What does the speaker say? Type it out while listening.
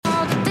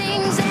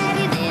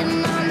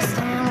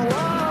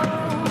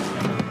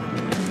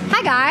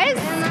guys.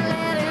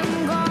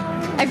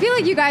 I feel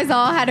like you guys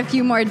all had a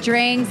few more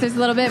drinks. There's a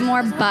little bit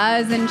more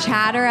buzz and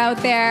chatter out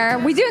there.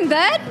 We doing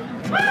good?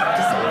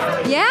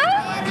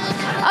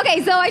 Yeah?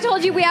 Okay, so I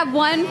told you we have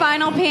one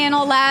final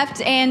panel left,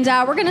 and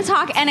we're going to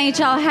talk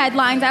NHL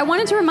headlines. I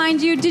wanted to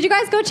remind you, did you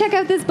guys go check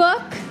out this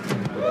book?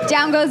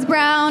 Down Goes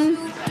Brown,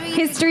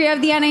 History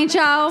of the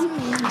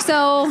NHL.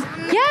 So,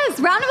 yes,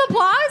 round of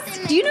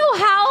applause. Do you know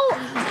how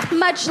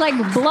much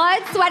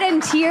blood, sweat,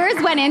 and tears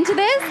went into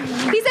this?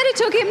 He said it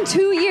took him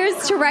 2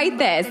 years to write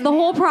this, the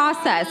whole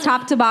process,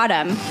 top to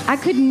bottom. I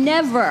could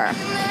never.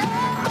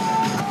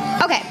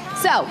 Okay,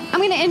 so I'm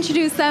going to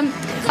introduce them.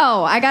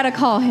 Oh, I got to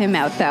call him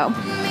out, though.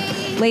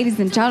 Ladies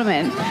and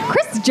gentlemen,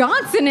 Chris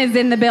Johnson is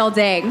in the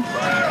building.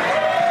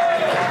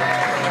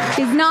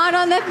 He's not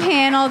on the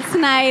panel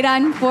tonight,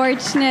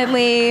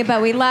 unfortunately,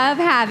 but we love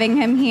having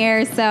him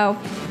here, so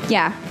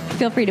yeah,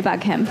 feel free to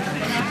bug him.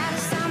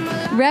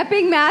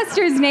 Repping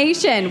Masters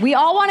Nation. We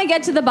all want to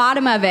get to the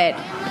bottom of it.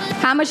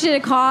 How much did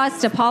it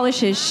cost to polish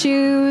his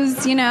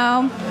shoes, you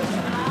know?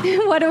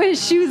 What do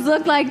his shoes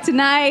look like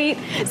tonight?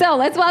 So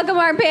let's welcome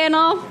our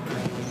panel.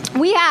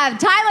 We have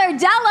Tyler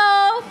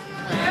Dellow.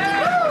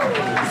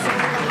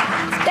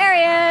 There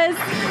he is.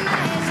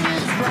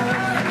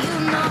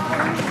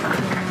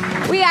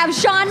 We have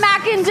Sean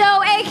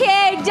McIndoe,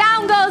 a.k.a.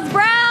 Down Goes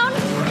Brown.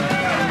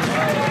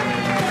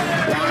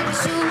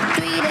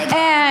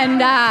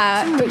 And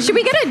should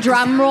we get a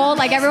drum roll?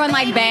 Everyone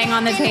bang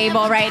on the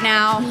table right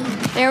now.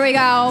 There we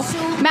go.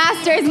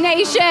 Masters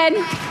Nation.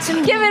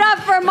 Give it up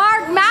for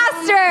Mark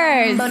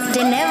Masters. But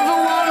they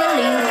never want to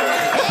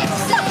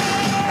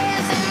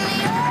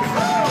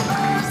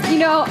leave. You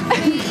know.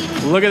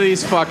 Look at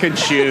these fucking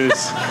shoes.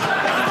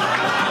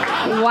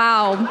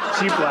 Wow.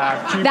 Cheap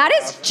black. That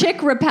is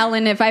chick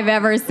repellent if I've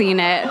ever seen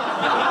it.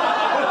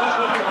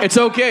 It's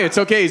okay. It's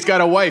okay. He's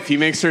got a wife. He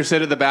makes her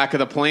sit at the back of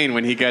the plane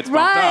when he gets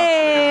bumped up.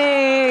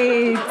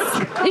 Right.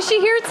 Is she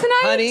here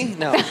tonight? Honey?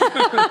 No.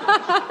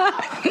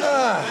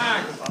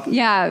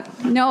 Yeah.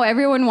 No,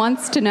 everyone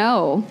wants to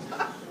know.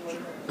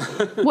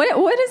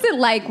 What is it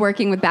like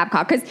working with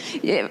Babcock? Because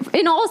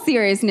in all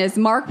seriousness,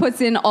 Mark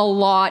puts in a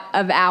lot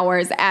of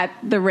hours at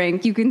the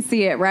rink. You can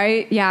see it,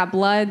 right? Yeah,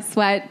 blood,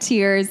 sweat,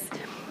 tears.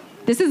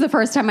 This is the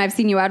first time I've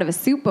seen you out of a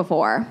suit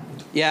before.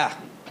 Yeah.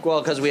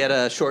 Well, because we had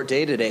a short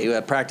day today.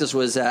 Practice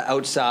was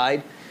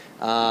outside.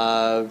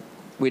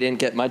 We didn't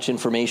get much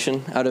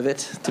information out of it,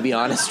 to be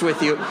honest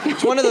with you.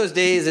 It's one of those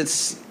days,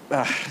 there's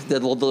a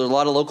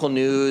lot of local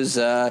news.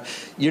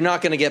 You're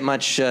not going to get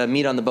much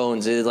meat on the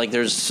bones.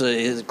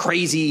 There's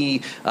crazy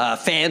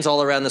fans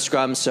all around the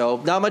scrum,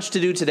 so not much to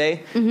do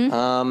today.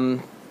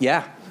 Mm-hmm.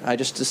 Yeah, I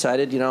just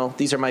decided,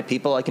 these are my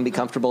people. I can be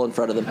comfortable in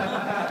front of them.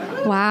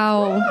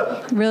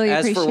 Wow. Really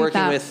appreciate that. As for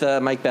working with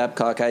Mike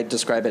Babcock, I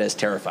describe it as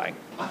terrifying.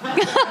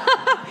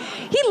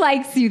 He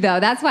likes you, though.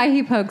 That's why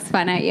he pokes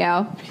fun at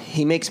you.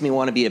 He makes me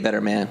want to be a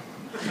better man.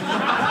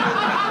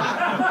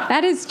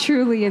 That is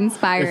truly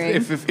inspiring.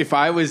 If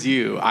I was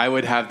you, I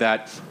would have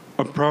that,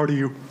 I'm proud of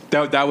you.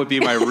 That would be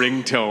my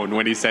ringtone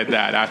when he said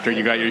that after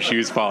you got your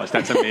shoes polished.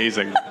 That's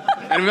amazing.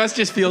 And it must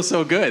just feel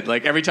so good.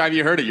 Every time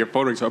you heard it, your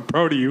phone rings, I'm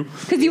proud of you.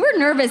 Because you were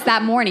nervous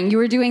that morning. You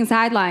were doing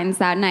sidelines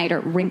that night, or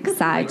rink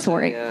side,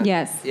 sorry. Yeah.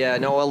 Yes. Yeah,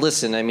 no, well,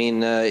 listen, I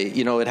mean,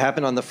 it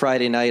happened on the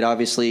Friday night.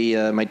 Obviously,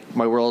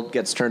 my world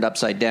gets turned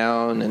upside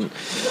down. And,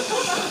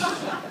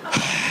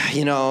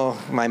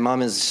 my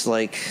mom is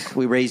like,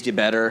 we raised you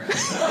better.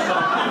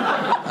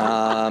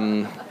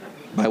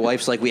 My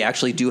wife's like, we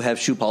actually do have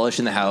shoe polish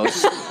in the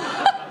house.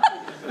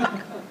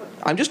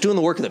 I'm just doing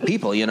the work of the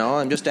people,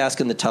 I'm just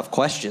asking the tough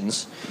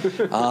questions.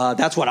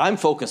 That's what I'm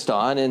focused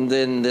on. And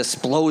then this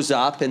blows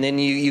up, and then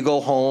you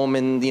go home,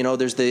 and,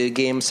 there's the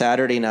game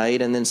Saturday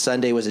night, and then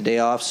Sunday was a day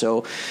off.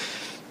 So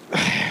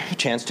a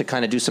chance to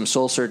kind of do some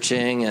soul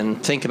searching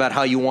and think about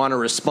how you want to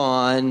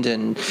respond,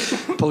 and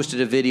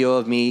posted a video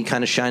of me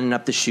kind of shining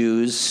up the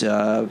shoes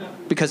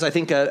because I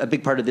think a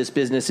big part of this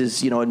business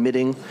is,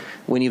 admitting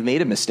when you've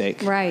made a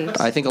mistake. Right.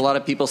 I think a lot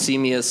of people see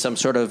me as some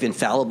sort of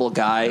infallible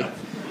guy.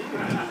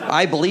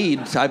 I bleed,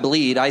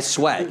 I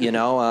sweat,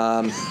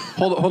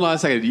 Hold on a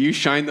second. Do you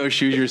shine those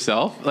shoes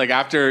yourself?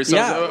 After? So,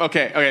 yeah.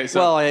 Okay. So,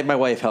 well, my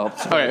wife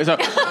helped. Okay,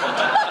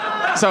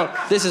 so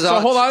this is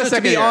hold on a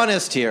second. To be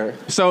honest here.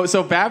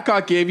 So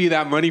Babcock gave you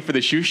that money for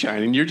the shoe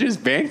shine, and you're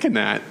just banking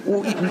that.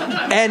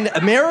 And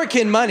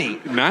American money.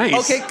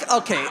 Nice.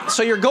 Okay.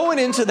 So you're going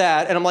into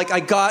that, and I'm like,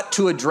 I got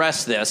to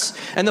address this.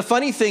 And the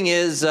funny thing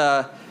is,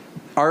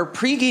 our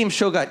pregame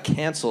show got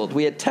canceled.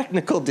 We had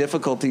technical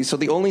difficulties, so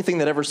the only thing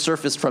that ever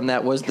surfaced from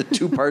that was the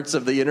two parts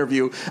of the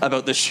interview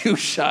about the shoe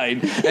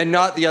shine, and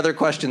not the other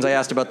questions I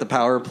asked about the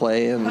power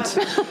play, and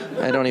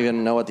I don't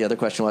even know what the other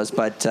question was.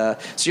 But so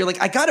you're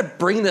like, I got to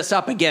bring this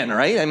up again,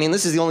 right? I mean,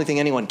 this is the only thing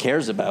anyone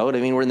cares about. I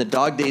mean, we're in the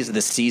dog days of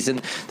the season.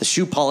 The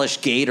shoe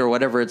polish gate, or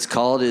whatever it's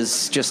called,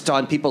 is just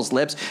on people's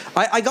lips.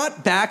 I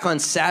got back on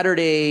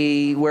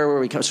Saturday. Where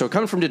were we? So we're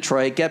coming from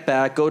Detroit, get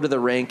back, go to the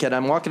rink, and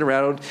I'm walking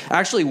around. I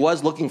actually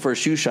was looking for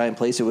a shoe shine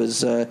place. It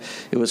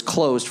was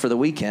closed for the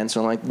weekend,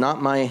 so I'm like,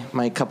 not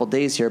my couple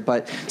days here.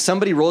 But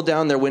somebody rolled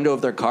down their window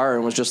of their car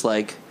and was just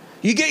like,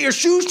 You get your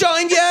shoes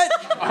shined yet?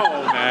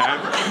 Oh,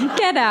 man.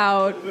 Get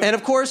out. And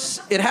of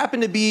course, it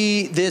happened to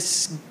be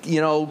this,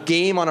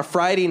 game on a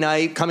Friday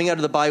night coming out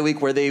of the bye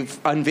week where they've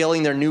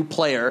unveiling their new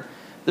player.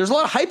 There's a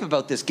lot of hype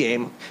about this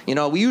game.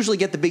 We usually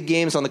get the big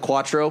games on the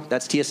Quattro.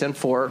 That's TSN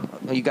 4.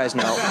 You guys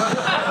know.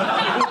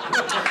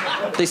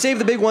 They save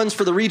the big ones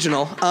for the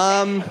regional.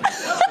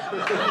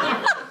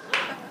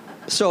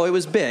 So it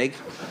was big.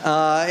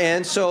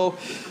 And so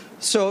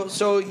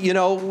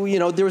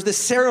there was this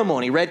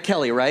ceremony. Red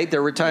Kelly, right?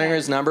 They're retiring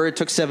his number. It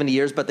took 70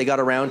 years, but they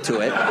got around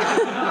to it.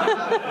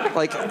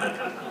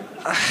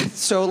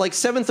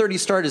 7:30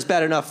 start is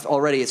bad enough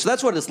already. So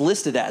that's what it's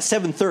listed as,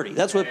 7:30.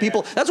 That's what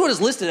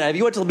it's listed at. If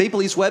you went to the Maple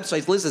Leafs website,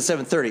 it's listed at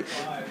 7:30.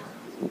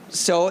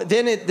 So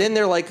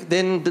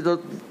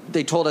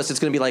they told us it's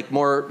going to be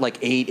more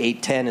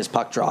 8:10 is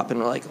puck drop, and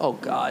we're like, oh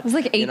God. It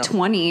was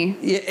 8:20.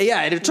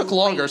 Yeah, and it took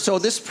longer. So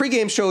this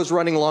pregame show is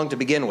running long to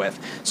begin with.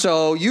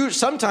 So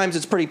sometimes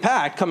it's pretty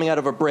packed coming out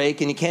of a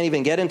break, and you can't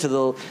even get into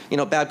the,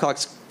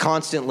 Babcock's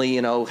constantly,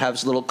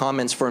 has little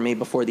comments for me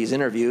before these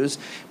interviews,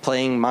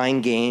 playing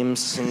mind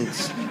games, and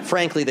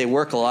frankly, they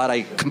work a lot.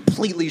 I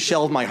completely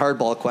shelved my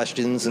hardball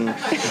questions and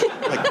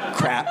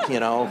crap,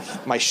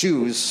 my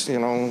shoes,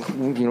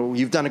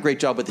 you've done a great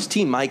job with this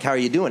team, Mike. How are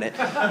you doing it?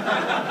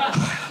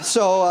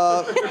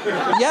 So,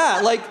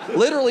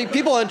 literally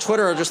people on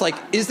Twitter are just like,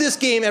 is this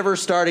game ever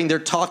starting? They're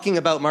talking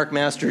about Mark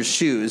Masters'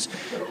 shoes.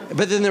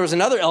 But then there was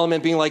another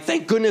element being like,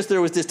 thank goodness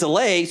there was this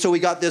delay, so we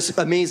got this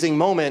amazing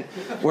moment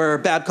where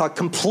Babcock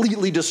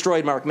completely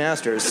destroyed Mark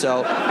Masters.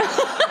 So,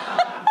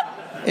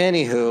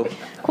 anywho.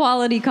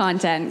 Quality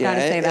content, gotta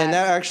say that. And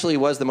that actually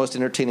was the most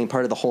entertaining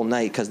part of the whole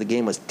night because the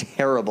game was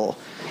terrible.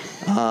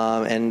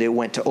 And it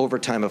went to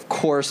overtime, of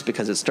course,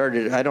 because it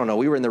started, I don't know,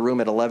 we were in the room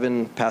at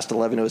past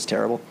 11, it was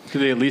terrible. Do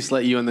they at least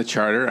let you on the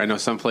charter? I know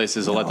some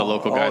places will let the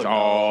local guys.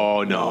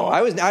 Oh, no.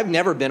 I've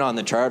never been on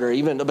the charter,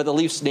 but the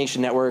Leafs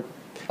Nation Network.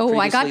 Oh,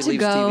 I got to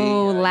Leafs go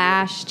TV.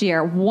 last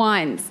year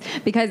once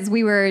because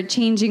we were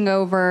changing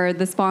over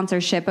the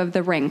sponsorship of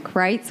the rink,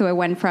 right? So it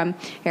went from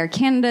Air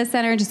Canada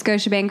Centre to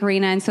Scotiabank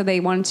Arena, and so they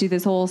wanted to do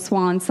this whole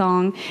swan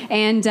song.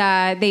 And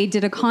they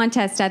did a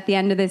contest at the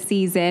end of the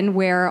season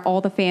where all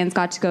the fans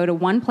got to go to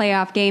one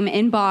playoff game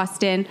in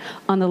Boston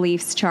on the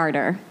Leafs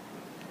charter.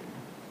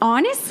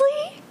 Honestly?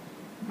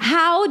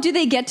 How do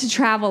they get to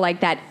travel like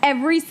that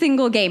every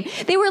single game?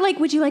 They were like,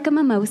 would you like a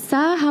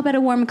mimosa? How about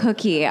a warm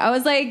cookie? I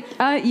was like,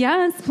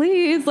 yes,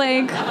 please.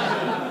 It's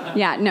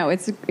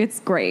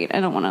great.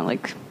 I don't want to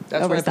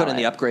That's what I put in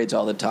the upgrades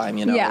all the time.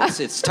 Yeah.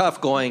 It's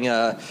tough going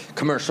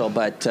commercial,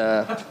 but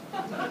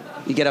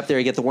you get up there,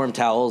 you get the warm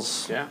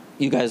towels. Yeah.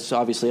 You guys,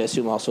 obviously, I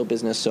assume also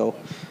business, so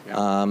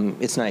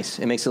it's nice.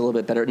 It makes it a little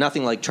bit better.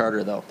 Nothing like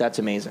charter, though. That's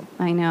amazing.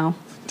 I know.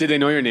 Did they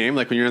know your name?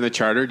 When you're on the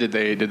charter, did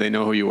they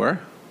know who you were?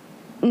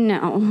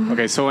 No.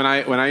 Okay, so when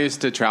I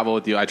used to travel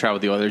with you, I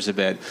traveled with the others a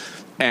bit,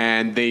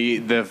 and the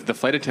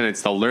flight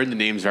attendants, they'll learn the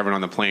names of everyone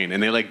on the plane,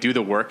 and they do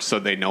the work so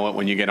they know it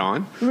when you get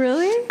on.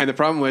 Really? And the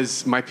problem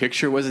was my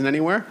picture wasn't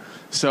anywhere,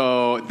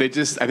 so I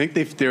think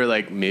they were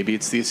like, maybe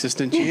it's the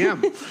assistant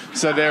GM.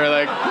 So they were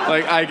like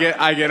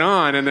I get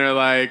on, and they're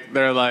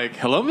like,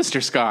 hello,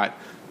 Mr. Scott,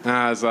 and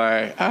I was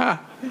like,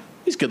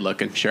 he's good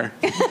looking, sure.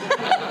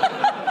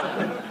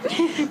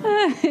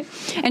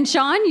 And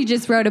Sean, you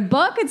just wrote a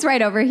book. It's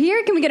right over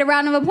here. Can we get a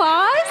round of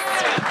applause?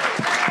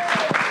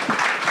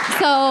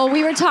 So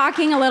we were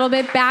talking a little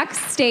bit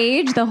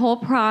backstage, the whole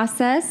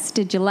process.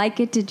 Did you like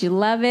it? Did you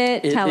love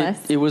it? Tell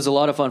us. It was a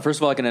lot of fun. First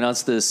of all, I can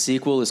announce the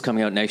sequel is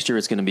coming out next year.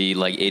 It's going to be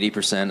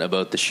 80%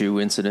 about the shoe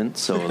incident.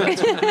 So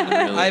that's really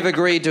I've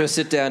agreed to a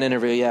sit-down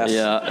interview. Yes.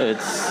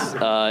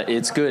 Yeah,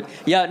 it's good.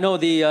 Yeah, no,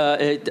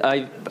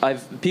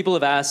 people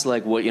have asked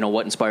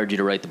what inspired you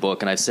to write the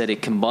book, and I've said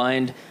it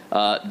combined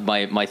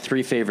my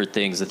three favorite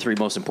things, the three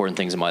most important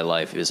things in my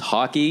life is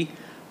hockey,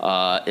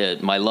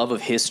 my love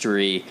of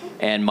history,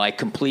 and my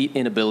complete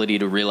inability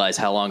to realize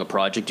how long a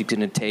project is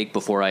going to take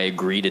before I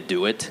agree to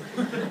do it.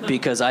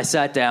 Because I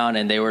sat down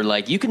and they were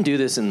like, you can do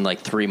this in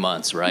 3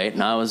 months, right?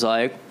 And I was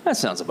like, that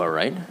sounds about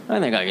right. I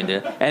think I can do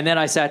it. And then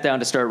I sat down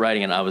to start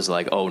writing and I was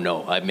like, oh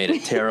no, I've made a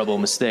terrible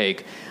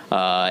mistake.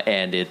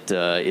 And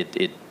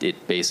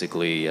it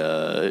basically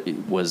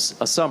was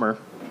a summer.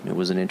 It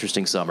was an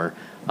interesting summer,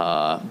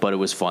 but it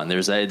was fun.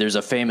 There's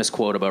a famous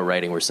quote about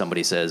writing where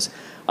somebody says,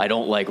 "I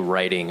don't like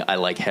writing. I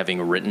like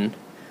having written."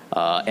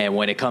 And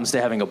when it comes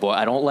to having a book,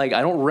 I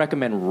don't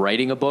recommend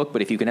writing a book,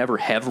 but if you can ever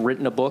have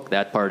written a book,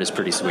 that part is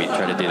pretty sweet.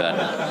 Try to do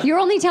that. You're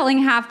only telling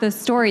half the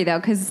story though,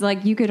 because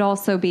you could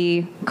also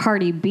be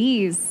Cardi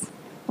B's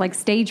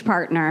stage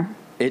partner.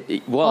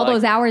 All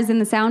those hours in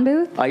the sound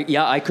booth?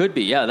 I could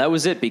be. Yeah, that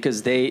was it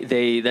because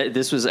this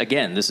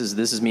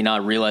is me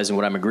not realizing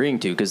what I'm agreeing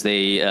to because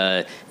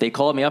they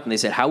called me up and they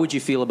said, how would you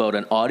feel about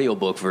an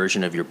audiobook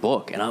version of your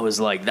book? And I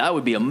was like, that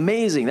would be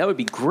amazing. That would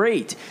be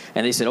great.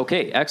 And they said,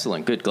 okay,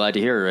 excellent, good, glad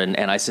to hear.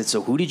 And I said,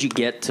 so who did you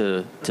get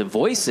to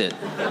voice it?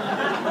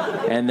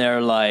 And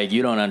they're like,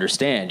 you don't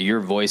understand.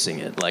 You're voicing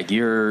it.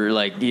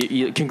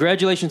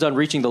 Congratulations on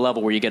reaching the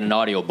level where you get an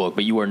audiobook,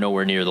 but you are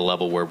nowhere near the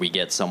level where we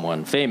get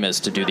someone famous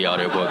to do the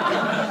audiobook.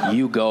 audiobook,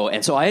 you go.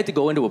 And so I had to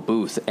go into a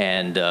booth,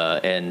 and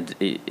I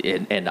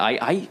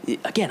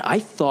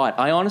thought,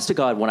 honest to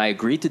God, when I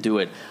agreed to do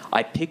it,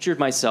 I pictured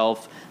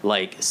myself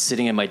like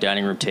sitting at my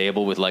dining room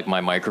table with like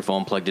my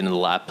microphone plugged into the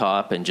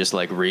laptop and just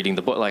like reading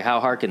the book. Like, how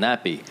hard can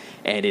that be?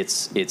 And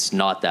it's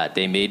not that.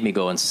 They made me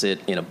go and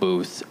sit in a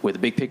booth with a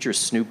big picture of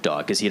Snoop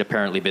Dogg, because he'd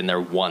apparently been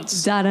there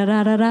once. Da da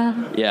da da da.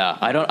 Yeah,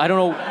 I don't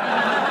know.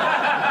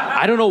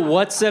 I don't know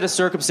what set of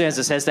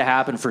circumstances has to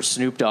happen for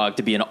Snoop Dogg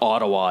to be in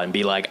Ottawa and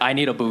be like, I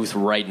need a booth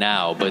right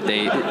now. But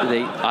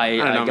I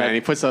don't know, man.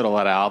 He puts out a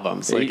lot of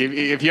albums. Like,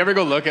 if you ever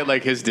go look at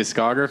like his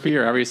discography,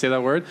 or however you say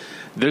that word,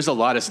 there's a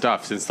lot of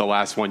stuff since the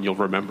last one you'll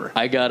remember.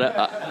 I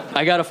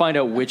gotta find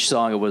out which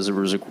song it was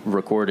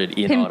recorded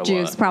in Pimp Ottawa.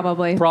 Juice,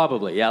 probably.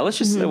 Probably, yeah. Let's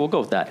just we'll go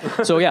with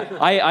that. So yeah,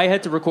 I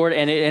had to record,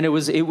 and it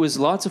was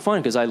lots of fun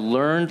because I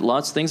learned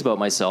lots of things about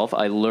myself.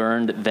 I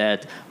learned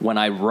that when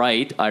I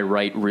write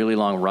really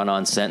long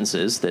run-on sentences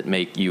that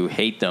make you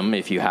hate them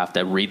if you have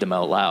to read them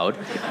out loud.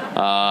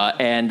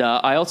 And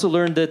I also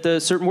learned that there are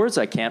certain words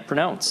I can't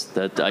pronounce,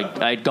 that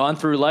I'd gone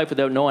through life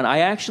without knowing. I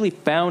actually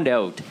found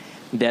out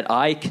that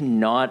I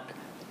cannot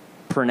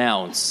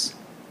pronounce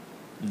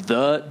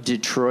the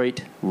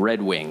Detroit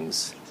Red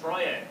Wings.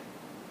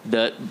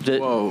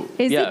 Whoa.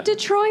 Is it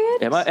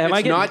Detroit? Am I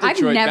getting... not I've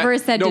Detroit. never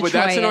said no, Detroit. No, but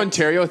that's an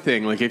Ontario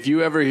thing. Like, if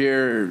you ever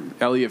hear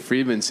Elliot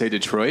Friedman say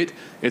Detroit,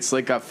 it's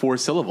like got 4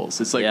 syllables.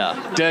 It's like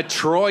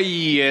Detroit.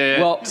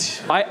 Well,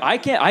 I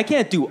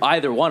can't do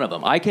either one of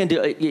them. I can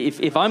do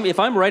if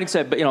I'm writing,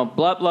 say, blah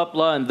blah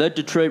blah, and the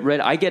Detroit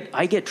Red. I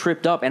get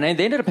tripped up, and they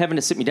ended up having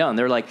to sit me down.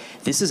 They're like,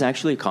 this is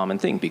actually a common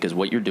thing, because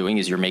what you're doing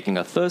is you're making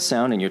a th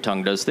sound and your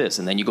tongue does this,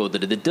 and then you go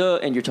the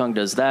and your tongue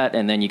does that,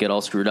 and then you get all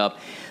screwed up.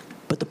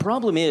 But the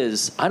problem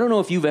is, I don't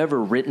know if you've ever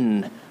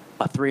written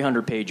a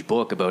 300-page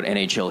book about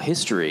NHL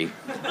history,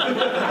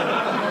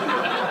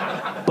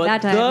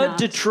 but the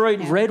Detroit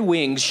Red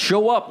Wings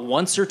show up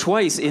once or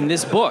twice in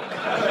this book.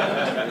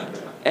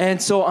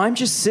 And so I'm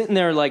just sitting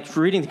there like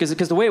reading, because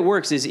the way it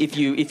works is if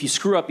you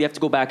screw up, you have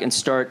to go back and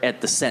start at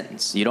the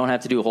sentence. You don't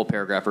have to do a whole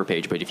paragraph or a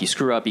page, but if you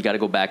screw up, you got to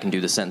go back and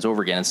do the sentence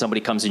over again. And somebody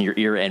comes in your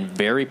ear and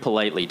very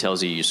politely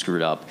tells you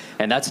screwed up.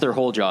 And that's their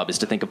whole job, is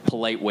to think of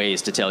polite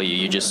ways to tell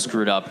you just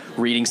screwed up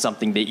reading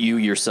something that you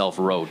yourself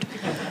wrote.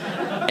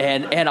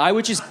 And I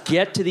would just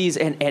get to these,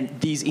 and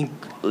these,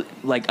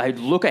 like, I'd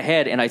look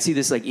ahead and I'd see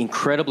this like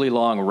incredibly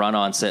long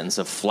run-on sentence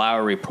of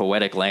flowery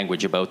poetic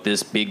language about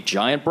this big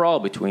giant brawl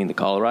between the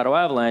Colorado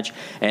Avalanche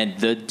and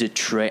the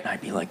Detroit.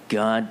 I'd be like,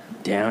 God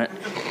damn it.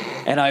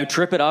 And I would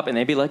trip it up, and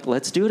they'd be like,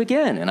 let's do it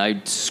again. And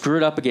I'd screw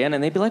it up again,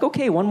 and they'd be like,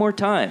 okay, one more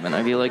time. And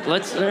I'd be like,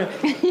 let's.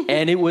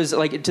 And it was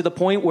like to the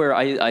point where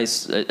I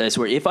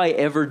swear, if I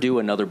ever do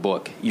another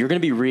book, you're going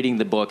to be reading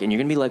the book, and you're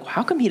going to be like,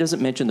 how come he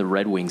doesn't mention the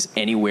Red Wings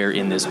anywhere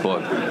in this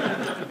book?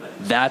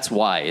 That's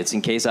why. It's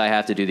in case I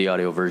have to do the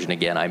audio version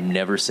again. I'm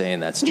never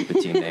saying that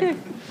stupid team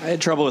name. I had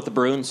trouble with the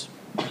Bruins.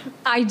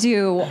 I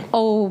do.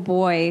 Oh,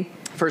 boy.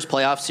 First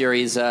playoff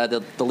series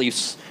the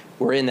Leafs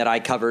were in that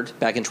I covered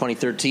back in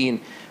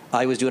 2013.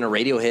 I was doing a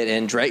radio hit,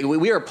 and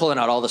we were pulling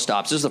out all the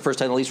stops. This is the first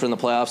time the Leafs were in the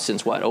playoffs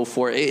since,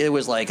 2004? It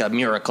was like a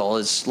miracle.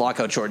 It's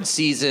lockout shortened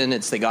season.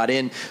 They got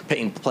in,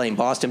 playing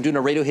Boston. I'm doing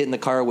a radio hit in the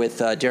car with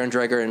Darren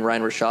Dreger and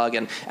Ryan Rashog,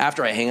 and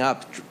after I hang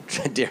up,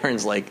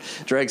 Dregs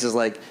is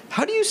like,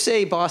 how do you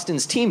say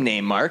Boston's team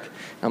name, Mark?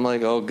 I'm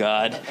like, oh,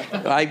 God.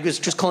 I was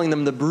just calling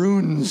them the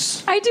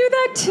Bruins. I do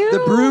that, too.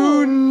 The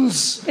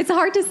Bruins. It's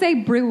hard to say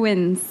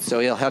Bruins. So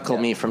he'll heckle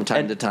me from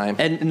time to time.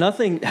 And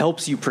nothing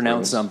helps you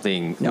pronounce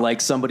something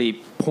like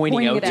somebody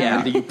pointing out to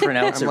you that you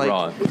pronounce it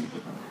wrong.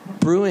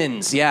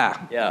 Bruins,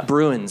 yeah.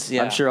 Bruins,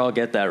 yeah. I'm sure I'll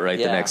get that right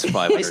the next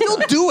 5 I still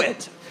do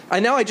it.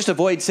 I just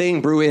avoid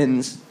saying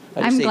Bruins.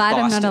 I'm glad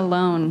Boston. I'm not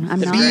alone. I'm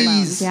not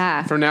bees. alone.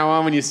 Yeah. From now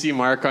on, when you see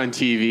Mark on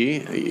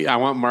TV, I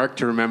want Mark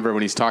to remember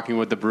when he's talking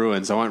with the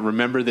Bruins.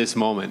 Remember this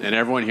moment. And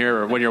everyone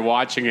here, when you're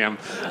watching him,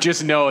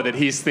 just know that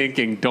he's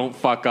thinking, don't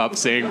fuck up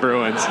saying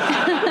Bruins.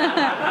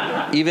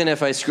 Even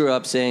if I screw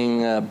up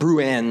saying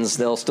Bruins,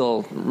 they'll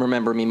still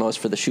remember me most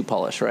for the shoe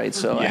polish, right?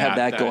 So I have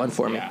that going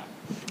for me.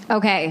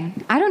 Okay,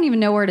 I don't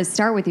even know where to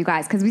start with you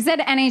guys, because we said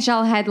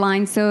NHL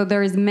headlines, so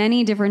there's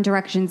many different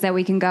directions that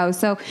we can go.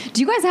 So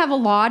do you guys have a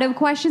lot of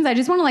questions? I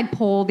just want to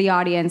poll the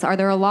audience. Are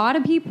there a lot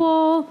of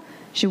people?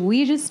 Should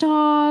we just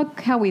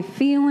talk? How we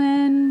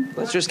feeling?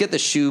 Let's just get the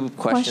shoe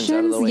questions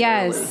out of the way.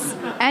 Yes.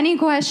 Early. Any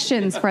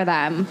questions for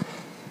them?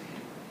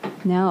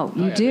 No,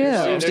 you do.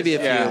 There seems to be a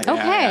few.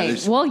 Okay.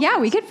 Well, yeah,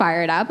 we could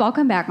fire it up. I'll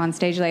come back on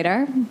stage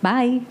later.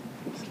 Bye.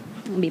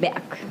 I'll be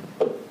back.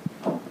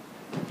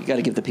 You got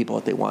to give the people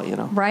what they want,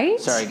 Right?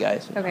 Sorry,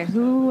 guys. Okay,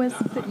 who was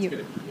it?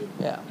 You?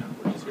 Yeah.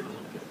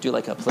 Do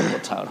like a political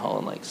town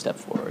hall and step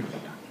forward.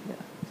 Yeah.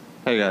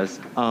 Hey, guys.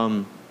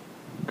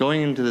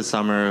 Going into the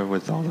summer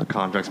with all the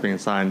contracts being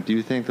signed, do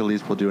you think the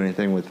Leafs will do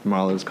anything with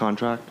Marlowe's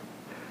contract?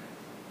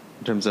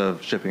 In terms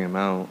of shipping him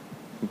out?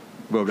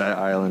 Rhode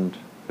Island,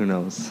 who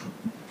knows?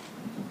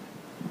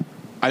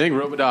 I think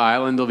Robidoux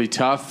Island will be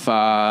tough.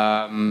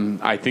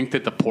 I think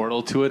that the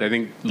portal to it, I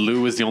think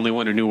Lou was the only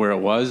one who knew where it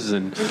was,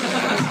 and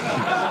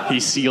he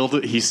sealed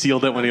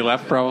it when he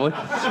left, probably.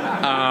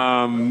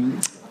 I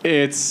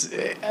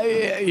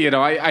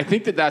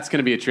think that's going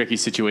to be a tricky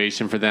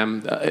situation for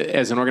them.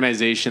 As an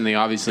organization, they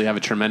obviously have a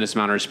tremendous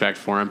amount of respect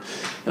for him.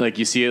 Like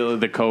you see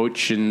the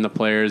coach and the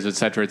players, et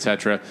cetera, et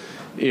cetera.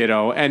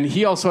 And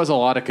he also has a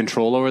lot of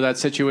control over that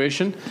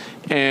situation.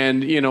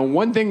 And,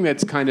 one thing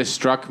that's kind of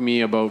struck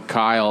me about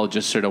Kyle,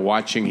 just sort of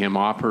watching him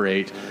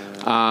operate,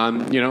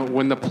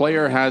 when the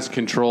player has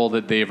control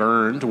that they've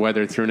earned,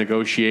 whether through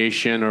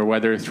negotiation or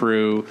whether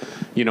through,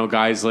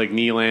 guys like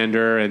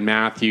Nylander and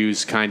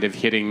Matthews kind of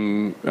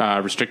hitting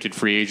restricted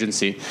free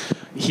agency,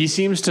 he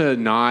seems to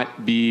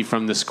not be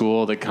from the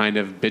school that kind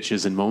of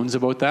bitches and moans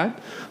about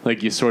that.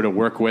 Like, you sort of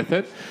work with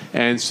it.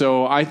 And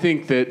so I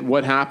think that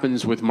what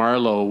happens with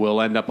Marleau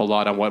will end up a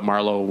lot on what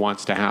Marleau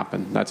wants to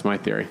happen. That's my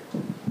theory.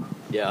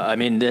 Yeah, I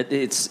mean,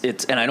 it's,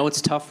 and I know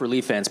it's tough for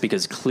Leaf fans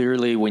because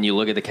clearly when you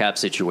look at the cap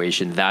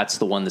situation, that's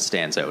the one that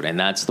stands out. And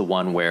that's the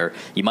one where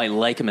you might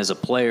like him as a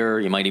player,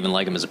 you might even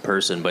like him as a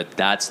person, but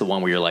that's the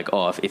one where you're like,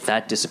 oh, if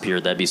that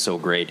disappeared, that'd be so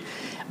great.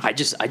 I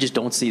just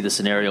don't see the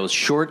scenarios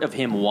short of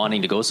him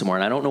wanting to go somewhere,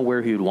 and I don't know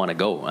where he would want to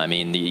go. I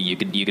mean, you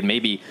could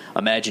maybe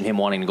imagine him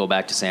wanting to go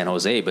back to San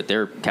Jose, but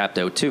they're capped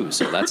out too,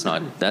 so that's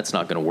not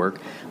going to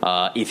work.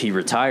 If he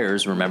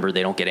retires, remember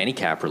they don't get any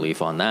cap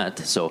relief on that.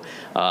 So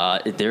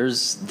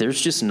there's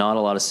just not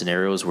a lot of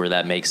scenarios where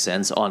that makes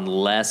sense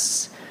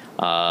unless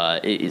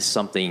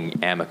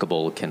something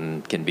amicable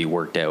can be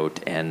worked out,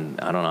 and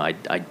I don't know.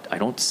 I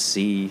don't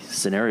see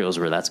scenarios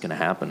where that's going to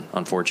happen,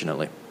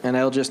 unfortunately. And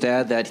I'll just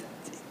add that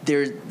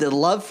the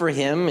love for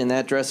him in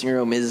that dressing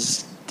room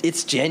it's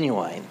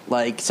genuine.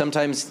 Like,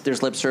 sometimes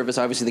there's lip service.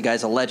 Obviously, the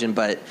guy's a legend,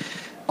 but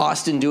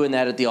Austin doing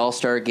that at the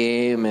All-Star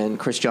game, and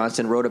Chris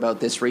Johnston wrote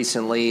about this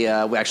recently.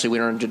 We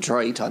were in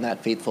Detroit on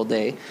that fateful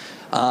day.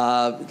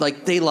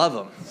 They love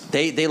him.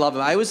 They love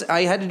him.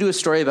 I had to do a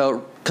story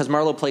about, because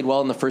Marleau played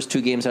well in the first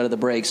 2 games out of the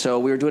break, so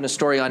we were doing a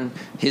story on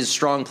his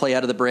strong play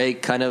out of the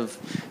break, kind of,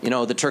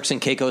 the Turks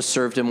and Caicos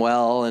served him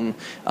well, and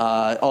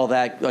all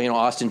that.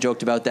 Austin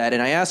joked about that.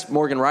 And I asked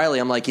Morgan Riley,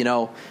 I'm like,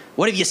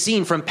 what have you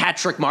seen from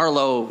Patrick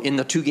Marleau in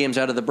the 2 games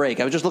out of the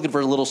break? I was just looking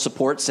for a little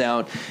support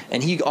sound,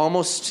 and he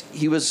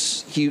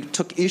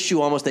took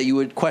issue almost that you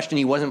would question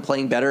he wasn't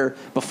playing better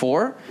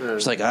before.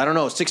 It's like, I don't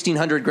know,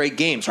 1,600 great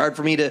games. Hard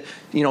for me to,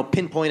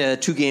 pinpoint a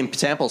 2-game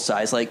sample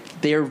size.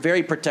 Like, they are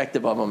very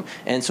protective of him,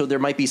 and so there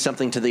might be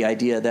something to the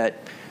idea that,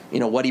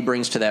 what he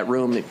brings to that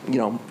room,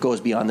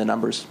 goes beyond the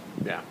numbers.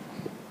 Yeah.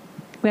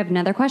 We have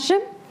another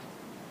question.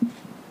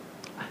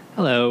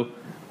 Hello.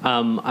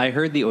 I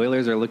heard the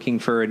Oilers are looking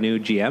for a new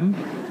GM.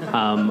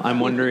 I'm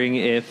wondering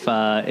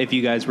if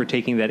you guys were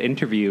taking that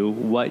interview,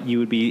 what you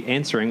would be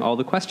answering all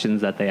the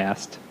questions that they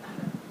asked.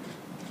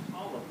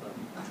 All of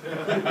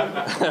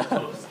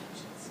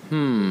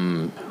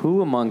them.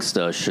 Who amongst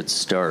us should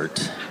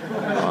start?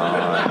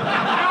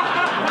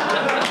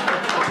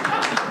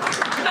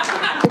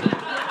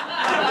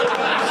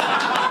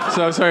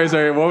 So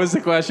sorry. What was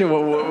the question?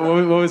 What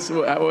was?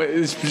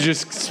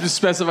 Just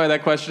specify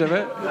that question a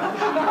bit.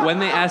 When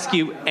they ask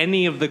you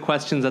any of the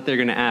questions that they're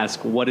going to ask,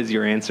 what is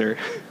your answer?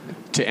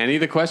 To any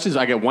of the questions,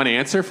 I get one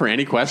answer for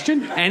any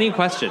question. Any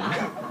question.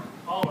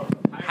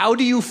 How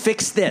do you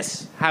fix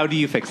this? How do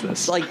you fix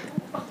this? Like,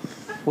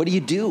 what do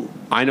you do?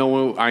 I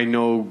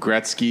know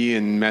Gretzky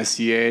and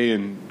Messier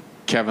and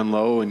Kevin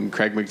Lowe and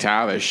Craig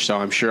McTavish, so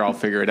I'm sure I'll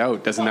figure it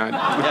out. Doesn't that?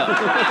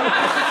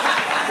 Yeah.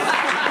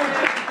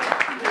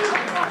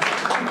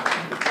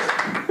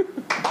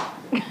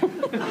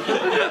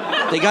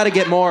 They got to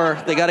get more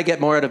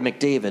out of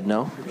McDavid,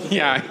 no?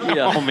 Yeah.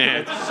 Oh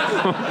man.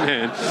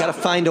 Got to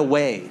find a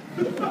way.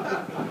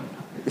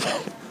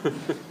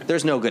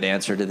 There's no good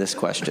answer to this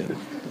question.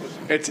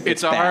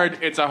 It's a hard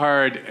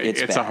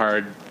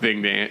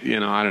thing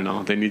to, I don't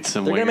know. They need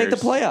some They're wingers. going to make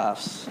the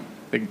playoffs.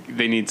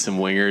 They need some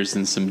wingers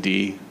and some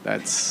D.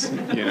 That's,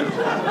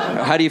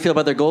 How do you feel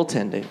about their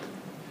goaltending?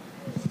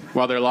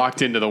 Well, they're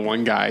locked into the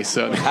one guy,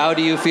 so. How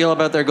do you feel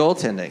about their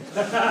goaltending?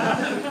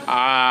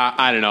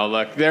 I don't know.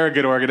 Look, they're a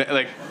good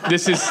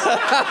this is.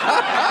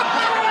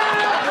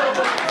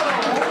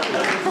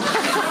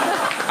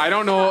 I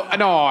don't know.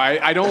 No,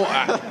 I don't.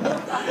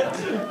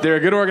 They're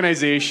a good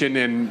organization,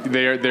 and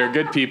they're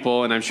good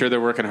people, and I'm sure they're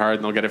working hard,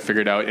 and they'll get it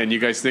figured out. And you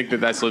guys think that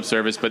that's lip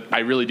service, but I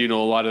really do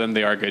know a lot of them.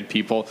 They are good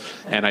people,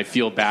 and I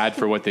feel bad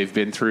for what they've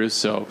been through.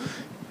 So,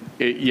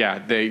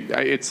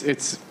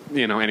 it's.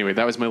 Anyway,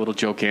 that was my little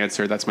joke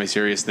answer. That's my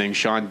serious thing.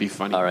 Sean, be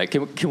funny. All right.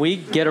 Can we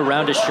get a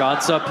round of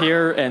shots up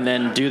here and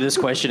then do this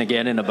question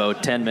again in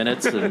about 10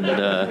 minutes, and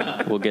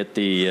we'll get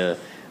the.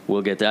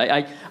 We'll get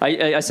that.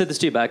 I said this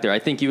to you back there. I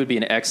think you would be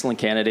an excellent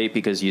candidate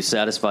because you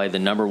satisfy the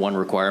number one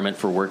requirement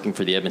for working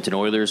for the Edmonton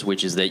Oilers,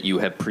 which is that you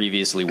have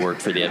previously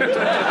worked for the Edmonton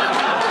Oilers.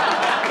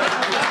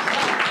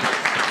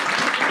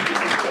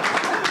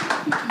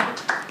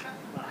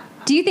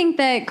 Do you think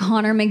that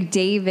Connor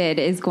McDavid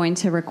is going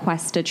to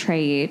request a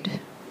trade?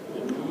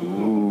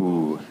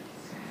 Ooh.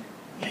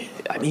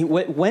 mean,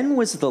 when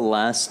was the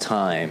last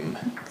time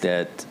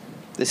that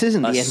This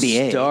isn't the a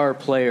NBA. star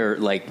player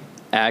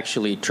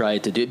actually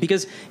tried to do?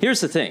 Because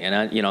here's the thing,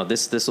 and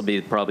this will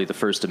be probably the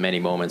first of many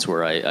moments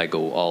where I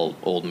go all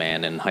old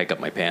man and hike up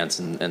my pants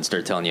and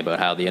start telling you about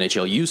how the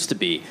NHL used to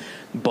be,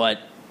 but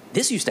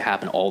this used to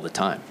happen all the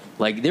time.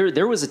 Like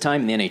there was a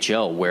time in the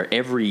NHL where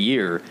every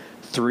year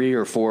 3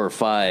 or 4 or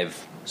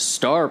 5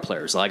 star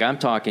players, like I'm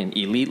talking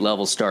elite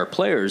level star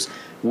players,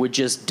 would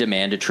just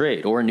demand a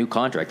trade or a new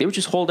contract. They would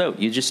just hold out.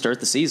 You just start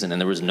the season, and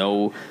there was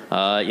no,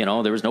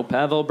 there was no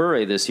Pavel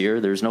Bure this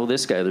year. There's no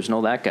this guy. There's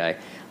no that guy,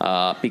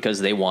 because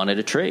they wanted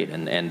a trade,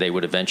 and they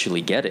would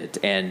eventually get it.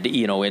 And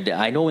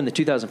I know in the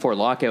 2004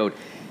 lockout,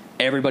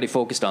 everybody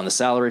focused on the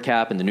salary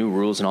cap and the new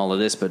rules and all of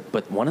this, but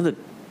one of the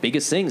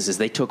biggest things is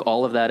they took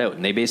all of that out,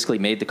 and they basically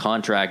made the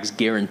contracts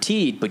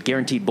guaranteed, but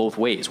guaranteed both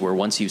ways, where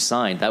once you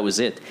signed, that was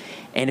it.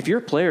 And if you're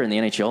a player in the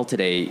NHL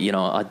today,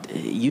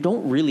 you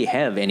don't really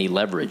have any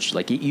leverage.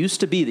 Like, it used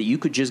to be that you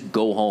could just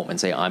go home and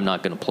say, I'm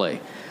not going to play.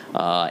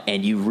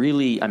 And you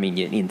really, I mean,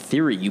 in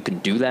theory, you can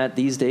do that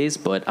these days.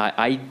 But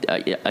I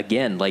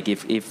again, like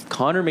if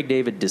Connor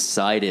McDavid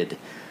decided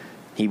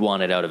he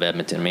wanted out of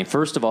Edmonton, I mean,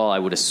 first of all, I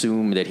would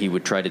assume that he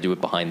would try to do it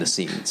behind the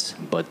scenes.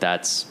 But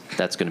that's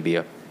going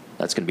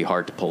to be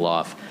hard to pull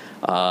off.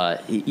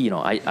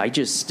 I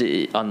just,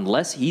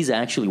 unless he's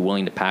actually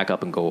willing to pack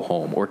up and go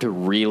home, or to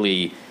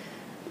really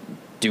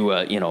do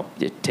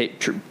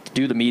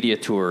do the media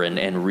tour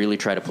and really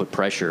try to put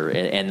pressure,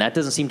 and that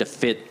doesn't seem to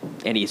fit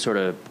any sort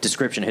of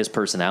description of his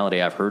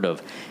personality I've heard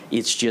of.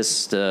 It's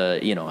just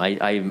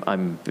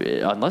I'm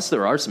unless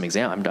there are some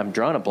examples, I'm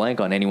drawing a blank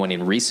on anyone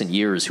in recent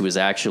years who is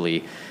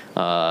actually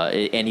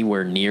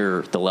anywhere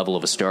near the level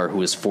of a star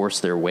who has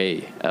forced their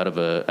way out of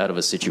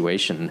a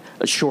situation,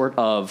 short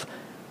of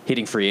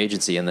hitting free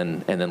agency and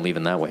then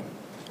leaving that way.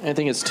 I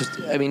think it's just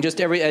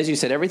as you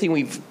said, everything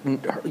we've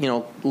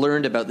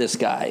learned about this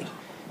guy.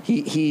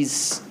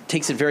 He's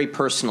takes it very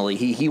personally.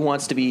 He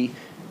wants to be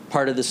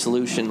part of the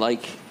solution,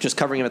 like just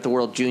covering him at the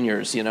World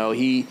Juniors.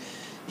 He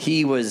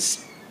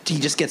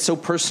just gets so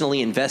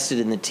personally invested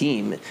in the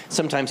team.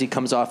 Sometimes he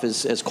comes off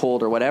as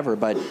cold or whatever,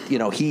 but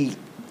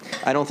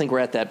I don't think we're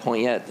at that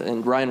point yet.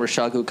 And Ryan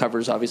Rishaga, who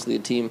covers obviously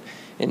the team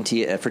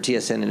for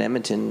TSN in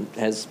Edmonton,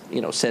 has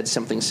said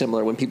something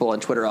similar. When people on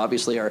Twitter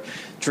obviously are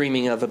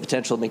dreaming of a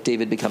potential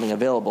McDavid becoming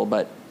available,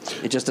 but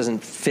it just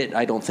doesn't fit,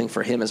 I don't think,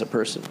 for him as a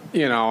person.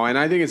 And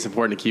I think it's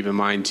important to keep in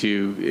mind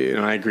too.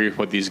 I agree with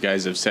what these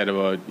guys have said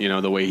about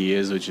the way he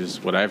is, which is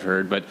what I've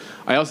heard. But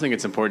I also think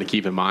it's important to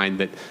keep in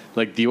mind that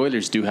the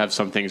Oilers do have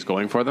some things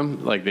going for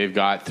them. Like they've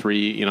got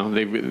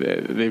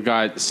they've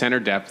got center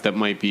depth that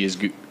might be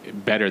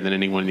better than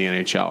anyone in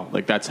the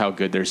NHL. That's how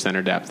good their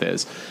center depth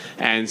is.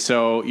 And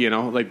so,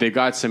 they've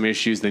got some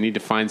issues. They need to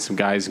find some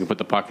guys who can put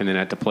the puck in the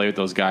net to play with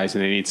those guys,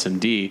 and they need some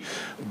D.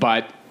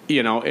 But,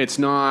 it's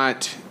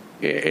not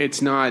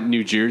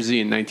New Jersey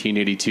in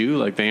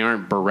 1982. They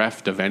aren't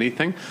bereft of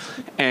anything.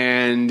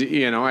 And,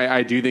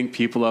 I do think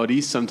people out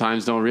east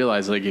sometimes don't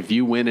realize, if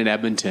you win in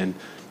Edmonton,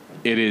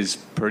 it is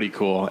pretty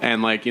cool.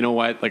 And I've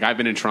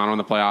been in Toronto in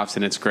the playoffs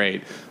and it's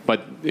great,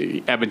 but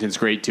Edmonton's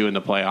great too in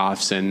the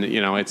playoffs. And,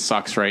 it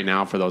sucks right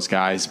now for those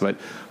guys, but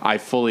I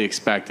fully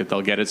expect that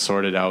they'll get it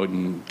sorted out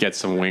and get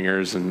some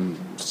wingers and,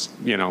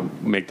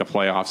 make the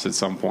playoffs at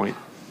some point.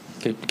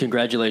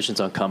 Congratulations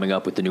on coming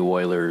up with the new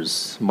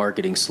Oilers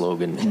marketing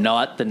slogan,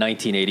 not the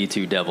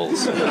 1982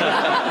 Devils.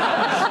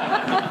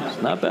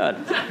 Not bad.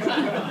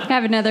 I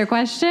have another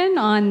question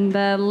on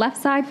the left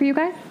side for you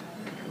guys.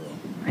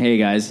 Hey,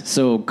 guys.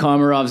 So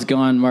Komarov's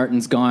gone,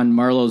 Martin's gone,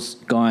 Marlowe's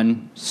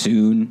gone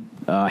soon.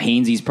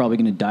 Hainsey's probably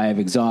going to die of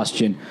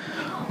exhaustion.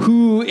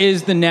 Who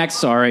is the next?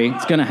 Sorry,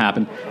 it's going to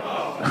happen.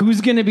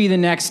 Who's going to be the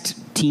next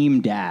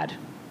team dad?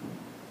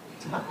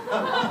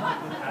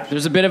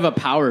 There's a bit of a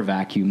power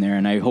vacuum there,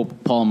 and I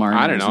hope Paul Martin.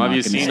 I don't know. Have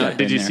you seen?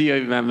 Did you see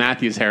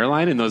Matthew's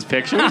hairline in those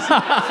pictures?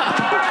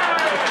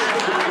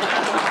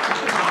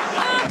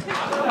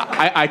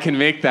 I can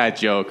make that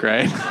joke,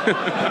 right?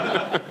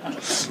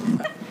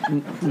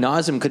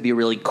 Nazem could be a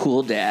really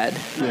cool dad.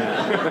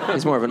 Yeah.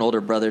 He's more of an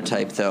older brother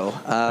type, though.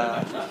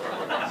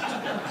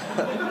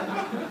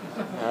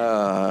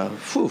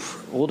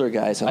 Older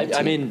guys.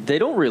 I mean, they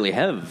don't really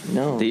have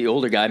the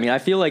older guy. I mean, I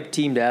feel like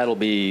team dad will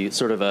be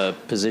sort of a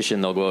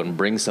position they'll go out and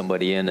bring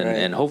somebody in,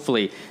 and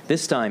hopefully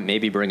this time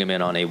maybe bring him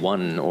in on a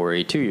 1 or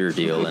a 2-year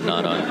deal and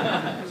not on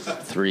a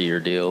 3-year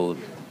deal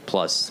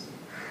plus.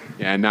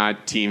 Yeah,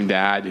 not team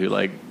dad who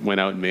went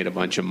out and made a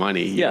bunch of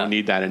money. You don't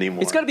need that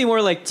anymore. It's got to be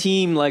more like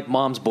team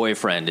mom's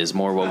boyfriend is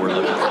more what we're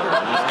looking for.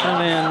 Just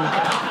come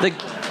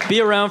in,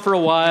 be around for a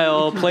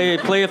while,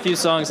 play a few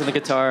songs on the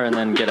guitar, and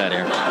then get out of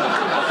here.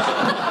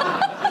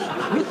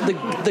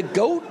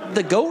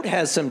 The goat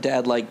has some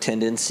dad-like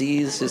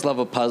tendencies. His love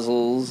of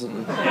puzzles,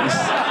 and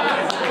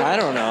I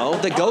don't know.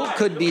 The goat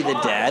could be the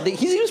dad.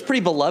 He was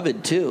pretty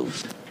beloved too.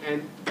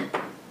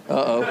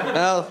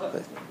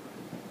 Well.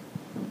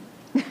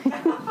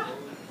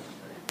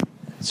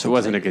 So it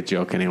wasn't a good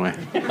joke anyway.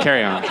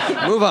 Carry on.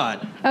 Move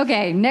on.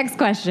 Okay, next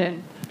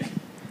question.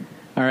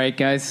 All right,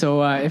 guys.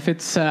 So if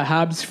it's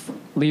Habs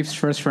Leafs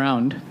first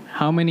round,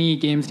 how many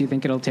games do you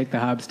think it'll take the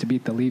Habs to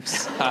beat the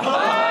Leafs?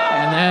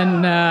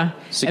 And then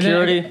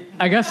Security. And then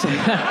I guess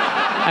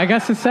I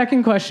guess the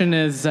second question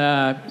is, we're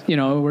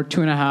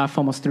 2.5,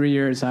 almost 3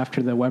 years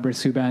after the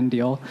Weber-Subban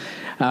deal.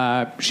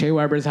 Shea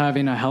Weber's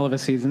having a hell of a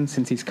season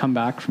since he's come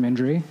back from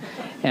injury,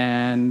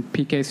 and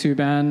PK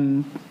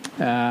Subban,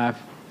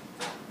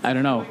 I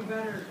don't know.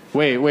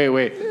 Wait.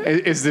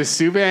 Is the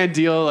Subban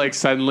deal like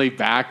suddenly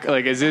back?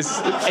 Like, is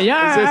this?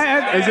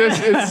 Yeah.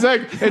 It's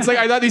like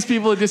I thought these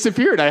people had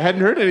disappeared. I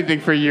hadn't heard anything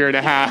for a year and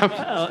a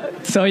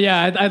half. So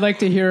yeah, I'd like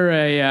to hear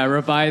a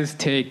revised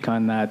take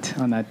on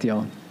that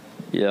deal.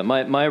 Yeah,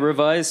 my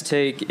revised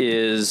take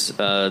is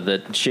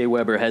that Shea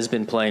Weber has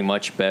been playing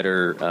much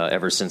better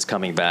ever since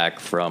coming back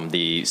from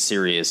the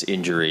serious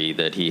injury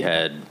that he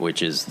had,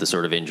 which is the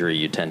sort of injury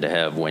you tend to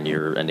have when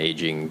you're an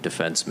aging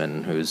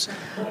defenseman who's...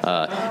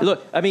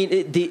 look, I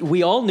mean,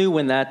 we all knew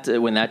when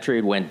that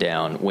trade went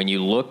down, when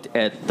you looked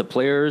at the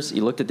players,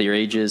 you looked at their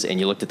ages, and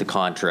you looked at the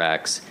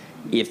contracts.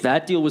 If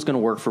that deal was going to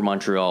work for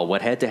Montreal,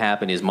 what had to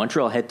happen is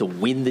Montreal had to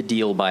win the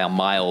deal by a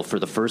mile for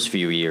the first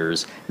few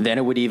years. Then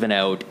it would even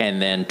out,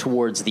 and then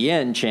towards the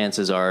end,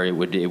 chances are it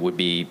would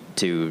be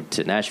to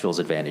Nashville's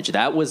advantage.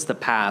 That was the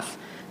path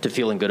to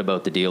feeling good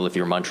about the deal if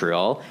you're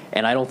Montreal,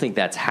 and I don't think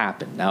that's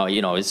happened. Now,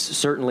 it's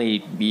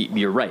certainly,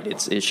 you're right.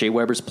 It's Shea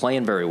Weber's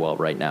playing very well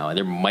right now, and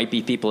there might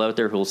be people out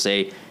there who will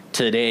say,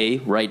 today,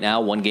 right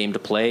now, one game to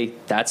play,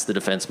 that's the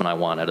defenseman I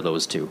want out of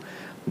those two.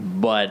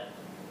 But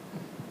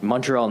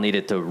Montreal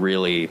needed to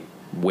really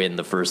win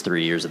the first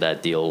 3 years of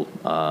that deal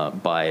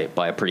by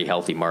a pretty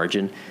healthy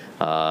margin,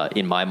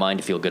 in my mind,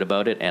 to feel good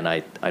about it, and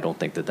I don't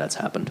think that's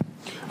happened.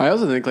 I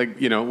also think,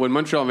 when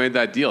Montreal made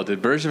that deal, did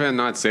Bergevin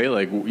not say,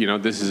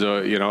 this is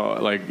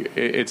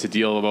it's a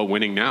deal about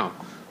winning now?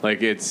 I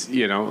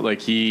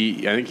think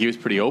he was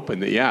pretty open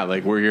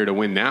that, we're here to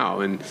win now,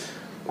 and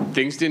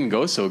things didn't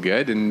go so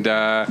good, and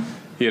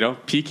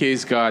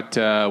PK's got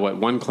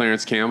one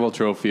Clarence Campbell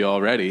trophy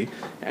already,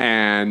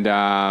 and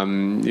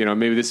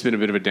maybe this has been a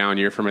bit of a down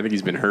year for him. I think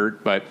he's been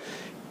hurt, but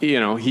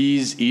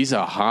he's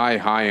a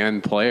high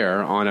end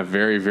player on a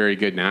very, very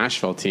good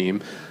Nashville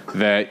team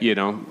that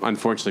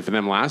unfortunately for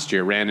them last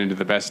year ran into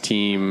the best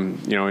team,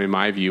 in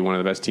my view, one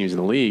of the best teams in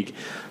the league.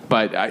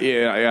 But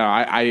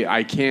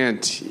I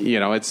can't.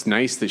 It's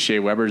nice that Shea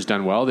Weber's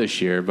done well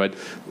this year, but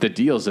the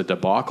deal's a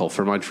debacle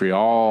for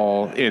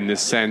Montreal in the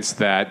sense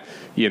that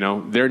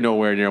they're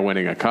nowhere near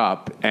winning a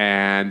cup.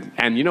 And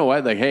you know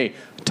what? Hey,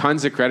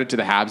 tons of credit to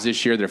the Habs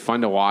this year. They're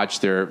fun to watch.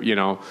 They're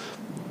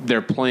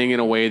playing in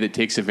a way that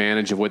takes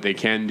advantage of what they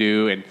can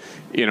do. And,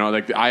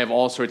 I have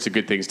all sorts of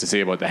good things to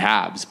say about the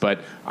Habs, but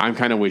I'm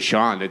kind of with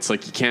Sean. It's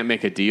like you can't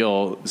make a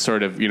deal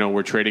sort of,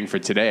 we're trading for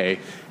today,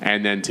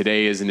 and then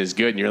today isn't as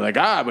good. And you're like,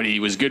 but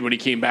he was good when he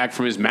came back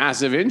from his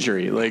massive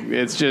injury.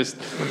 It's just,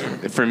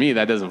 for me,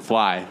 that doesn't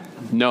fly.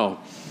 No.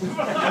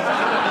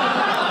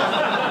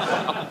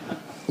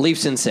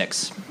 Leafs in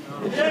 6.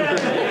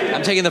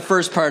 I'm taking the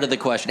first part of the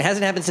question. It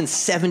hasn't happened since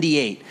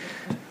 78.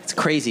 It's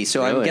crazy.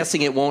 So really? I'm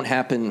guessing it won't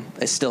happen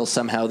still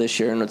somehow this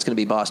year, and it's going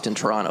to be Boston,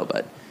 Toronto,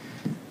 but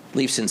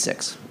Leafs in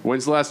 6.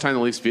 When's the last time the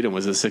Leafs beat him?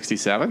 Was it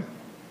 67?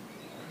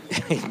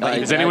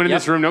 Does anyone in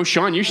this room know?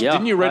 Sean,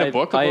 didn't you write a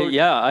book about it?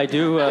 Yeah, I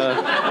do.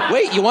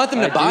 Wait, you want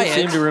them to buy it? I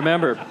seem to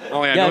remember.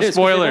 Oh, yeah, no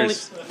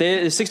spoilers.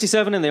 They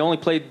 67, and they only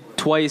played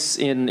twice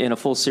in a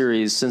full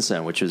series since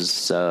then, which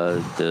was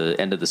the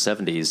end of the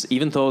 70s,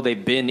 even though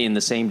they've been in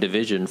the same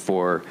division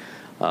for,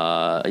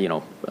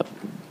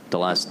 the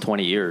last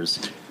 20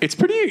 years. It's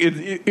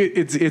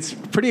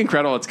pretty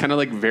incredible. It's kind of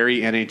like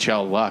very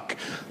NHL luck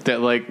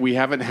that we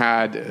haven't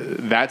had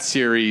that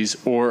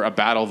series or a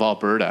Battle of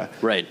Alberta.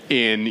 Right.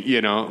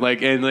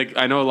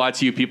 I know lots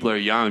of you people are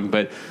young,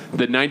 but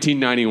the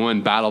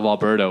 1991 Battle of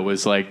Alberta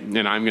was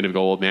and I'm going to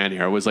go old man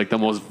here, was the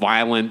most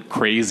violent,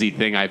 crazy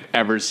thing I've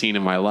ever seen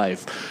in my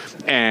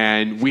life.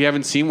 And we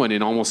haven't seen one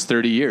in almost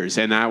 30 years.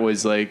 And that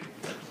was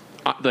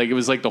it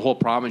was the whole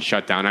province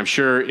shut down. I'm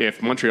sure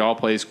if Montreal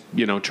plays,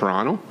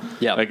 Toronto,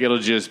 it'll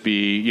just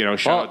be,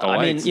 shut out the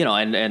lights.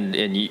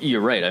 And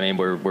you're right. I mean,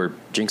 we're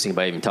jinxing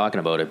by even talking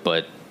about it,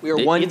 but we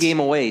were one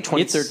game away.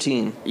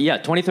 2013.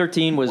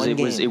 2013 was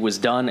it was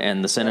done,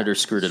 and the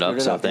Senators screwed it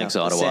up. So thanks,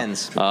 Ottawa.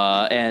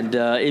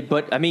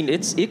 But I mean,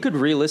 it could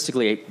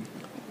realistically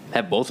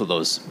have both of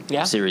those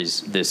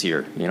series this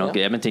year.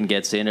 Edmonton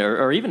gets in,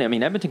 or even,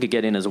 Edmonton could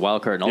get in as a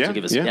wild card and also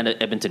give us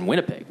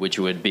Edmonton-Winnipeg, which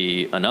would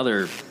be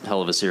another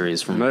hell of a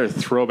series. Another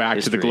throwback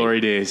history. to the glory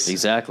days.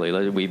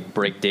 Exactly. We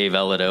break Dave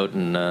Ellett out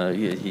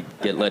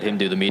and let him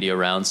do the media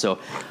round. So,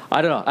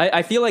 I don't know.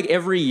 I feel like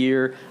every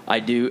year I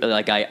do,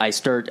 I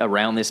start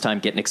around this time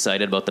getting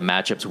excited about the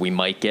matchups we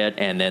might get,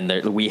 and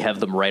then we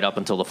have them right up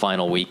until the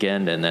final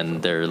weekend, and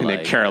then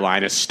then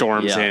Carolina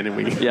storms in, and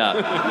we...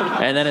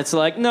 and then it's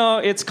no,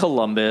 it's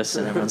Columbus.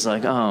 And everyone's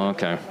like, oh,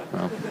 okay.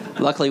 Well.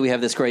 Luckily, we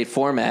have this great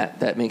format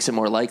that makes it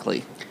more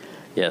likely.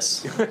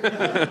 Yes.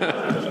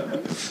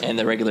 And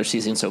the regular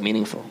season so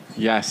meaningful.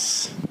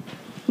 Yes.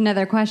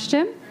 Another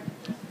question?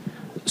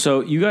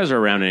 So you guys are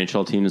around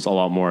NHL teams a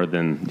lot more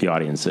than the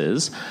audience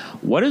is.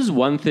 What is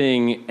one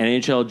thing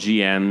NHL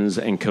GMs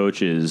and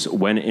coaches,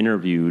 when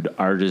interviewed,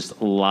 are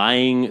just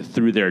lying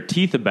through their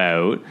teeth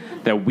about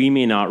that we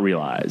may not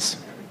realize?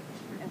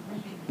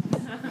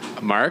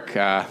 Mark,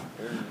 I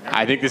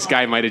think this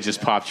guy might have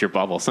just popped your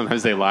bubble.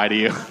 Sometimes they lie to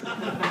you.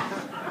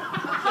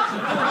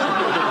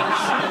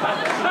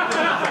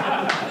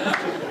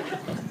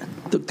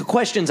 The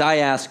questions I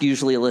ask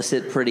usually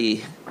elicit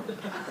pretty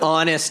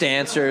honest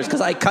answers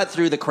because I cut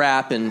through the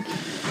crap, and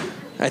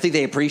I think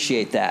they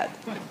appreciate that.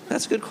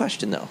 That's a good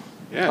question, though.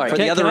 Yeah. All right, for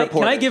the other can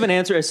reporters. I give an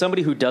answer as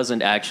somebody who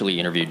doesn't actually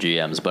interview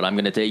GMs, but I'm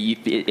going to tell you,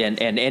 and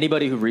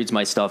anybody who reads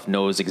my stuff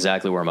knows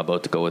exactly where I'm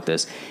about to go with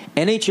this.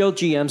 NHL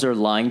GMs are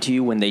lying to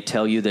you when they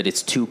tell you that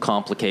it's too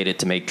complicated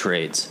to make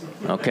trades,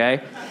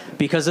 okay?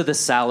 Because of the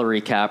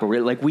salary cap.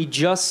 Like, we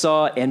just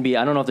saw NBA.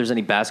 I don't know if there's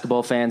any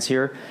basketball fans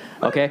here,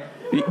 okay?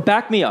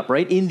 Back me up,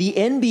 right? In the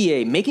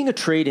NBA, making a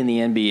trade in the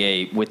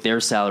NBA with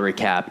their salary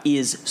cap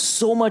is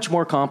so much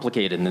more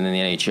complicated than in the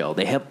NHL.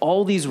 They have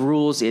all these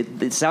rules.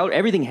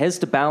 Everything has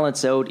to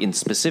balance out in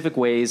specific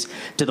ways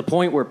to the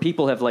point where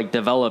people have like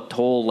developed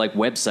whole like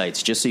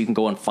websites just so you can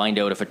go and find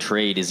out if a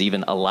trade is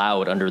even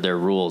allowed under their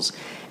rules.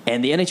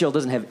 And the NHL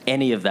doesn't have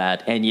any of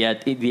that, and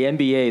yet the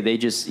NBA, they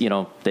just,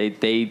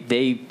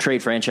 they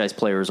trade franchise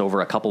players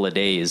over a couple of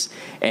days,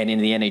 and in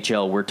the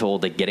NHL, we're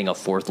told that getting a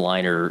fourth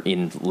liner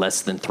in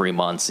less than 3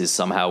 months is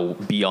somehow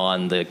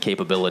beyond the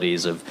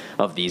capabilities of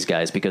these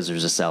guys because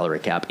there's a salary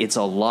cap. It's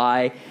a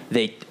lie.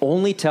 They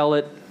only tell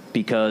it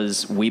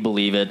because we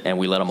believe it, and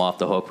we let them off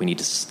the hook. We need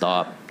to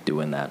stop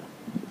doing that.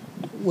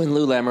 When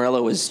Lou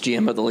Lamoriello was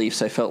GM of the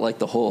Leafs, I felt like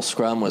the whole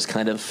scrum was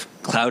kind of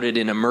clouded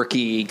in a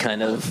murky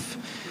kind of...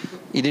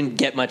 You didn't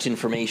get much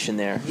information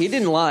there. He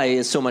didn't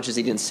lie so much as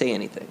he didn't say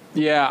anything.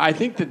 Yeah, I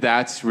think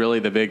that's really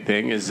the big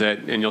thing is that,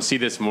 and you'll see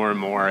this more and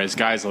more as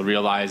guys will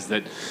realize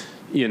that,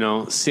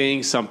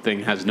 saying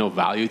something has no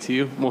value to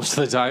you most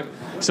of the time.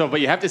 So,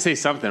 but you have to say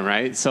something,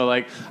 right? So,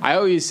 like, I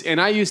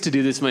used to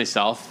do this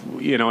myself,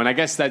 and I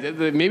guess that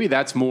maybe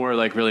that's more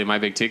like really my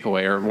big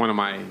takeaway or one of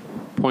my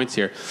points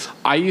here.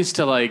 I used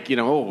to the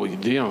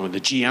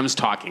GM's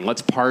talking,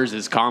 let's parse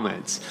his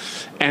comments.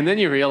 And then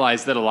you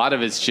realize that a lot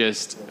of it's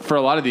just, for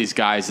a lot of these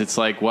guys, it's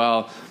like,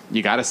 well,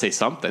 you got to say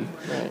something.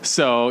 Right.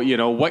 So,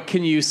 what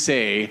can you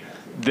say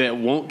that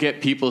won't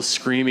get people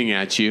screaming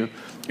at you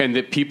and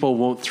that people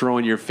won't throw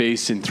in your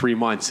face in 3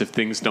 months if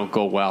things don't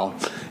go well?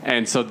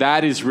 And so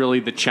that is really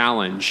the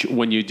challenge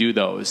when you do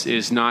those,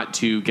 is not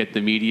to get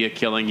the media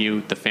killing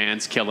you, the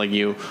fans killing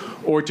you,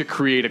 or to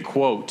create a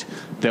quote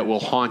that will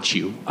haunt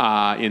you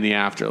in the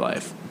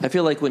afterlife. I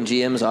feel like when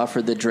GMs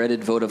offer the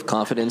dreaded vote of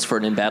confidence for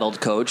an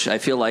embattled coach, I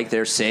feel like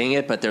they're saying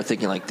it, but they're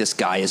thinking like, this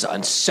guy is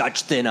on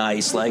such thin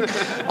ice. Like,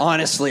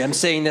 honestly, I'm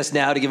saying this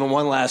now to give him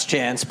one last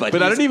chance, but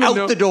he's I don't even out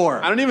know, the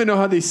door. I don't even know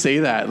how they say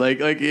that.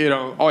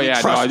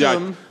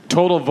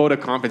 Total vote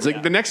of confidence.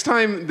 Like the next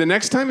time a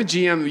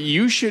GM,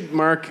 you should,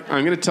 Mark,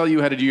 I'm going to tell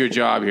you how to do your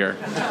job here.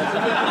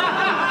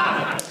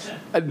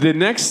 The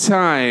next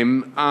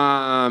time,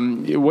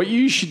 what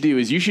you should do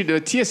is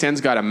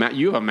TSN's got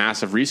you have a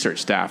massive research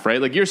staff,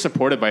 right? Like you're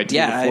supported by a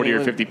team of 40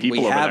 or 50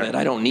 people over there. It.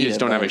 I don't need it. You just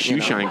don't have a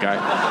shoe shine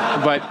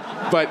guy.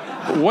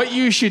 But what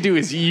you should do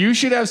is you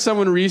should have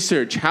someone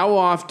research how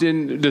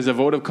often does a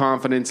vote of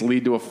confidence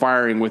lead to a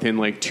firing within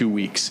like 2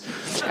 weeks.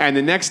 And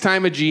the next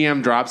time a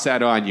GM drops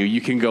that on you,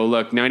 you can go,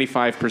 look,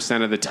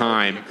 95% of the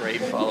time.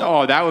 Great follow-up.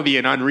 Oh, that would be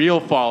an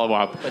unreal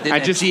follow-up. But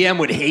then GM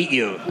would hate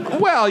you.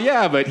 Well,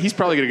 yeah, but he's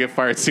probably going to get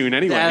fired soon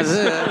anyway. That's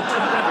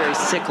very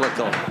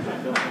cyclical.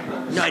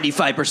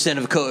 95%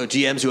 of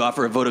GMs who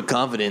offer a vote of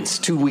confidence,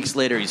 2 weeks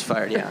later he's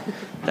fired. Yeah,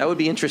 that would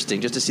be interesting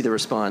just to see the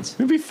response.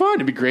 It'd be fun.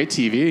 It'd be great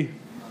TV.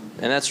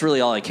 And that's really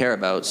all I care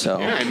about. So.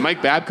 Yeah, and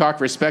Mike Babcock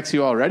respects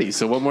you already,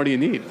 so what more do you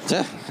need?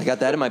 Yeah, I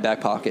got that in my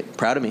back pocket.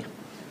 Proud of me.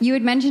 You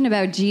had mentioned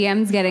about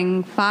GMs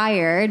getting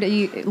fired.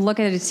 You look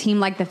at a team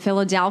like the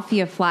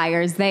Philadelphia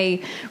Flyers.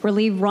 They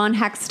relieve Ron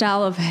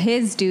Hextall of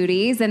his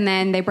duties, and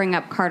then they bring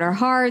up Carter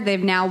Hart.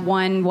 They've now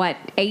won,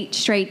 8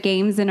 straight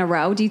games in a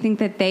row. Do you think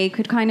that they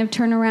could kind of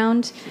turn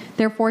around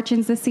their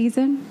fortunes this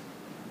season?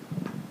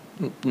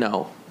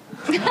 No.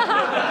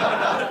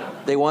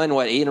 They won,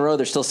 8 in a row?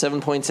 They're still 7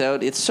 points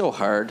out. It's so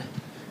hard.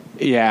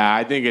 Yeah,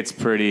 I think it's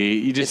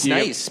pretty. It's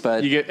nice,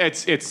 but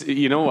it's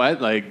you know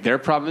what? Like their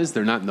problem is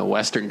they're not in the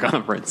Western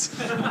Conference.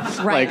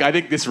 Right. Like I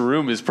think this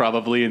room is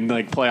probably in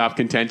like playoff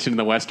contention in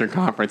the Western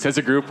Conference. As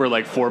a group, we're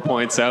like 4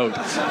 points out.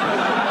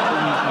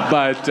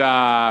 But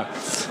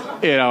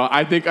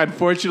I think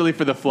unfortunately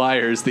for the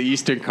Flyers, the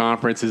Eastern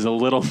Conference is a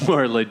little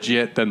more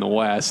legit than the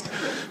West.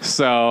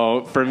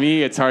 So for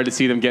me, it's hard to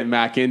see them getting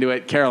back into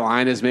it.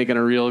 Carolina's making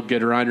a real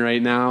good run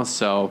right now,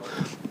 so.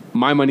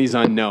 My money's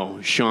on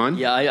no. Sean?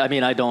 Yeah,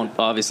 I don't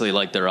obviously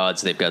like their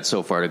odds they've got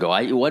so far to go.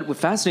 What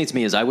fascinates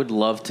me is I would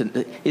love to...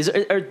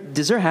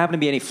 Does there happen to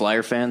be any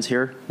Flyer fans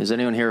here? Is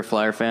anyone here a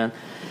Flyer fan?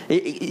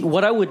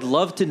 what I would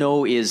love to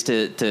know is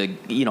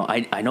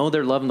I know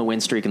they're loving the win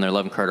streak and they're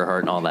loving Carter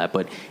Hart and all that,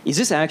 but is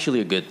this actually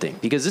a good thing?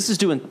 Because this is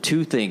doing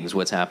two things.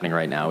 What's happening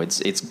right now?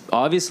 It's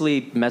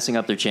obviously messing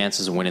up their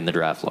chances of winning the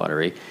draft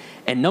lottery.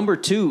 And number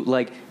two,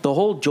 like the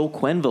whole Joe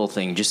Quenneville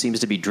thing just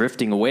seems to be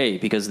drifting away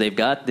because they've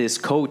got this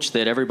coach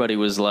that everybody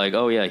was like,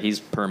 oh yeah, he's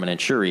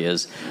permanent, sure he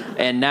is.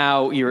 And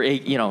now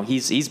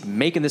he's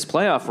making this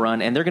playoff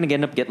run, and they're going to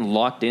end up getting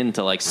locked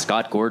into like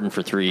Scott Gordon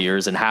for 3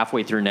 years, and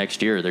halfway through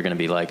next year they're going to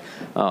be like,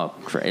 oh,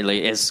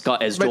 as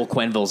Joel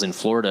Quenneville's in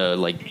Florida,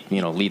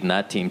 leading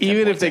that team.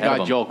 Even if they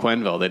got Joel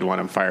Quenneville, they'd want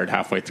him fired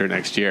halfway through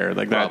next year.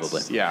 Like that's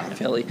probably, yeah.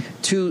 Philly.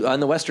 Two on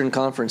the Western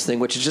Conference thing,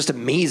 which is just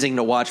amazing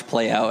to watch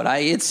play out.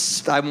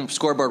 I'm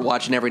scoreboard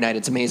watching every night.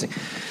 It's amazing.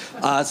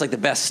 It's like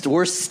the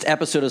worst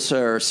episode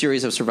or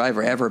series of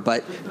Survivor ever.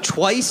 But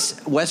twice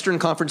Western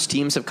Conference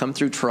teams have come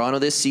through Toronto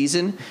this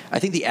season. I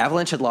think the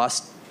Avalanche had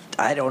lost,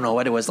 I don't know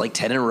what it was, like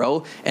 10 in a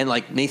row. And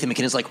like Nathan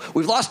McKinnon's like,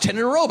 we've lost 10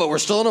 in a row, but we're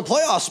still in a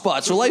playoff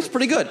spot, so life's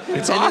pretty good.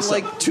 It's and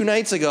awesome. then like 2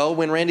 nights ago,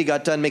 when Randy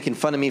got done making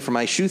fun of me for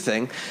my shoe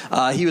thing,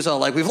 he was all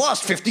like, we've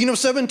lost 15 of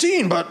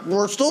 17, but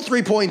we're still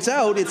 3 points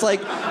out. It's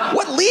like,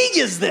 what league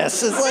is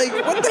this? It's like,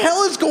 what the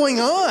hell is going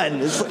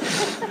on?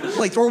 It's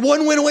like we're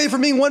 1 win away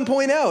from being 1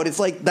 point out. It's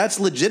like, that's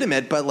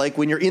legitimate, but like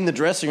when you're in the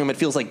dressing room, it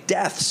feels like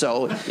death.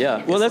 So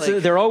yeah, well,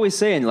 they're always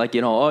saying like,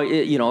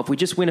 if we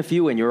just win a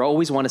few, and you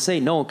always want to say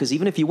no, because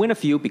even if you win a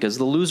few, because of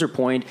the loser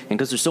point, and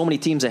because there's so many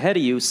teams ahead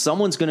of you,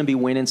 someone's going to be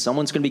winning,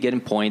 someone's going to be getting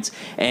points,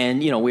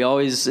 and we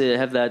always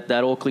have that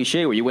old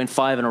cliche where you win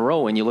 5 in a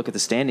row and you look at the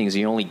standings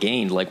and you only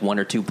gained like 1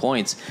 or 2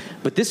 points.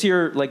 But this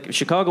year, like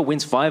Chicago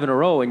wins 5 in a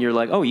row, and you're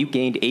like, oh, you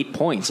gained 8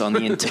 points on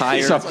the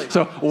entire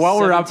so while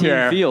we're up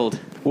here field.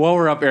 While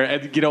we're up here,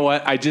 and you know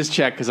what? I just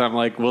checked because I'm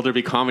like, will there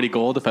be comedy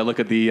gold if I look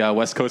at the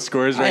West Coast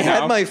scores right now? I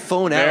had my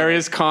phone out. There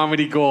is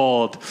comedy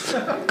gold.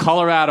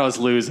 Colorado's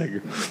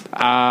losing.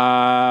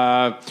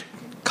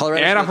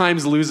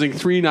 Anaheim's losing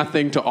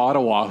 3-0 to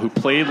Ottawa, who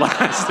played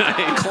last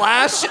night.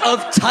 Clash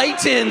of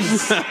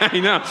Titans.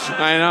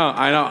 I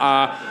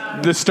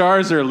know. The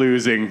Stars are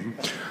losing.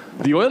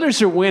 The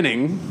Oilers are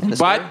winning,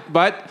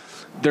 but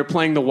they're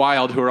playing the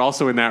Wild, who are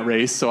also in that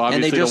race. So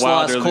obviously and they just the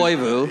Wild lost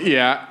Koivu.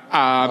 Yeah.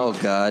 Oh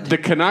God. The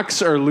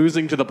Canucks are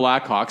losing to the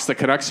Blackhawks. The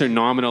Canucks are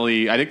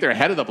nominally, I think they're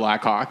ahead of the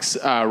Blackhawks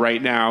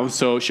right now.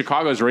 So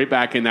Chicago's right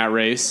back in that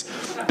race.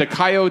 The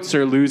Coyotes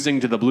are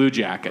losing to the Blue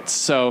Jackets.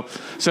 So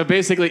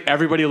basically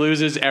everybody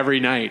loses every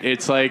night.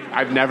 It's like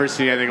I've never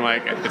seen anything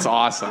like it. It's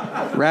awesome.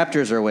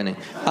 Raptors are winning.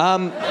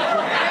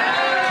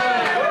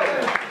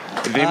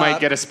 They might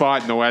get a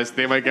spot in the West.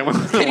 They might get one.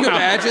 Can you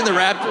imagine the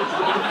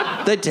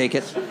Raptors? They'd take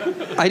it.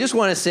 I just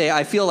want to say,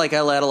 I feel like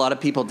I let a lot of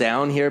people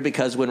down here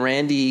because when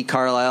Randy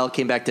Carlisle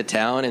came back to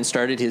town and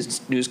started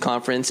his news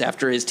conference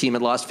after his team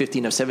had lost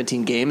 15 of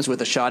 17 games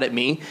with a shot at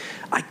me,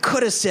 I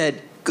could have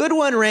said, good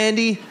one,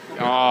 Randy.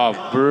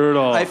 Oh,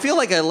 brutal. I feel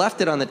like I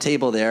left it on the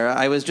table there.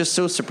 I was just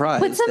so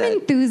surprised. Put some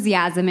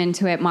enthusiasm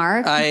into it,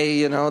 Mark.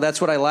 That's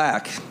what I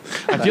lack.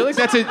 I feel like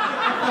that's it.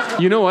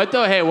 You know what,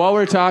 though? Hey, while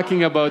we're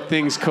talking about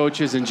things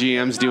coaches and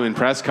GMs do in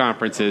press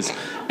conferences,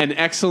 an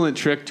excellent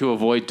trick to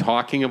avoid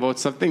talking about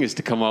something is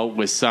to come out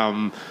with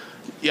some...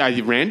 Yeah,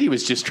 Randy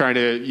was just trying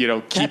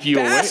to, keep you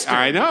away.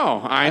 I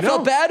know. I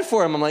felt bad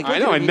for him. I'm like, I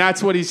know, and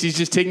that's what he's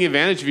just taking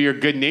advantage of your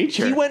good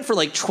nature. He went for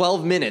like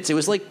 12 minutes. It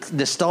was like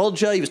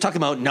nostalgia. He was talking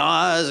about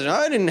Nas, and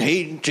I didn't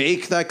hate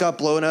Jake that got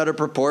blown out of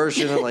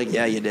proportion. I'm like,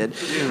 yeah, you did.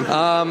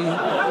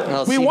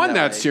 We won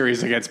that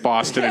series against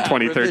Boston in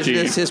 2013.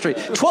 This history.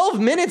 12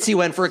 minutes he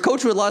went for a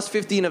coach who had lost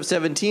 15 of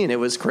 17. It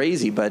was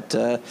crazy, but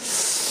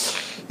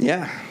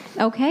yeah.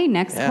 Okay,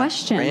 next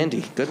question.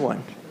 Randy, good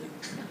one.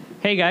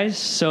 Hey guys,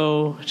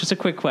 so just a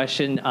quick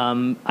question.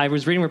 I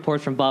was reading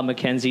reports from Bob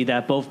McKenzie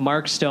that both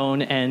Mark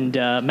Stone and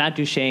Matt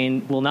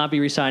Duchene will not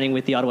be re-signing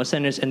with the Ottawa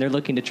Senators, and they're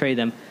looking to trade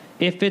them.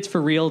 If it's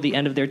for real the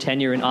end of their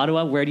tenure in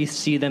Ottawa, where do you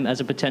see them as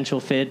a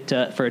potential fit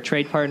for a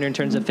trade partner in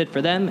terms of fit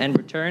for them and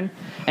return?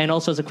 And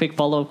also as a quick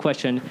follow-up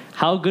question,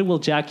 how good will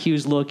Jack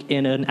Hughes look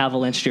in an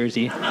Avalanche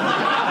jersey?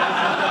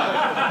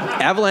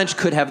 Avalanche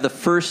could have the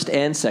first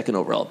and second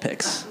overall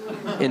picks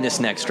in this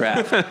next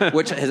draft.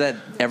 Which has that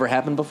ever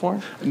happened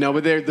before? No,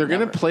 but they're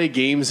going to play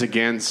games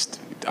against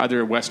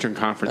other Western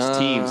Conference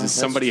teams, and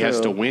somebody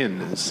has to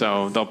win.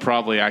 So they'll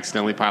probably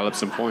accidentally pile up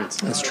some points.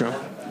 That's true.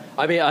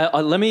 I mean,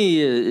 let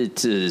me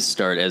to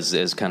start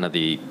as kind of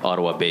the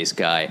Ottawa-based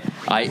guy.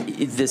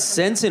 The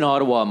sense in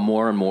Ottawa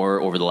more and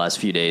more over the last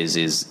few days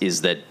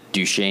is that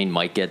Duchene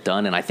might get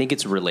done, and I think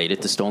it's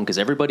related to Stone because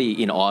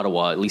everybody in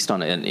Ottawa, at least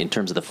in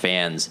terms of the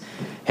fans,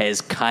 has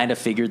kind of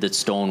figured that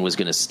Stone was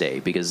going to stay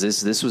because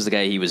this was the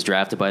guy. He was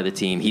drafted by the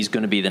team. He's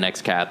going to be the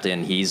next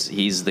captain.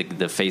 He's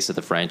the face of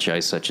the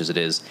franchise, such as it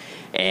is,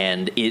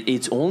 and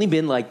it's only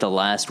been like the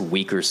last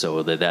week or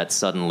so that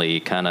suddenly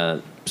kind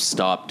of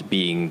stopped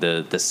being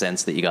the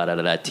sense that you got out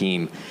of that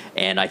team.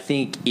 And I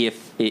think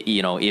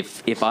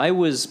if I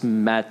was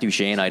Matt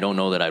Duchene, I don't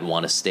know that I'd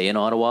want to stay in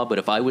Ottawa, but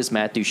if I was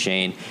Matt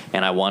Duchene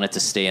and I wanted to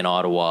stay in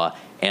Ottawa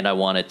and I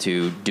wanted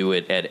to do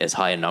it at as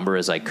high a number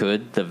as I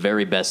could, the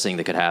very best thing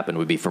that could happen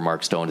would be for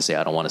Mark Stone to say,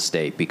 I don't want to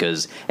stay,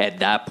 because at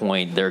that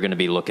point, they're going to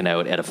be looking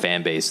out at a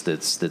fan base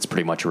that's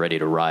pretty much ready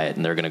to riot,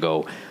 and they're going to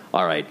go,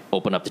 all right,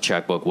 open up the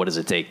checkbook. What does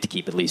it take to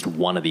keep at least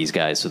one of these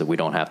guys so that we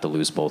don't have to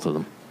lose both of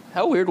them?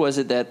 How weird was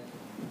it that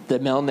the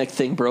Melnick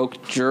thing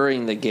broke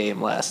during the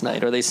game last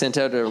night, or they sent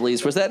out a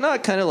release? Was that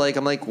not kind of like,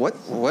 I'm like,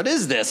 what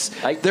is this?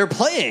 They're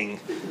playing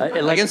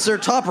against their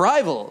top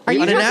rival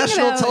on a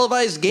national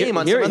televised game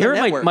on some other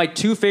network. Here are my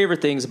two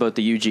favorite things about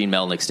the Eugene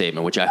Melnick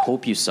statement, which I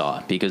hope you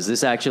saw, because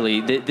this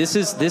actually, this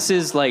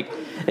is like,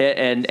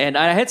 and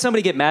I had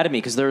somebody get mad at me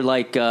because they're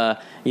like,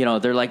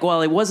 they're like,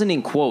 well, it wasn't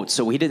in quotes,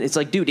 so he didn't. It's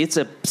like, dude, it's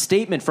a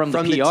statement from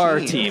the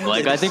PR team.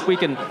 Like, I think we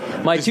can.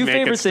 My two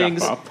favorite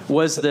things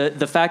was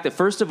the fact that,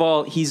 first of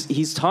all,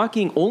 he's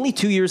talking only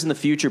 2 years in the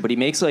future, but he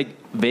makes like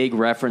vague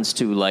reference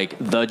to like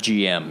the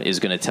GM is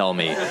going to tell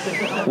me,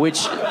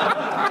 which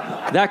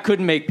that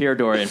couldn't make Pierre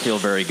Dorian feel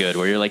very good.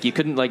 Where you're like, you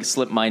couldn't like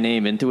slip my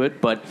name into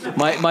it. But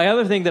my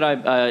other thing that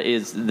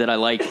I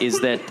like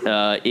is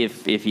that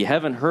if you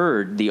haven't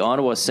heard, the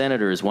Ottawa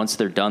Senators, once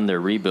they're done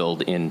their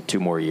rebuild in 2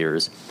 more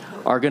years,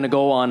 are going to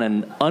go on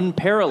an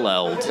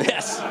unparalleled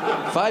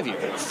 5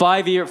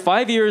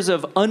 years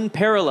of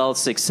unparalleled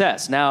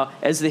success. Now,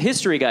 as the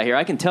history guy here,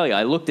 I can tell you,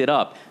 I looked it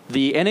up.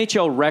 The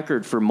NHL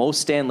record for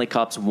most Stanley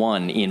Cups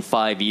won in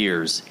 5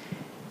 years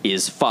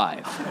is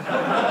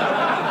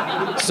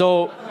 5.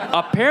 So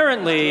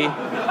apparently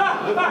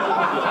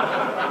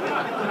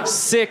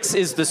 6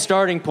 is the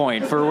starting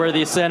point for where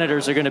the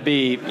Senators are going to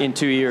be in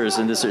 2 years.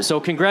 So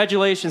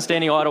congratulations to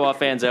any Ottawa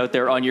fans out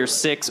there on your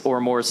 6 or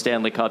more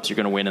Stanley Cups you're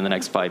going to win in the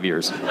next 5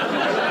 years.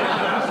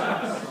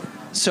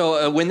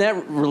 So when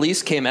that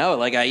release came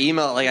out,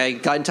 I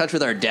got in touch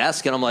with our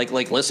desk, and I'm like,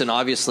 listen,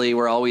 obviously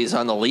we're always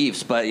on the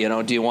Leafs, but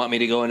do you want me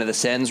to go into the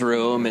Sens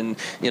room, and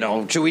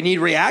should we need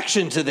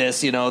reaction to this?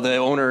 The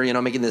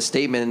owner, making this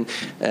statement,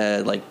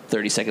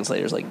 30 seconds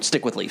later, is like,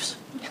 stick with Leafs.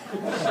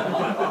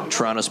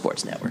 Toronto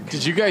Sports Network. Do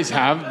you guys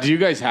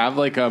have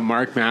like a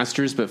Mark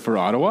Masters but for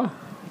Ottawa?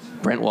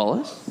 Brent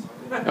Wallace?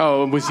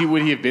 Oh,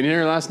 would he have been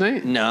here last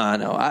night?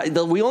 No.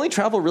 We only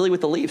travel really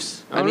with the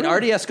Leafs. I mean,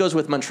 really? RDS goes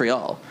with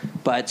Montreal,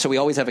 so we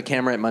always have a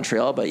camera at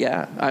Montreal. But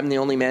yeah, I'm the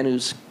only man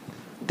who's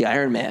the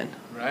Iron Man.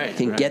 Right.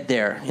 Can get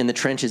there in the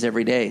trenches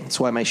every day. That's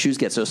why my shoes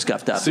get so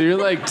scuffed up. So you're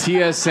like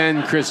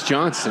TSN Chris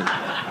Johnson.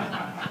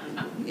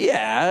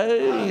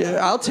 Yeah,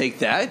 I'll take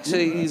that.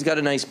 He's got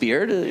a nice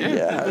beard.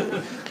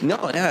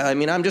 I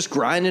mean, I'm just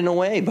grinding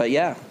away. But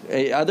yeah,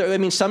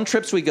 some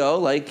trips we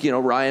go,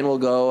 Ryan will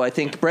go. I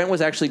think Brent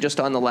was actually just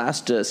on the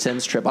last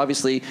Sens trip.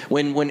 Obviously,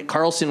 when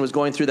Carlson was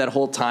going through that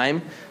whole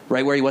time,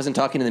 right, where he wasn't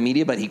talking to the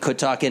media, but he could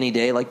talk any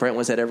day, like Brent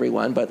was at every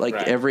one. But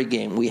every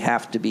game, we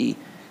have to be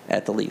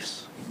at the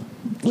Leafs.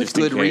 With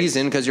good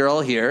reason, because you're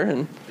all here.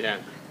 And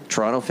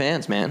Toronto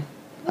fans, man.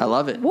 I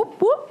love it.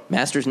 Whoop, whoop.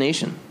 Masters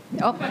Nation.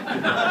 Oh.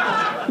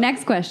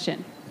 Next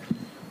question.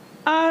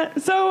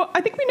 So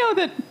I think we know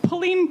that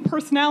pulling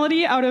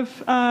personality out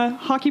of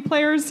hockey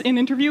players in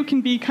interview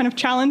can be kind of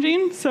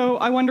challenging. So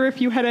I wonder if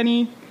you had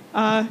any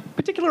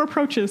particular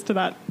approaches to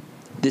that.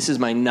 This is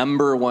my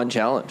number one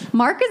challenge.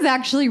 Mark is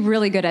actually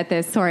really good at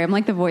this. Sorry, I'm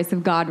like the voice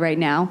of God right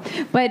now.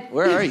 But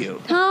where are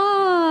you?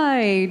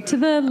 Hi, to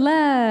the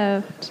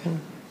left.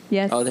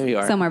 Yes. Oh, there you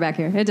are. Somewhere back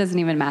here. It doesn't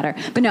even matter.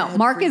 But no,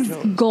 Mark is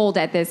gold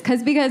at this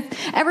because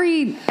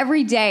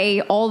every day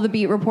all the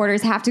beat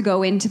reporters have to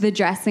go into the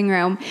dressing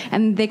room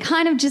and they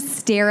kind of just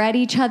stare at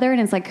each other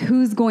and it's like,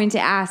 who's going to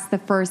ask the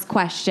first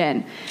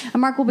question? And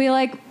Mark will be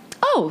like,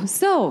 oh,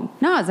 so,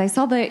 Naz, I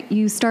saw that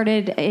you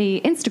started a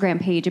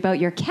Instagram page about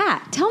your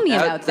cat. Tell me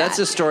about that. That's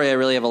a story I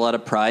really have a lot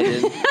of pride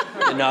in.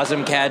 The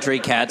Nazem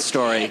Kadri cat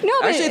story. No,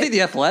 actually, I think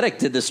The Athletic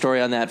did the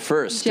story on that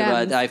first.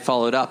 But I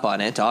followed up on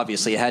it.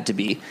 Obviously, it had to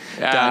be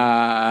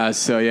done.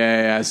 So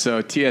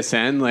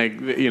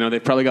TSN,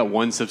 they've probably got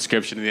one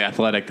subscription to The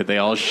Athletic that they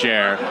all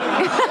share.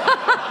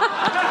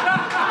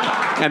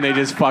 And they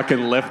just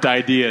fucking lift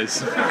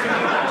ideas.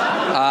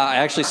 I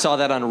actually saw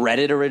that on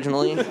Reddit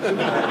originally.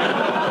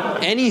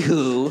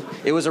 Anywho,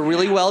 it was a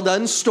really well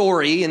done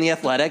story in The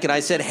Athletic, and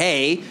I said,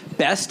 hey,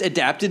 best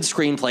adapted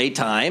screenplay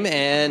time,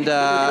 and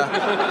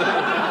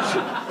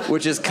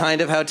which is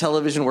kind of how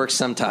television works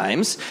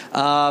sometimes.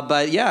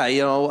 But yeah,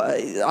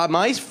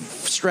 my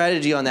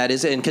strategy on that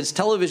is, and because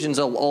television's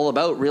all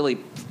about really,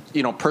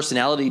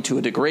 personality to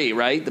a degree,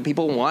 right? The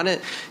people want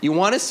it. You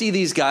want to see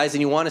these guys,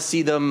 and you want to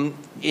see them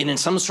in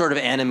some sort of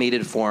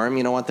animated form.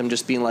 You don't want them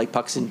just being like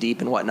pucks in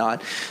deep and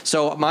whatnot.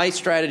 So my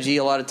strategy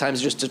a lot of times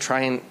is just to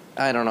try and,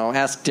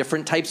 ask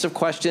different types of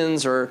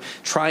questions or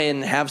try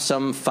and have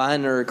some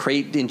fun or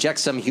inject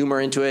some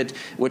humor into it,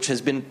 which has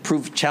been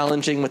proved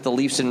challenging with the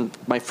Leafs in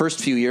my first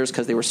few years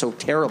because they were so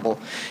terrible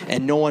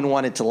and no one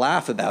wanted to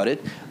laugh about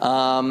it.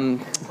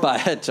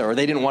 Or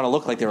they didn't want to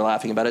look like they were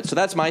laughing about it. So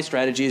that's my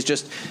strategy is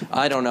just,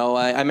 I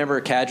remember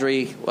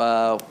Kadri,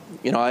 I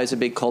was a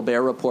big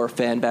Colbert Report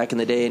fan back in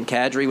the day, and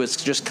Kadri was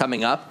just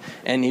coming up,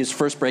 and his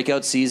first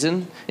breakout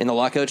season in the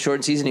lockout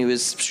shortened season,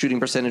 his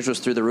shooting percentage was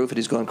through the roof, and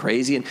he's going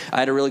crazy. And I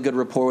had a really really good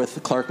rapport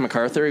with Clark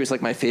MacArthur. He was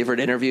like my favorite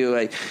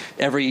interview.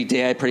 Every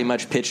day I pretty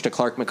much pitched a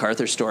Clark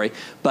MacArthur story.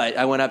 But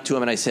I went up to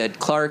him and I said,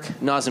 Clark,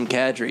 Nazem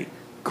Kadri,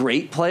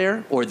 great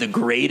player or the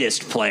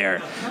greatest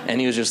player? And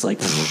he was just like,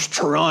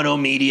 Toronto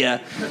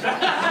media.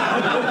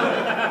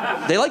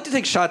 They like to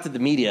take shots at the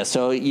media,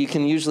 so you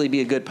can usually be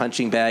a good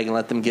punching bag and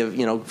let them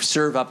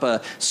serve up a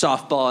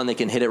softball and they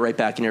can hit it right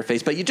back in your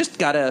face. But you just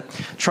got to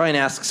try and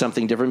ask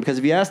something different, because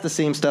if you ask the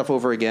same stuff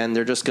over again,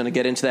 they're just going to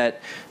get into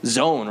that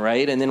zone,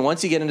 right? And then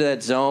once you get into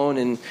that zone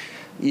and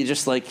you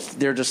just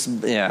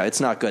it's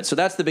not good. So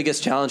that's the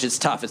biggest challenge. It's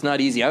tough. It's not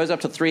easy. I was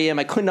up till 3 a.m.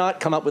 I could not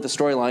come up with a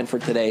storyline for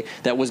today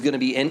that was going to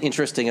be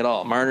interesting at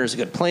all. Marner's a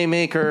good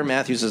playmaker.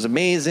 Matthews is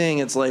amazing.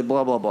 It's like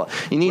blah, blah, blah.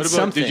 You need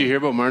something. Did you hear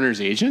about Marner's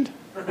agent?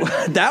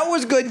 That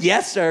was good.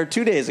 Yes, sir.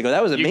 2 days ago.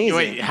 That was amazing.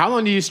 Wait, how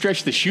long do you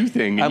stretch the shoe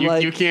thing?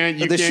 You can't.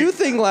 The shoe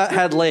thing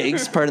had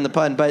legs, pardon the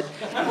pun, but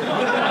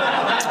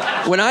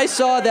when I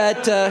saw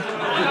that...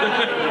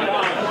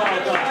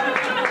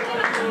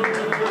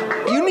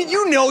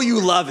 you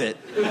love it.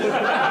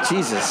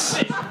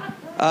 Jesus.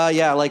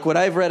 When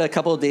I've read a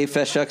couple of Dave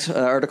Feshchuk's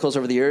articles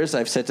over the years,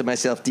 I've said to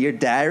myself, Dear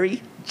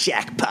Diary,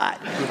 jackpot.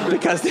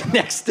 Because the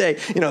next day,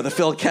 the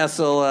Phil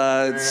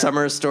Kessel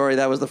summer story,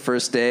 that was the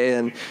first day,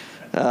 and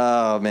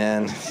oh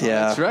man,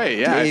 yeah, that's right.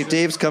 Yeah,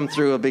 Dave's come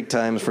through a big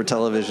time for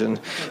television,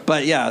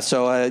 but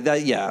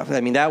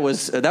that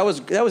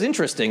was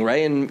interesting,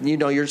 right? And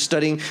you're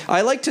studying.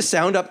 I like to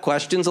sound up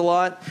questions a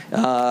lot.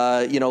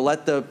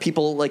 Let the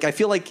people I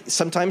feel like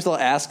sometimes they'll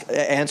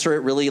answer it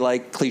really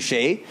like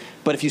cliche,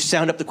 but if you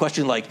sound up the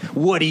question like,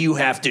 "What do you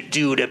have to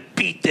do to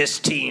beat this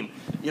team?"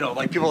 People are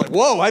like,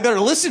 whoa, I better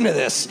listen to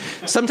this.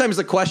 Sometimes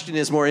the question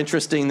is more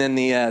interesting than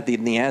the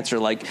answer.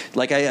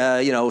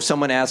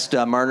 Someone asked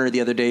Marner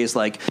the other day, is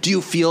like, do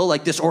you feel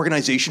like this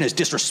organization has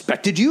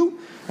disrespected you?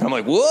 And I'm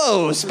like,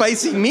 whoa,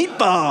 spicy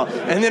meatball.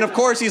 And then, of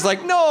course, he's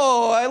like,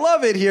 no, I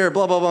love it here,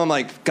 blah, blah, blah. I'm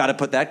like, got to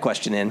put that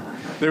question in.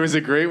 There was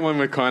a great one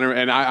with Connor,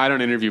 and I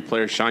don't interview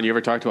players. Sean, you ever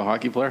talk to a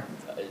hockey player?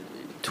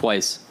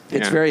 Twice.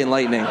 It's very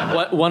enlightening.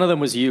 One of them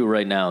was you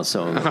right now,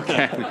 so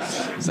okay.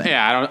 So,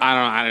 I don't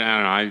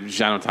know.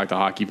 I don't talk to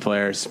hockey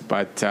players,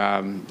 but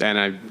and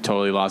I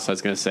totally lost what I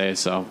was going to say,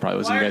 so probably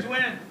wasn't good.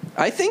 Win.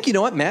 I think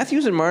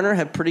Matthews and Marner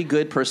have pretty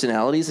good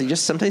personalities. And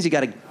sometimes you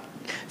got to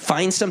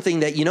find something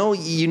that you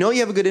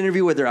have a good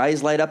interview where their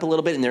eyes light up a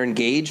little bit and they're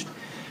engaged.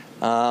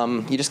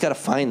 You just got to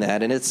find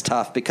that, and it's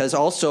tough because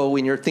also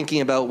when you're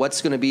thinking about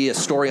what's going to be a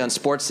story on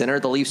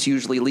SportsCenter, the Leafs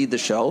usually lead the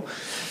show.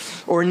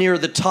 Or near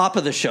the top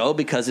of the show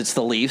because it's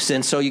the Leafs,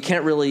 and so you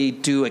can't really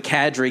do a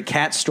Kadri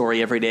cat story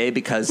every day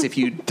because if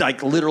you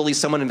literally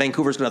someone in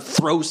Vancouver is going to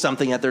throw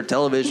something at their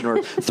television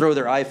or throw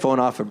their iPhone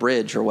off a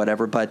bridge or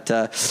whatever. But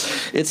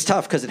it's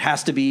tough because it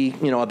has to be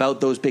about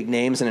those big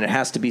names and it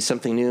has to be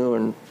something new.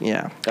 And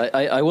yeah,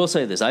 I will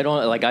say this: I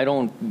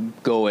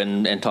don't go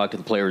and talk to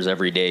the players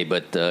every day,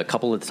 but a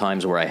couple of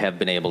times where I have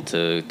been able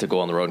to go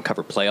on the road and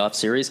cover playoff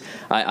series,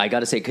 I got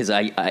to say because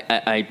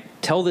I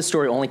tell this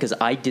story only because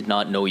I did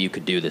not know you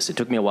could do this. It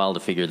took me a while to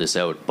figure this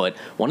out. But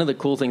one of the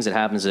cool things that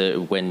happens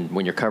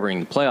when you're covering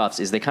the playoffs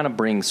is they kind of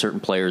bring certain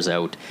players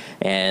out.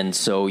 And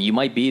so you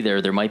might be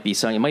there. There might be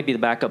some. It might be the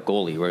backup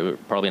goalie, or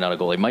probably not a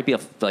goalie. It might be a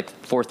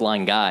fourth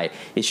line guy.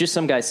 It's just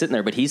some guy sitting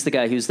there, but he's the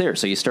guy who's there.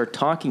 So you start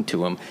talking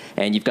to him,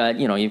 and you've got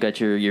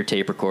your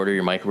tape recorder,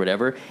 your mic, or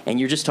whatever, and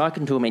you're just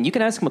talking to him, and you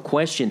can ask him a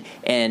question,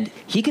 and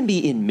he can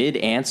be in mid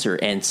answer,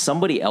 and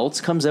somebody else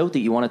comes out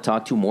that you want to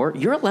talk to more.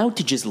 You're allowed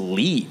to just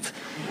leave.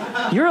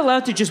 You're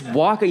allowed to just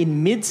walk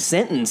in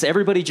mid-sentence.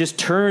 Everybody just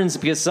turns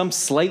because some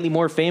slightly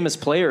more famous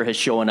player has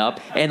shown up.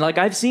 And,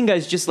 I've seen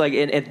guys just, at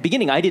the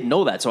beginning, I didn't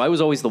know that. So I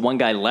was always the one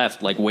guy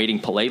left, waiting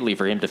politely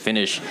for him to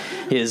finish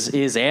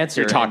his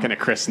answer. You're talking to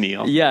Chris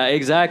Neal. Yeah,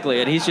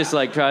 exactly. And he's just,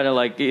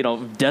 trying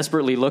to,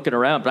 desperately looking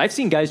around. But I've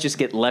seen guys just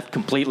get left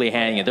completely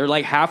hanging. They're,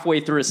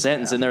 halfway through a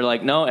sentence, and they're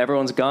like, no,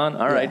 everyone's gone.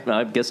 All right,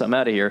 I guess I'm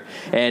out of here.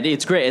 And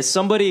it's great. As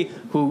somebody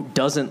who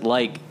doesn't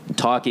like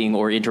talking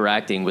or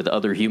interacting with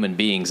other human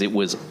beings, it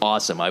was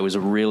awesome. I was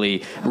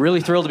really, really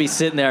thrilled to be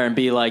sitting there and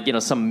be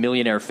some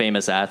millionaire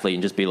famous athlete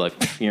and just be like,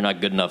 you're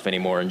not good enough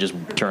anymore, and just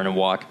turn and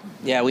walk.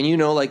 Yeah, when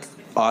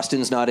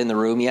Austin's not in the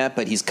room yet,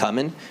 but he's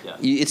coming. Yeah.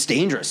 It's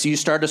dangerous. You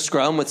start a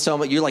scrum with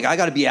someone. You're like, I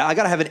got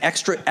to have an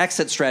extra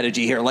exit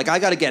strategy here. I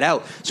got to get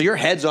out. So your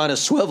head's on a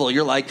swivel.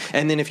 You're like,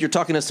 and then if you're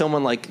talking to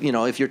someone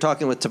if you're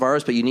talking with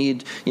Tavares, but you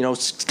need,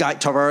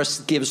 Scott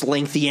Tavares gives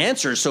lengthy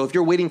answers. So if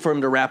you're waiting for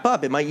him to wrap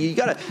up,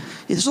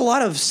 there's a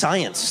lot of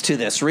science to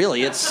this,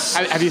 really.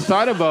 Have you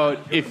thought about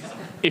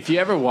if you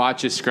ever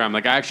watch a scrum?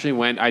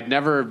 I'd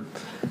never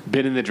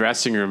been in the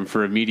dressing room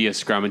for a media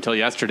scrum until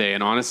yesterday,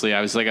 and honestly,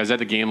 I was at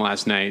the game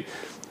last night,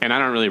 and I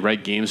don't really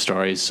write game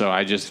stories, so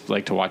I just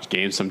like to watch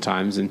games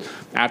sometimes. And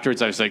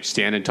afterwards, I was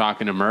standing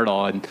talking to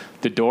Myrtle, and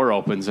the door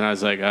opens, and I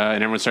was and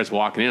everyone starts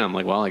walking in. I'm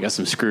like, well, I guess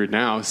I'm screwed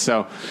now.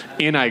 So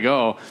in I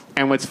go,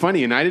 And what's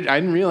funny, and I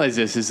didn't realize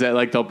this, is that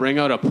like they'll bring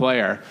out a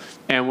player,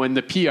 and when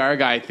the PR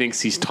guy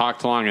thinks he's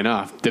talked long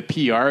enough, the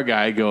PR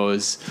guy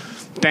goes,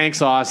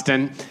 "Thanks,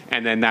 Austin,"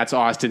 and then that's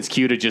Austin's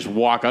cue to just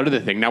walk out of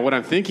the thing. Now, what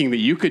I'm thinking that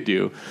you could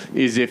do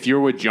is if you're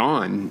with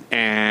John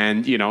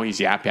and, you know, he's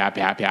yap,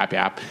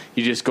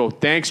 you just go,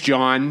 "Thanks,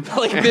 John."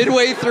 Like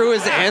midway through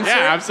his answer?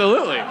 Yeah,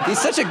 absolutely.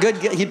 He's such a good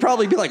guy. He'd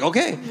probably be like,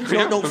 okay.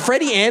 No,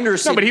 Freddie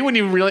Anderson. No, but he wouldn't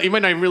even realize, he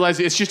might not even realize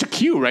it's just a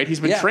cue, right? He's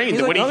been trained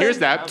that when he hears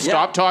that,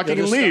 stop talking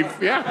and leave.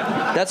 Stop.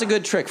 Yeah. That's a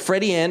good trick.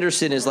 Freddie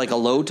Anderson is like a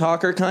low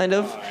talker kind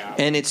of,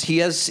 and he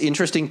has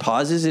interesting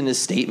pauses in his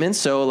statements,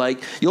 so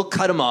like you'll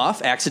cut him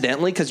off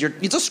accidentally because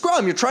it's a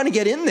scrum. You're trying to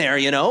get in there,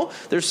 you know?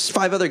 There's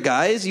 5 other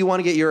guys. You want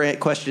to get your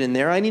question in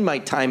there. I need my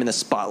time in the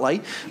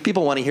spotlight.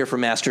 People want to hear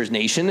from Masters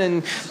Nation,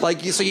 and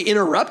like so you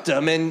interrupt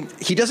him, and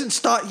he doesn't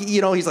stop.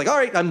 You know, he's like, "All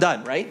right, I'm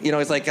done." Right? You know,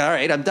 he's like, "All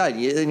right, I'm done."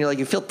 And you're like,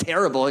 you feel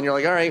terrible, and you're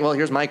like, "All right, well,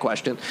 here's my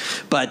question."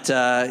 But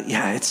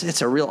yeah,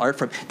 it's a real art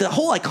form. The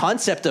whole like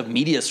concept of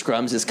media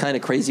scrums is kind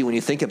of crazy when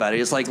you think about it.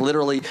 It's like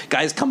literally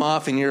guys come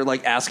off, and you're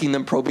like asking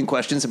them probing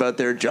questions about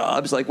their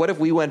jobs. Like, what if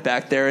we went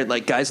back there and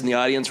like guys in the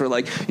audience were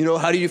like, you know,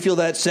 how do you feel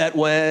that set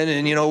went,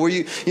 and you know, were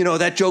you know,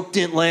 that joke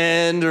didn't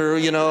land, or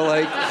you know,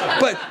 like,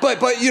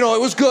 but you know,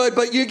 it was good,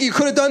 but you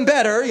could have done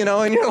better, you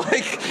know, and you're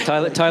like,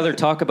 Tyler,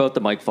 talk about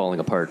the mic falling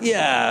apart.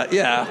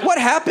 Yeah. What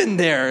happened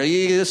there?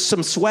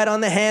 Some sweat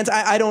on the hands?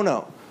 I don't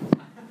know.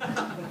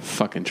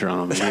 Fucking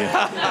Toronto media.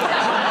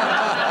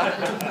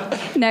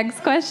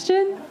 Next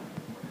question.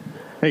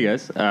 Hey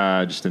guys,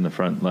 just in the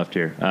front left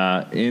here.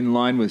 In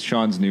line with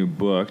Sean's new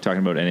book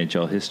talking about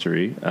NHL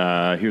history,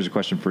 here's a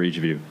question for each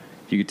of you.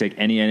 If you could take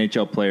any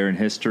NHL player in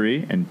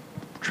history and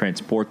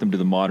transport them to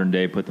the modern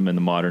day, put them in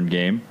the modern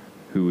game,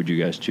 who would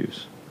you guys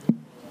choose?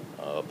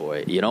 Oh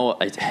boy, you know,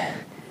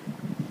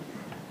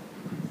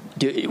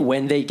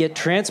 when they get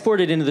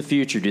transported into the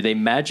future, do they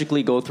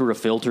magically go through a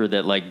filter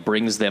that like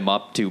brings them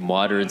up to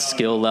modern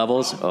skill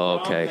levels?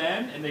 Okay.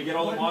 And they get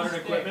all the modern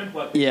equipment,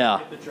 but yeah.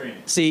 get the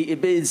training. See,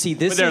 this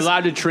But they're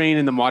allowed to train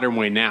in the modern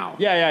way now.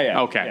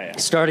 Yeah. Okay.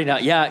 Starting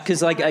out, yeah,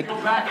 because like Go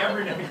back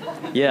every day.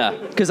 yeah,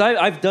 because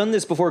I've done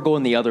this before,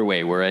 going the other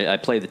way, where I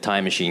play the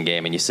time machine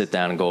game, and you sit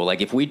down and go,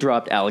 like, if we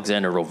dropped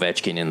Alexander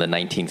Ovechkin in the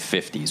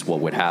 1950s, what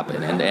would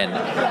happen?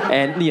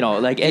 And you know,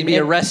 like, He'd be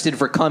arrested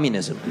for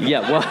communism.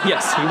 Yeah, well,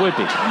 yes, he would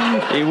be.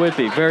 He would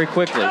be very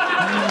quickly.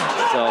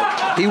 So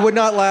he would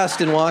not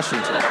last in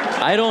Washington.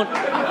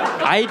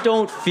 I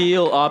don't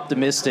feel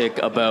optimistic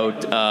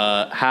about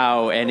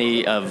how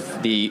any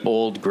of the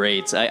old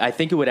greats. I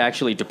think it would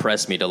actually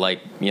depress me to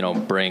like, you know,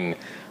 bring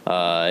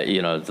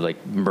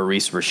like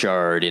Maurice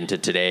Richard into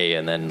today,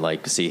 and then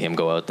like see him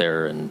go out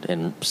there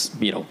and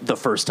you know, the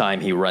first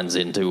time he runs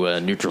into a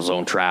neutral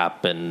zone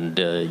trap, and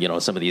you know,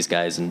 some of these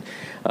guys, and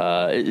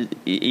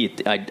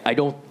I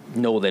don't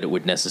know that it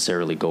would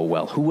necessarily go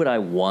well. Who would I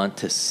want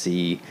to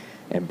see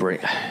and bring?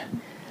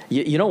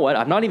 You know what?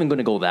 I'm not even going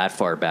to go that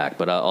far back,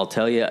 but I'll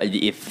tell you,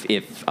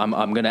 if I'm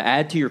going to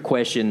add to your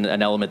question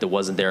an element that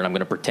wasn't there, and I'm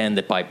going to pretend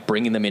that by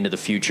bringing them into the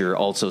future,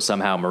 also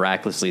somehow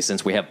miraculously,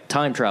 since we have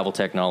time travel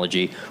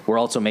technology, we're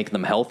also making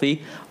them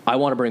healthy. I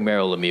want to bring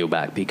Mario Lemieux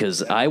back,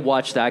 because I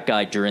watched that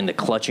guy during the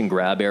clutch and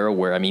grab era,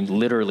 where I mean,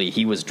 literally,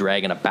 he was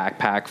dragging a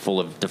backpack full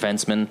of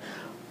defensemen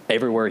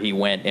everywhere he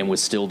went and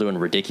was still doing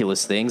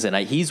ridiculous things. And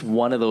he's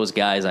one of those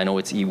guys. I know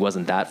he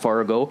wasn't that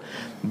far ago,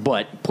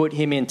 but put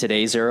him in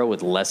today's era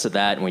with less of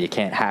that, and when you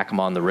can't hack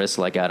him on the wrist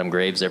like Adam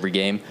Graves every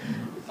game,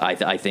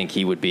 I think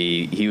he would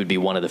be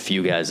one of the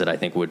few guys that I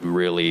think would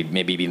really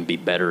maybe even be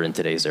better in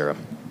today's era.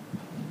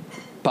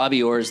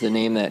 Bobby Orr is the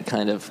name that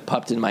kind of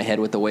popped in my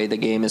head with the way the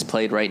game is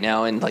played right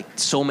now, and like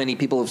so many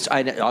people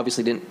I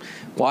obviously didn't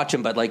watch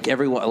him, but like a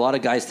lot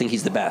of guys think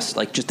he's the best,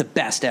 like just the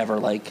best ever.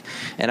 Like,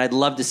 and I'd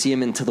love to see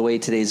him into the way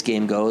today's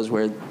game goes,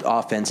 where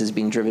offense is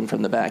being driven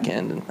from the back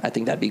end, and I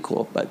think that'd be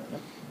cool. But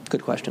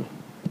good question.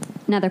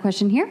 Another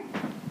question here.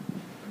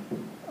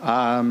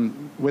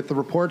 With the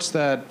reports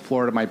that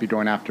Florida might be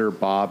going after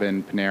Bob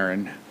and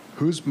Panarin,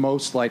 who's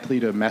most likely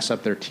to mess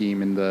up their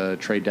team in the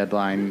trade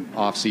deadline,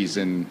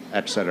 offseason,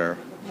 et cetera?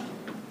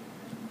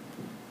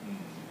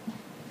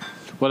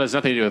 Well, it has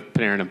nothing to do with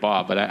Panarin and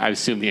Bob, but I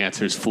assume the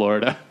answer is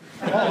Florida.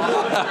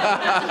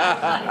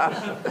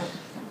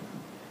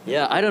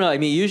 Yeah, I don't know. I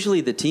mean,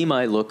 usually the team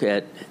I look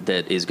at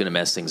that is going to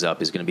mess things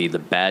up is going to be the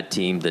bad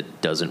team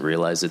that doesn't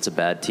realize it's a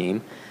bad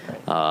team.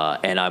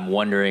 And I'm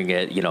wondering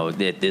at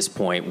this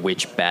point,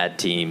 which bad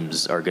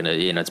teams are going to,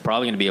 it's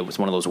probably going to be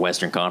one of those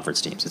Western Conference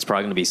teams. It's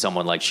probably going to be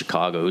someone like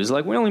Chicago, who's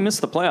like, we only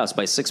missed the playoffs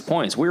by 6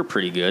 points. We were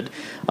pretty good.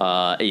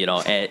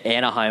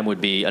 Anaheim would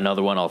be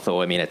another one,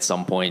 although, I mean, at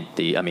some point,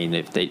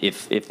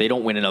 if they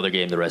don't win another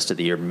game the rest of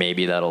the year,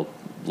 maybe that'll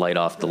light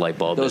off the light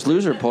bulb. Those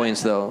loser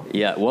points, though.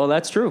 Yeah, well,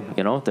 that's true.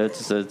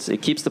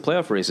 It keeps the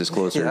playoff races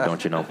closer,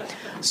 don't you know?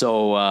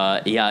 So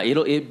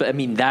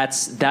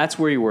that's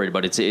where you're worried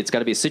about. It's got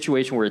to be a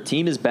situation where a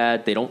team is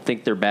bad. They don't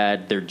think they're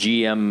bad. Their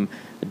GM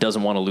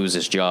doesn't want to lose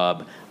his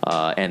job,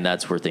 and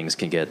that's where things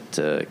can get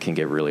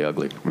really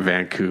ugly.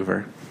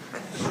 Vancouver.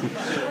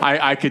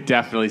 I could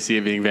definitely see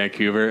it being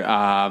Vancouver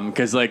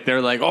because like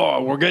they're like,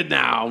 oh, we're good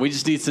now. We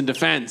just need some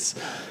defense,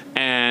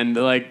 and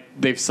like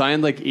they've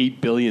signed like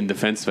 8 billion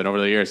defensemen over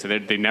the years, so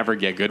they never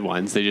get good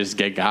ones. They just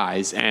get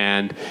guys,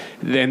 and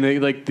then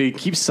they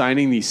keep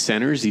signing these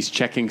centers, these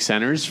checking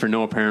centers for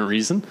no apparent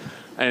reason.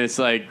 And it's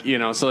like,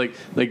 so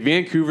like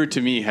Vancouver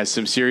to me has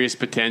some serious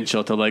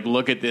potential to like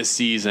look at this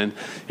season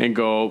and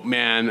go,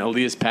 man,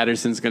 Elias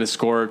Patterson's going to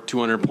score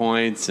 200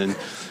 points and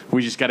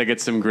we just got to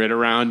get some grit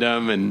around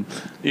him. And,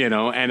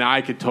 and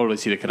I could totally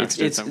see the Canucks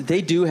doing something.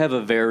 They do have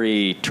a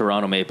very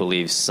Toronto Maple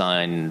Leafs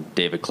sign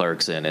David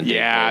Clarkson. And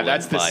yeah,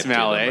 that's the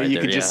smell, eh?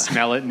 You can just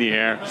smell it in the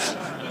air.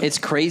 It's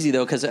crazy,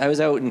 though, because I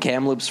was out in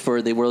Kamloops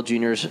for the World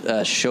Juniors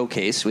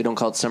Showcase. We don't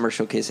call it Summer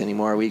Showcase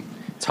anymore.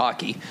 It's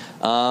hockey.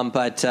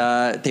 But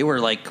they were,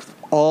 like,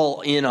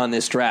 all in on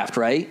this draft,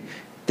 right?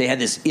 They had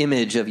this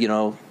image of,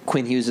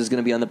 Quinn Hughes is going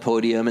to be on the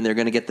podium, and they're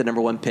going to get the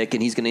number 1 pick,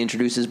 and he's going to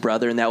introduce his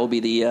brother, and that will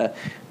be the,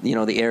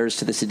 the heirs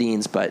to the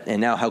Sedins.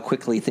 And now how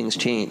quickly things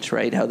change,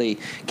 right? How they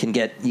can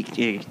get,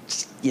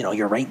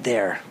 you're right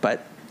there,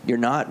 but you're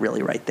not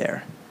really right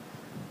there.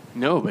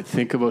 No, but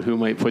think about who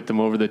might put them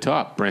over the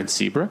top. Brent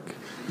Seabrook?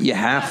 You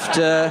have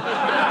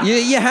to,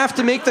 you have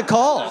to make the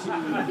call.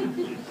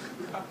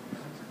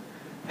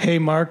 Hey,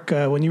 Mark,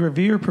 when you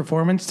review your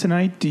performance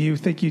tonight, do you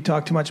think you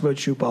talk too much about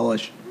shoe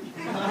polish?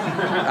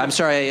 I'm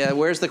sorry,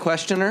 where's the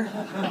questioner?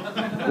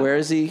 Where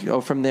is he?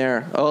 Oh, from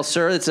there. Oh,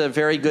 sir, it's a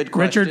very good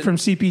question. Richard from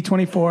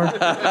CP24.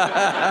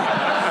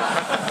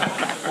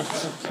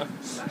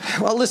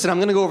 Well, listen, I'm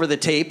going to go over the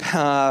tape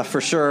for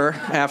sure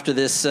after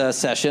this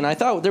session. I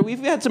thought we've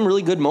had some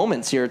really good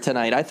moments here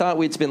tonight. I thought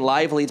it's been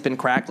lively, it's been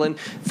crackling.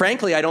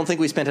 Frankly, I don't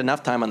think we spent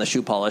enough time on the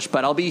shoe polish,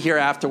 but I'll be here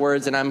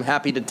afterwards, and I'm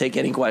happy to take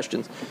any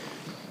questions.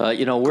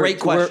 Great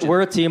question.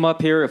 We're a team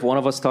up here. If one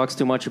of us talks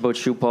too much about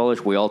shoe polish,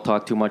 we all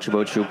talk too much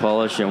about shoe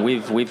polish, and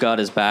we've got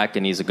his back,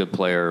 and he's a good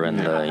player. And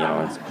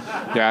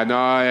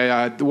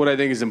what I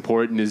think is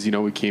important is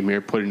we came here,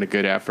 put in a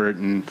good effort,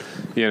 and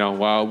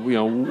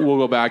we'll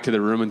go back to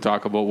the room and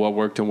talk about what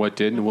worked and what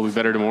didn't, and we'll be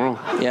better tomorrow.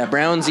 Yeah,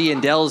 Brownsy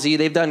and Delsy,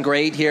 they've done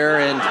great here,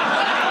 and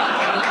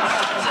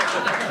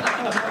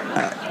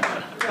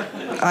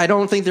I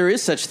don't think there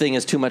is such thing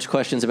as too much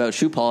questions about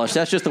shoe polish.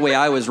 That's just the way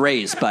I was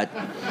raised, but.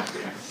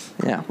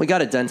 Yeah, we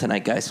got it done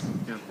tonight, guys.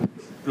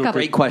 Yeah.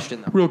 Great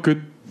question, though. Real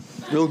good.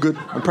 Real good.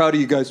 I'm proud of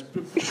you guys.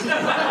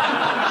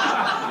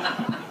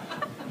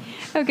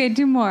 Okay,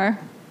 2 more.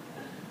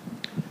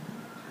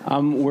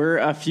 We're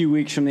a few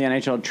weeks from the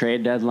NHL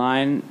trade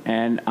deadline,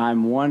 and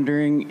I'm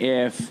wondering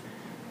if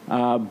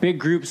big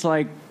groups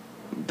like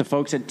the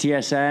folks at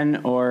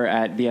TSN or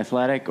at The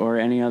Athletic or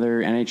any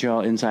other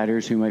NHL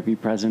insiders who might be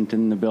present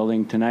in the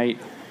building tonight,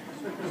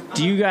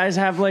 do you guys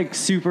have like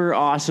super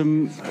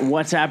awesome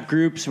WhatsApp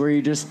groups where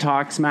you just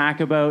talk smack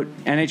about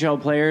NHL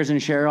players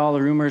and share all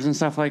the rumors and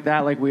stuff like that,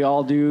 like we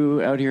all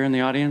do out here in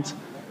the audience?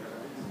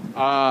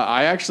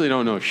 I actually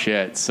don't know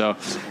shit, so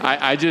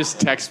I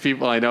just text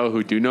people I know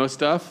who do know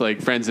stuff,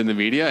 like friends in the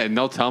media, and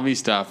they'll tell me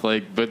stuff,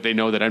 but they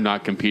know that I'm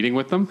not competing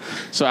with them.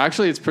 So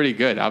actually, it's pretty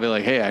good. I'll be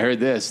like, "Hey, I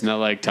heard this," and they'll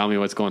like tell me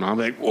what's going on. I'm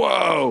like,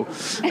 "Whoa!"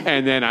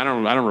 And then I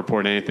don't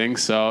report anything,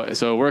 so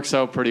it works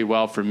out pretty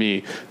well for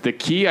me. The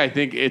key, I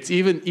think, it's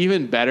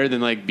even better than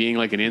like being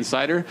like an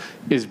insider,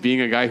 is being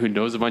a guy who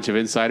knows a bunch of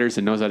insiders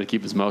and knows how to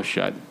keep his mouth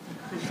shut.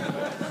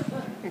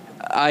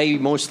 I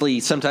mostly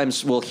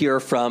sometimes will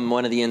hear from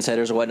one of the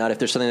insiders or whatnot if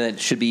there's something that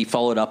should be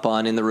followed up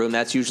on in the room.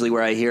 That's usually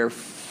where I hear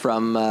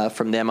from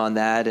them on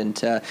that. And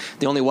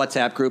the only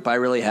WhatsApp group I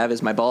really have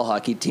is my ball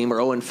hockey team. We're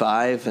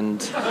 0-5,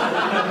 and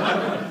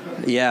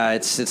yeah,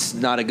 it's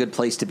not a good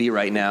place to be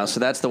right now. So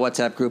that's the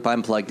WhatsApp group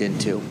I'm plugged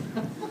into.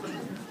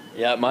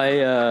 Yeah,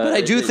 but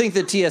I do think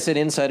the TSN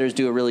insiders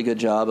do a really good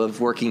job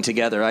of working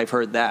together. I've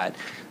heard that.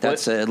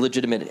 That's a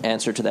legitimate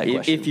answer to that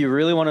question. If you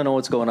really want to know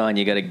what's going on,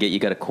 you got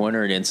to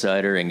corner an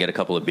insider and get a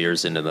couple of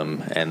beers into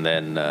them, and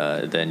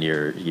then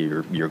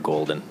you're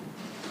golden.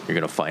 You're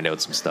gonna find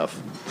out some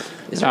stuff.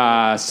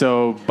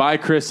 So buy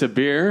Chris a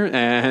beer,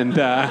 and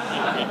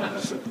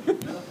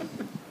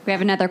we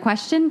have another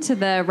question to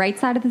the right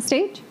side of the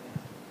stage.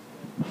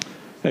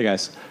 Hey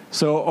guys.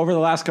 So over the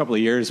last couple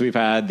of years, we've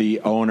had the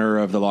owner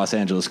of the Los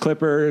Angeles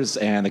Clippers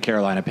and the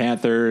Carolina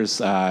Panthers.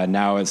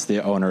 Now it's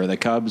the owner of the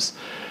Cubs.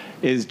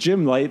 Is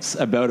Jim Lights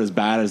about as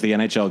bad as the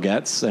NHL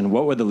gets? And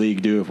what would the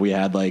league do if we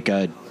had like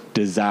a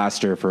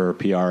disaster for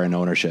PR and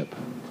ownership?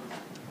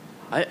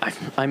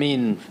 I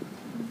mean,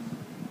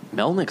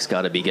 Melnick's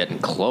got to be getting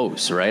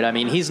close, right? I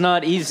mean, he's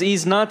not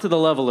to the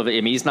level of,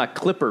 he's not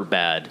Clipper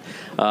bad,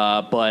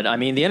 but I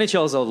mean, the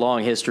NHL has a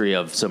long history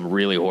of some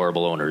really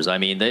horrible owners. I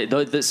mean,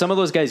 some of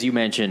those guys you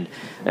mentioned,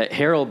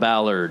 Harold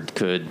Ballard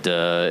could,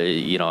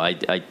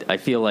 I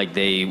feel like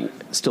they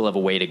still have a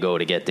way to go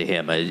to get to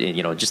him.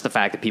 Just the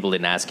fact that people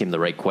didn't ask him the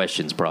right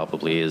questions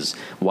probably is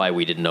why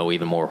we didn't know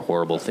even more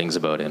horrible things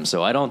about him.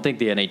 So I don't think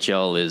the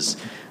NHL is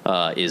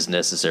is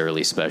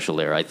necessarily special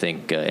there. I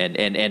think, and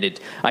it,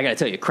 I got to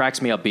tell you, it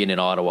cracks me up being in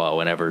Ottawa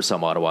whenever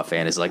some Ottawa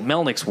fan is like,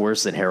 Melnick's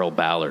worse than Harold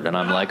Ballard, and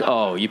I'm like,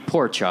 oh, you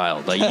poor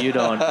child, like you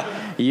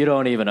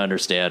don't even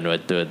understand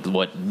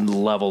what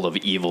level of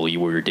evil you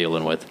were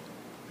dealing with.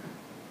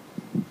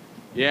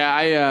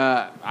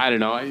 Yeah, I don't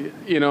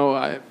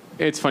know.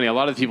 It's funny. A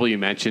lot of the people you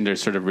mentioned are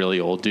sort of really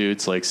old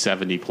dudes, like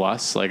 70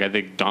 plus. Like I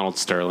think Donald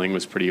Sterling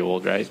was pretty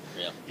old, right?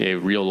 Yeah,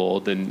 real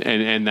old.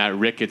 And that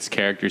Ricketts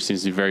character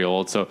seems to be very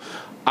old. So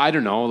I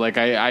don't know. Like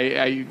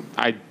I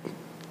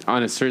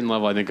on a certain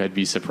level, I think I'd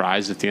be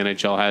surprised if the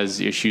NHL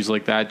has issues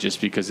like that, just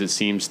because it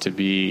seems to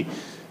be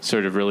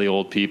sort of really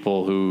old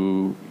people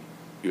who,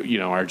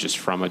 are just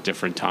from a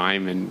different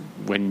time and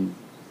when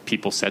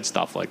people said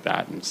stuff like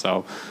that. And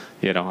so,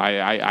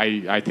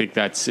 I think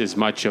that's as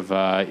much of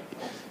a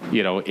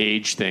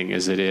age thing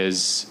as it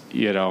is,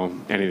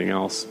 anything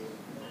else.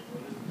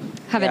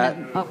 Were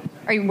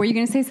you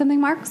going to say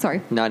something, Mark?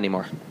 Sorry. Not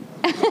anymore.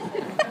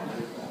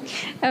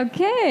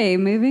 Okay,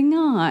 moving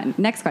on.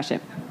 Next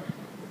question.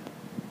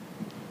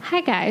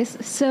 Hi, guys.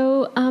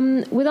 So,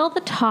 with all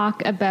the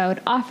talk about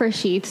offer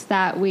sheets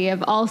that we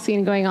have all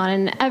seen going on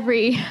in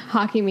every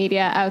hockey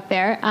media out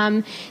there,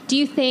 do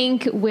you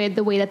think with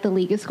the way that the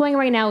league is going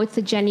right now, it's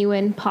a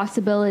genuine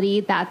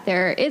possibility that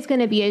there is going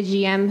to be a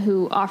GM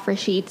who offer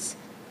sheets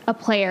a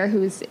player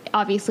who's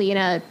obviously in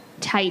a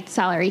tight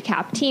salary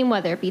cap team,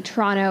 whether it be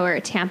Toronto or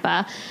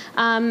Tampa?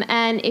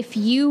 And if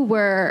you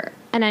were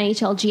an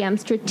NHL GM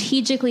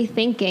strategically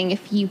thinking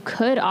if you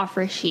could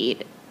offer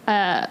sheet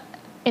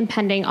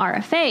impending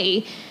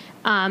RFA,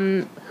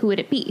 who would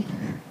it be?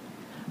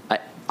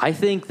 I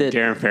think that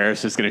Darren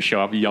Ferris is going to show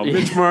up and yell,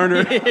 Mitch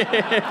Marner.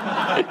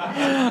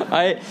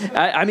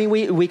 I mean,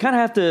 we kind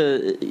of have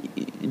to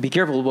be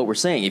careful with what we're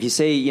saying. If you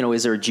say,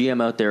 is there a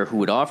GM out there who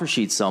would offer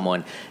sheet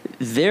someone?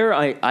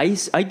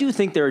 I do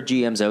think there are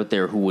GMs out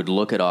there who would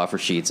look at offer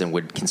sheets and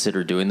would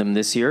consider doing them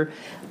this year.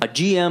 A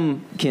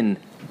GM can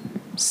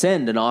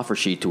send an offer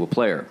sheet to a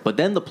player, but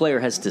then the player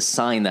has to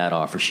sign that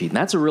offer sheet, and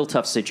that's a real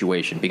tough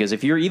situation, because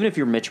if you're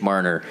Mitch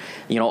Marner,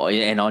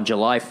 and on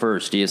July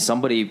 1st,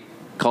 somebody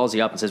calls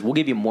you up and says, we'll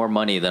give you more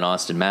money than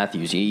Austin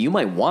Matthews, you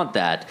might want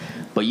that,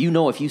 but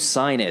if you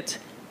sign it,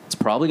 it's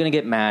probably going to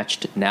get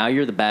matched. Now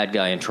you're the bad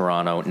guy in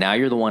Toronto. Now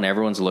you're the one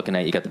everyone's looking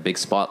at. You got the big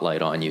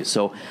spotlight on you.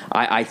 So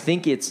I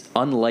think it's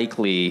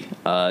unlikely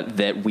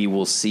that we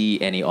will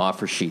see any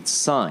offer sheets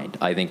signed.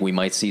 I think we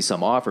might see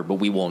some offered, but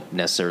we won't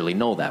necessarily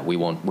know that. We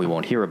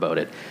won't hear about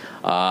it.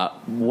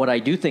 What I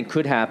do think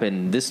could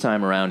happen this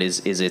time around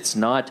is it's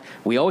not.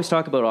 We always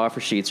talk about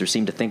offer sheets, or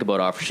seem to think about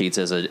offer sheets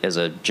as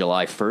a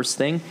July 1st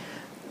thing.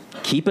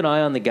 Keep an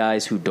eye on the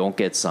guys who don't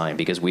get signed,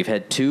 because we've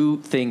had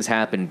two things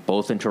happen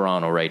both in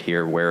Toronto right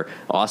here, where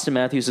Austin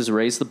Matthews has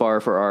raised the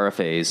bar for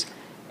RFAs,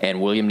 and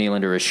William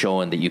Nylander has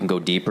shown that you can go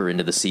deeper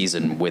into the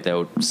season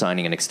without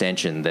signing an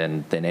extension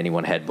than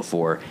anyone had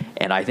before.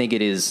 And I think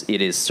it is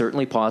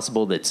certainly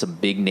possible that some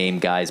big name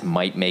guys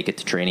might make it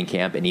to training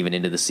camp and even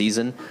into the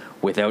season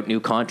without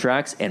new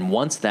contracts. And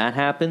once that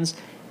happens,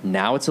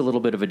 now it's a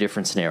little bit of a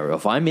different scenario.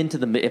 If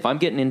I'm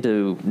getting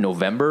into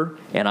November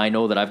and I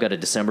know that I've got a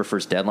December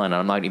 1st deadline and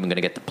I'm not even going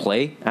to get to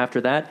play after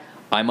that,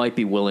 I might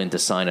be willing to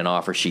sign an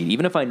offer sheet.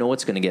 Even if I know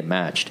it's going to get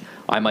matched,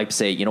 I might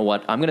say, you know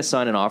what, I'm going to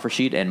sign an offer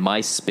sheet, and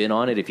my spin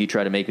on it, if you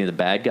try to make me the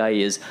bad guy,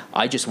 is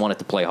I just wanted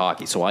to play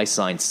hockey, so I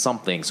signed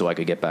something so I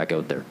could get back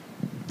out there.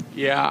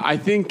 Yeah, I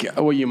think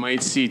what you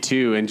might see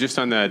too, and just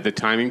on the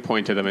timing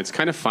point to them, it's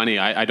kind of funny.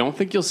 I don't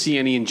think you'll see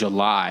any in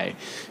July,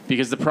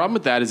 because the problem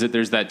with that is that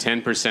there's that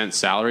 10%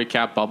 salary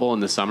cap bubble in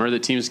the summer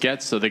that teams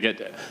get, so they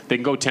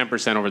can go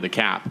 10% over the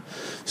cap.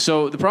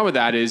 So the problem with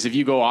that is if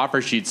you go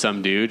offer sheet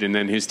some dude and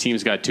then his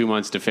team's got 2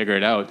 months to figure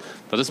it out,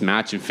 they'll just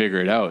match and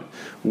figure it out.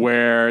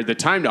 Where the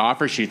time to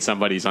offer sheet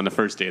somebody's on the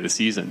first day of the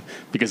season,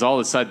 because all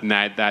of a sudden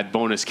that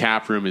bonus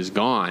cap room is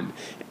gone.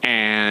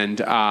 And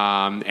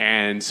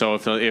so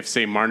if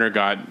say Marner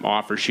got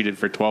offer sheeted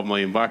for $12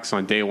 million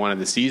on day one of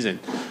the season,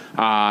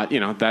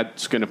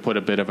 that's going to put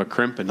a bit of a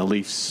crimp in the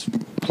Leafs'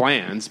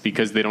 plans,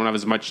 because they don't have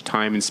as much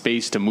time and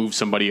space to move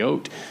somebody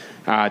out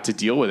to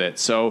deal with it.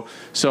 So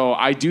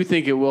I do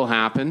think it will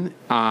happen,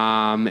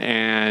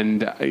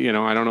 and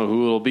I don't know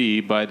who it'll be,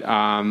 but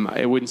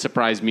it wouldn't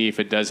surprise me if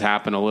it does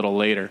happen a little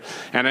later.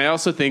 And I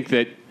also think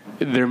that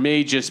there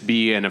may just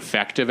be an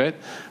effect of it,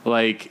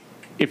 like,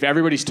 if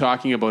everybody's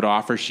talking about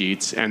offer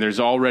sheets and there's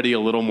already a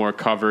little more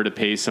cover to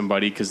pay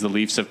somebody because the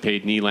Leafs have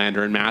paid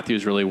Nylander and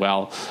Matthews really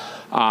well,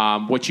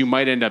 what you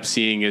might end up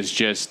seeing is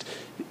just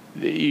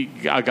a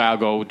guy will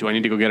go, do I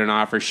need to go get an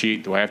offer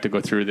sheet? Do I have to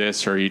go through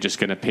this? Or are you just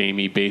going to pay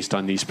me based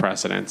on these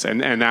precedents?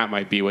 And that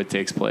might be what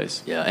takes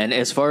place. Yeah, and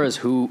as far as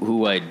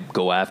who I'd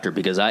go after,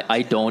 because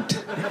I don't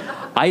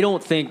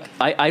think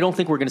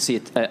we're going to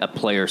see a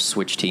player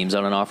switch teams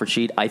on an offer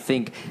sheet. I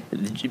think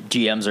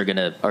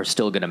GMs are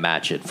still going to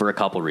match it for a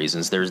couple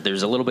reasons.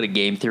 There's a little bit of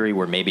game theory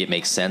where maybe it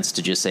makes sense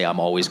to just say I'm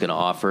always going to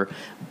offer.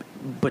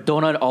 But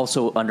don't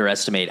also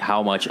underestimate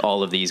how much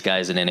all of these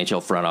guys in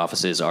NHL front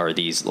offices are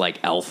these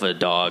like alpha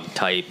dog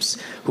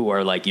types who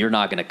are like, you're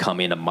not going to come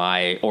into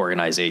my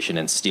organization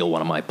and steal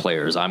one of my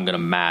players. I'm going to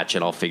match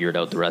and I'll figure it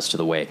out the rest of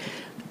the way.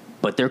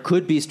 But there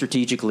could be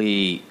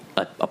strategically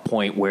a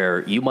point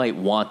where you might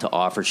want to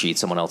offer sheet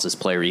someone else's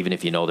player even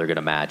if you know they're going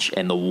to match.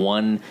 And the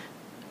one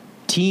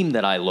team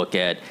that I look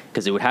at,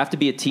 because it would have to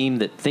be a team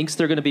that thinks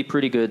they're going to be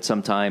pretty good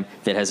sometime,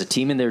 that has a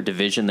team in their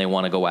division they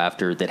want to go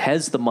after, that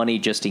has the money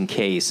just in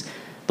case.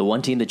 The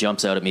one team that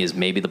jumps out at me is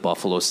maybe the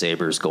Buffalo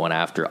Sabres going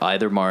after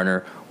either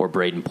Marner or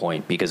Braden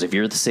Point, because if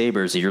you're the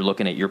Sabres, you're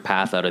looking at your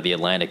path out of the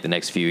Atlantic the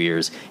next few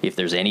years. If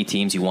there's any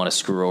teams you want to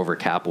screw over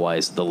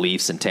cap-wise, the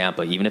Leafs and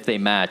Tampa, even if they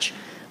match,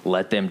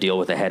 let them deal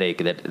with the headache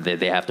that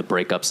they have to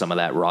break up some of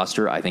that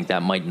roster. I think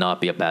that might not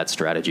be a bad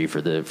strategy for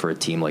a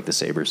team like the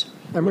Sabres.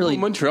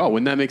 Montreal.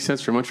 Wouldn't that make sense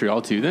for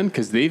Montreal too? Then,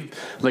 because they've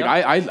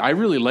I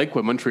really like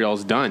what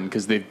Montreal's done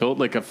because they've built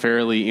like a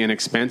fairly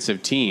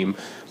inexpensive team.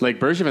 Like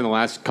Bergevin in the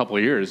last couple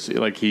of years,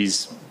 like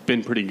he's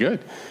been pretty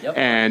good,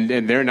 and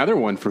they're another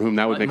one for whom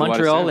that would make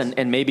Montreal a lot of sense.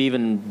 and maybe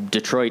even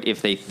Detroit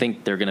if they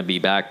think they're going to be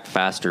back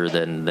faster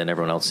than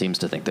everyone else seems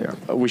to think they are.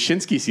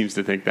 Wyshynski seems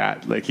to think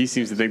that. Like he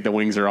seems to think the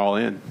Wings are all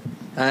in.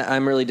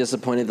 I'm really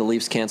disappointed the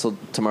Leafs canceled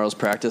tomorrow's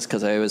practice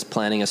because I was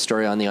planning a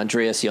story on the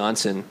Andreas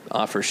Janssen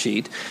offer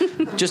sheet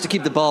just to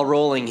keep the ball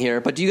rolling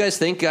here. But do you guys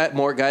think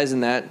more guys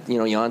in that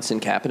Janssen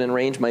Kapanen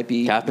range might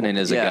be? Kapanen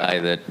is a guy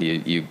that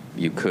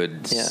you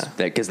could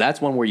because that's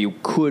one where you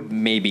could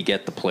maybe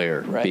get the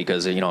player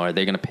because are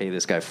they going to pay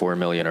this guy $4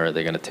 million or are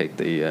they going to take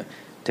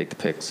the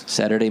picks?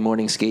 Saturday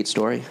morning skate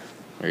story.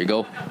 There you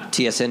go.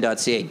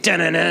 TSN.ca.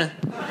 Da-na-na.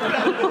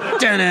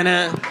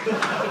 Da-na-na.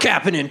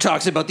 Kapanen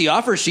talks about the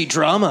offer sheet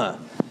drama.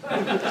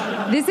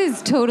 This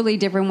is totally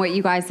different what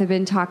you guys have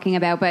been talking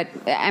about, but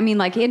I mean,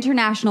 like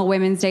International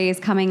Women's Day is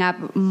coming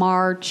up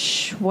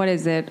March,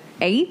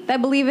 8th, I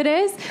believe it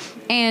is.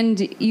 And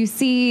you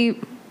see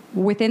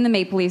within the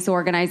Maple Leafs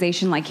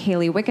organization, like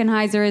Haley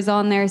Wickenheiser is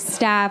on their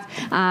staff.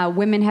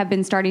 Women have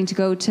been starting to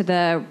go to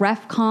the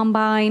ref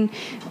combine.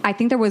 I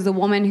think there was a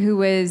woman who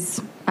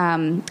was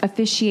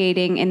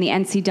officiating in the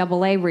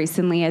NCAA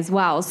recently as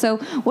well. So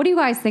what do you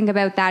guys think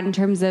about that in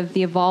terms of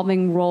the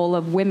evolving role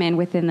of women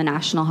within the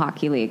National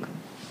Hockey League?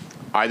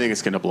 I think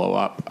it's going to blow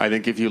up. I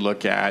think if you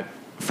look at,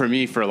 for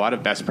me, for a lot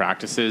of best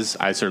practices,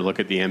 I sort of look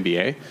at the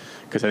NBA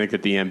because I think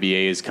that the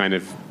NBA is kind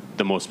of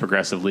the most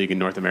progressive league in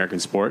North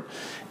American sport.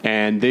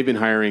 And they've been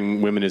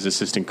hiring women as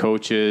assistant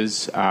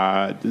coaches.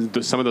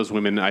 Some of those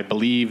women, I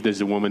believe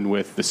there's a woman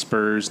with the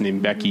Spurs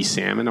named Becky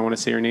Salmon, I want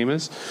to say her name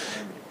is.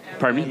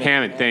 Pardon me?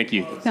 Hammond, thank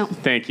you. No.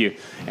 Thank you.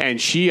 And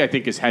she, I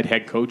think, has had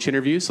head coach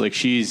interviews. Like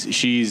she's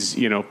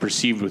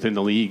perceived within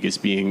the league as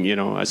being,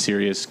 a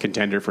serious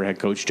contender for head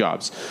coach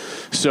jobs.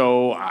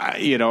 So,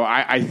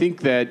 I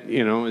think that,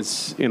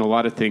 it's in a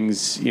lot of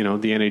things, the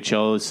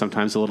NHL is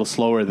sometimes a little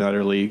slower than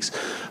other leagues.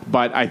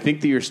 But I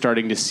think that you're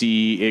starting to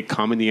see it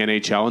come in the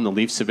NHL, and the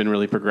Leafs have been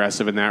really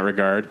progressive in that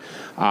regard.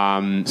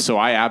 So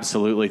I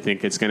absolutely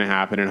think it's going to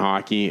happen in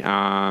hockey.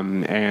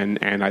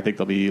 And I think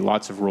there'll be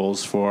lots of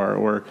roles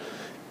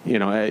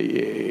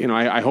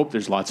I hope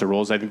there's lots of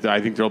roles. I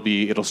think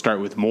it'll start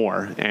with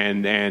more,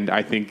 and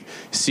I think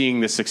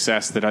seeing the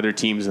success that other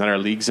teams and other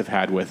leagues have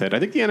had with it. I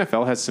think the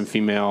NFL has some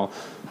female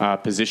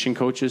position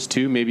coaches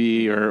too,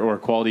 maybe or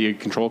quality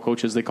control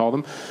coaches they call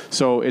them.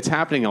 So it's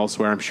happening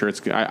elsewhere. I'm sure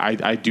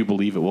I do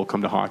believe it will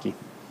come to hockey.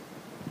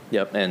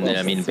 Yep, and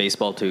I mean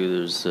baseball too.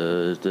 There's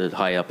the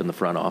high up in the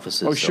front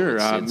offices. Oh, sure,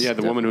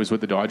 the woman who was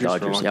with the Dodgers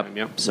for a long time.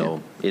 Yep.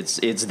 So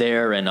it's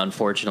there, and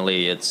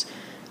unfortunately, it's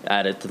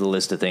added to the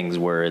list of things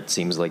where it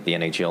seems like the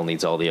NHL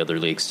needs all the other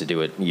leagues to do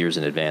it years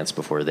in advance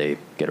before they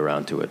get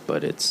around to it.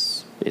 But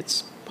it's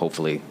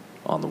hopefully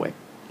on the way.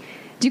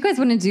 Do you guys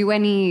want to do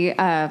any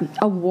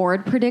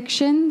award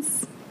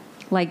predictions?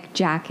 Like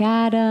Jack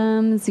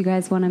Adams, you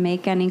guys want to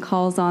make any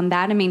calls on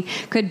that? I mean,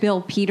 could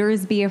Bill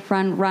Peters be a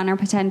front runner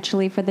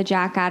potentially for the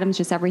Jack Adams,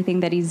 just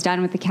everything that he's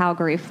done with the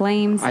Calgary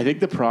Flames? I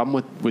think the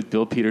problem with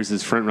Bill Peters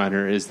as front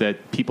runner is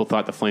that people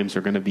thought the Flames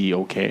were going to be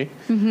okay.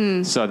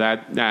 Mm-hmm. So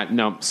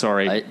no,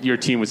 sorry. Your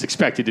team was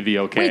expected to be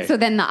okay. Wait, so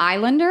then the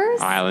Islanders?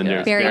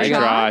 Barry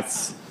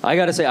Trotz. I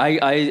gotta say,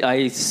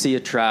 I see a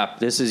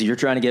trap. You're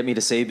trying to get me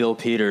to say Bill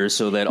Peters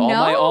so that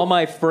all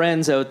my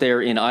friends out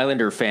there in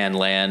Islander fan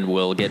land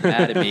will get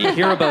mad at me,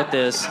 hear about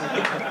this,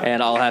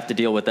 and I'll have to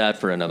deal with that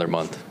for another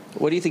month.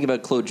 What do you think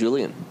about Claude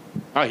Julien?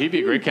 Oh, he'd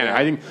be a great candidate.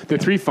 I think the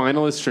three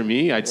finalists for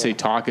me, I'd say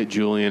Tocchet,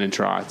 Julien, and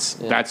Trotz.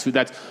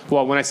 Yeah.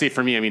 Well, when I say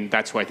for me, I mean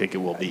that's who I think it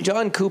will be.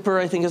 John Cooper,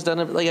 I think, has done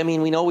it.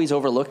 We always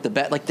overlook the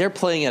bet. Like they're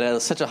playing it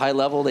at such a high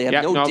level. They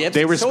have no dips.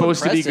 They were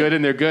supposed to be good,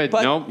 and they're good.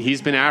 No,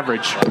 he's been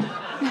average.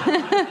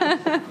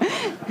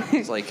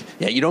 It's like,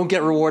 you don't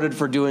get rewarded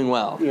for doing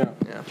well. Yeah.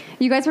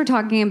 You guys were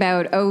talking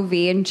about OV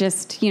and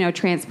just,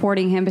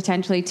 transporting him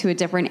potentially to a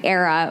different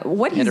era.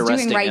 What he's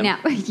doing right now.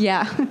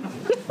 Yeah.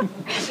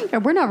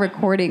 We're not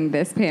recording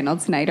this panel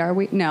tonight, are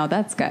we? No,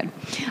 that's good.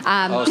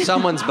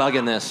 Someone's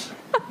bugging this.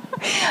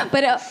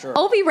 But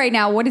Ovi right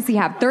now, what does he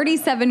have?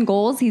 37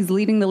 goals. He's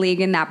leading the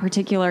league in that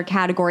particular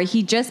category.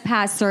 He just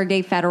passed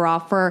Sergei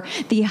Fedorov for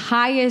the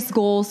highest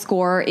goal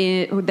scorer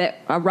in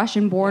a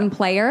Russian-born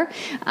player.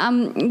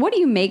 What do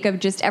you make of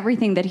just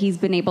everything that he's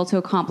been able to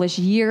accomplish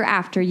year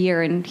after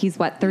year? And he's,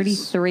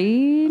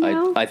 33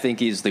 now? I think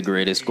he's the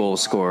greatest goal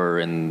scorer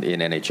in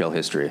NHL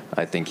history.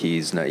 I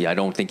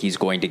don't think he's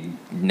going to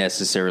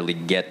necessarily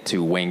get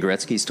to Wayne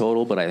Gretzky's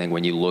total, but I think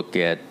when you look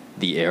at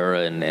the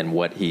era and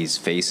what he's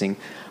facing,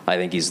 I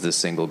think he's the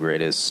single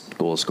greatest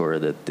goal scorer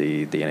that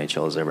the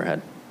NHL has ever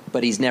had.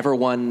 But he's never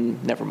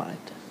won. Never mind.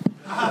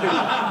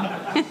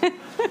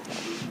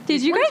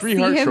 Did you guys see him?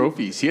 Hart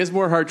trophies. He has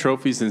more Hart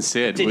trophies than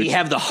Sid. Did he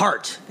have the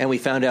heart? And we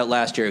found out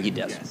last year he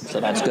does. Yes. So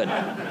that's good.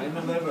 And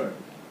the liver.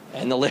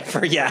 And the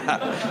liver,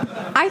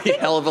 yeah. I think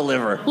hell of a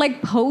liver.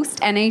 Like post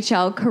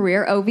NHL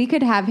career, Ovi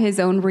could have his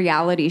own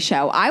reality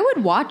show. I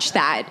would watch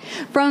that.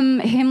 From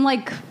him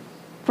like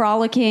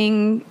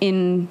frolicking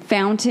in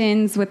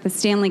fountains with the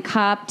Stanley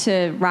Cup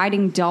to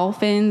riding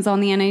dolphins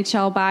on the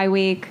NHL bye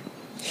week.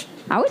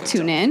 I would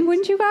tune in,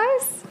 wouldn't you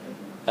guys?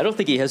 I don't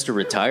think he has to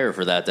retire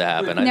for that to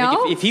happen. I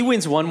No? think if he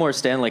wins one more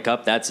Stanley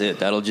Cup, that's it.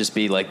 That'll just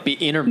be like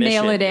intermission.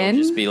 Nail it in.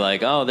 It'll just be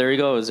like, oh, there he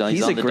goes.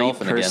 He's on a the great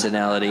Dolphin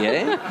personality,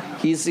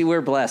 again.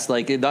 We're blessed.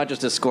 Like, not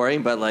just his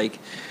scoring, but like,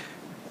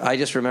 I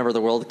just remember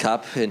the World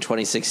Cup in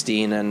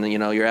 2016, and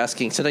you're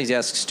asking. Sometimes you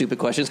ask stupid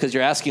questions because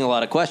you're asking a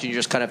lot of questions. You're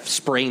just kind of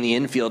spraying the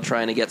infield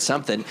trying to get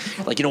something.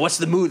 Like, what's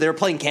the mood? They were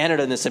playing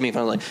Canada in the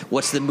semifinal. Like,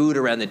 what's the mood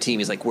around the team?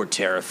 He's like, we're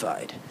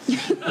terrified.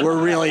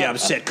 We're really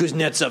upset.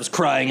 Kuznetsov's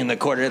crying in the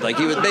corner. Like,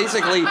 he was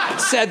basically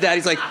said that.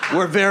 He's like,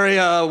 we're very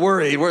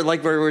worried.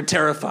 We're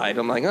terrified.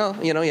 I'm like, oh,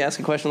 you ask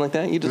a question like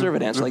that, you deserve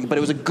an answer. But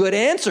it was a good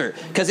answer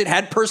because it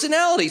had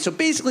personality. So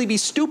basically, be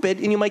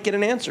stupid and you might get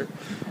an answer.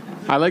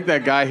 I like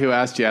that guy who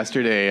asked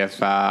yesterday if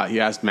he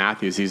asked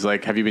Matthews. He's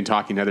like, "Have you been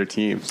talking to other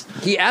teams?"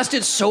 He asked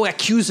it so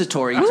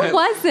accusatory. Who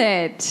was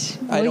it?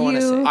 I don't want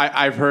to say.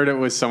 I've heard it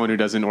was someone who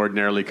doesn't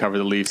ordinarily cover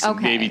the Leafs. Okay.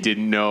 And maybe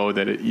didn't know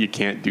that you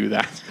can't do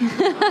that.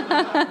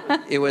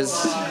 It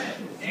was.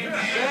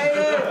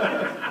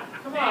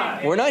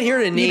 We're not here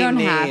to name You don't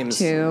names.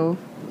 have to.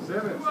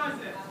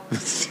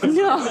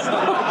 No.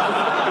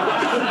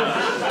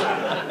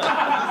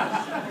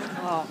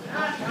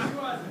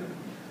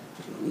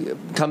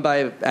 Come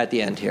by at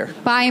the end here.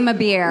 Buy him a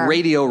beer.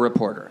 Radio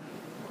reporter.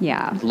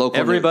 Yeah. Local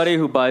Everybody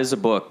who buys a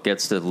book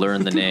gets to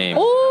learn the name.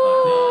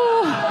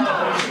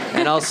 Oh.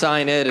 And I'll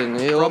sign it, and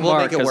we'll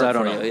Mark, make it 'cause work I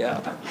don't for know. you.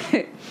 Yeah.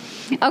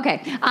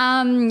 Okay.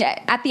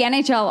 At the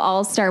NHL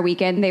All-Star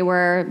Weekend, they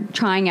were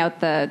trying out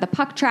the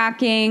puck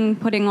tracking,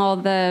 putting all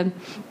the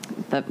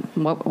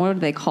what do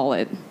they call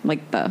it?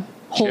 Like the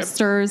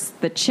holsters,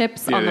 the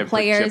chips on the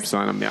players. Put chips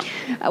on them,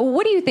 yeah.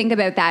 What do you think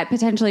about that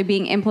potentially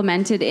being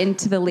implemented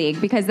into the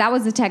league? Because that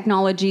was a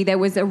technology that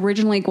was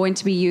originally going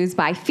to be used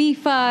by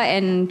FIFA,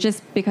 and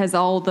just because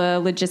all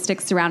the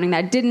logistics surrounding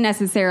that didn't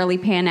necessarily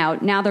pan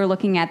out, now they're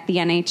looking at the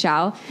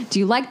NHL. Do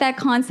you like that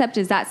concept?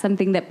 Is that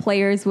something that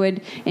players would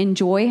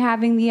enjoy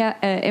having the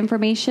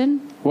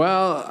information?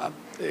 Well,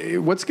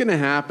 what's going to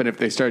happen if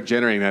they start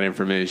generating that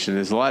information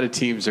is a lot of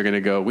teams are going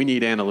to go, we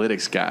need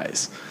analytics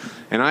guys.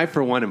 And I,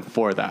 for one, am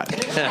for that.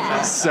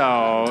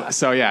 So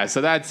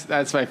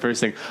that's my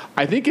first thing.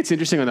 I think it's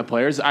interesting on the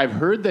players. I've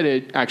heard that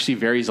it actually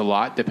varies a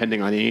lot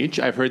depending on age.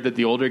 I've heard that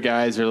the older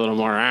guys are a little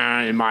more,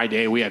 in my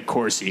day, we had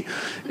Corsi,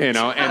 and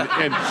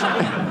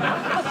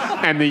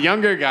the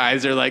younger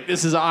guys are like,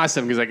 this is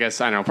awesome, because I guess,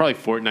 I don't know, probably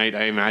Fortnite,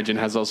 I imagine,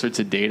 has all sorts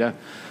of data.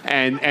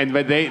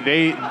 But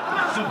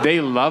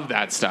they love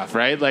that stuff,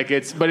 right? Like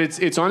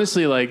it's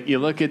honestly like, you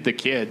look at the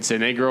kids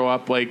and they grow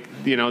up like,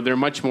 they're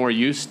much more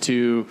used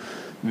to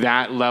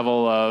that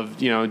level of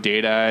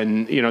data,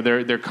 and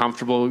they're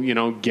comfortable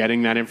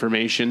getting that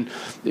information.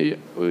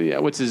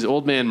 What's his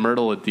old man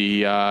Myrtle at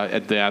the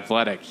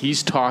Athletic?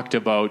 He's talked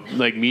about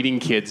like meeting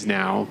kids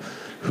now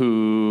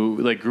who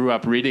like grew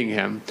up reading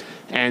him,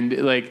 and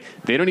like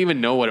they don't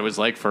even know what it was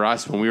like for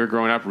us when we were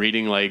growing up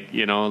reading like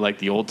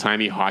the old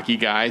timey hockey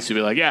guys who'd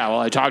be like, yeah, well,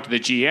 I talked to the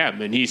GM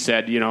and he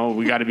said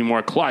we got to be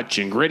more clutch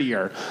and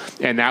grittier,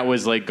 and that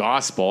was like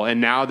gospel.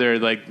 And now they're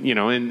like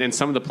and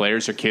some of the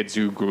players are kids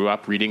who grew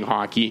up reading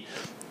hockey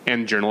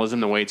and journalism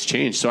the way it's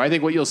changed. So I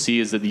think what you'll see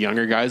is that the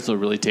younger guys will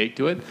really take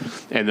to it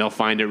and they'll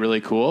find it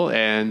really cool,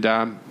 and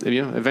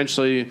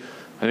eventually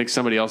I think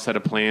somebody else had a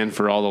plan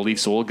for all the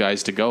Leafs old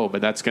guys to go,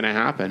 but that's going to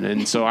happen.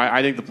 And so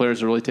I think the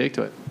players will really take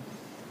to it.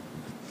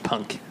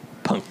 Punk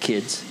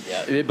kids.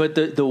 Yeah, but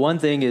the one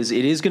thing is,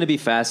 it is going to be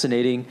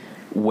fascinating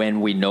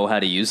when we know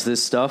how to use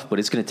this stuff, but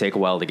it's going to take a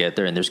while to get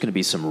there, and there's going to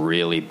be some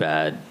really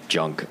bad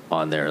junk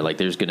on there. Like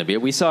there's going to be,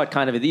 we saw it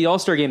kind of at the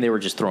All-Star game, they were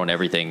just throwing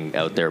everything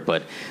out there,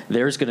 but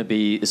there's going to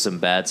be some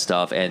bad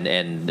stuff,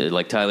 and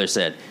like Tyler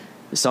said,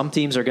 some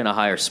teams are going to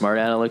hire smart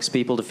analytics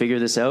people to figure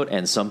this out,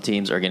 and some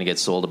teams are going to get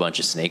sold a bunch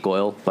of snake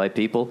oil by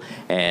people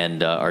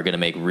and are going to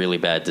make really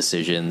bad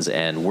decisions.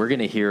 And we're going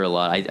to hear a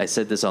lot. I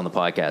said this on the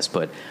podcast,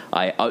 but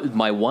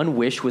my one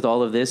wish with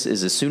all of this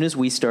is as soon as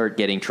we start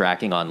getting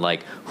tracking on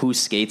like who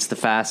skates the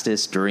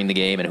fastest during the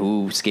game and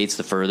who skates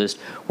the furthest,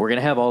 we're going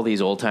to have all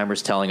these old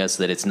timers telling us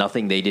that it's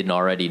nothing they didn't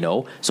already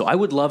know. So I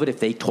would love it if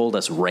they told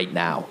us right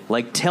now.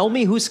 Like, tell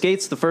me who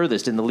skates the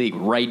furthest in the league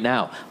right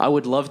now. I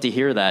would love to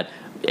hear that.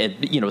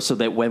 And, so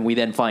that when we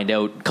then find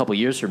out a couple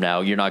years from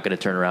now, you're not going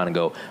to turn around and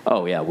go,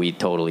 oh, yeah, we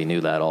totally knew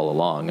that all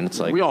along. And it's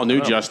like, we all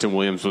knew Justin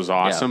Williams was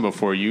awesome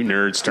before you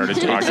nerds started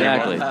talking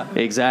about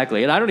it.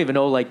 Exactly. And I don't even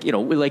know,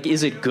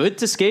 is it good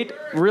to skate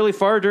really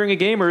far during a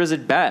game or is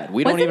it bad?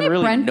 We don't even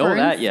really Brent know Burns?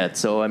 that yet.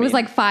 So, I mean, it was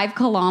like 5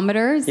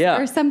 kilometers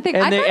or something.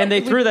 And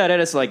they threw that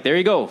at us like, there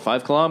you go,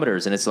 5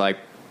 kilometers. And it's like,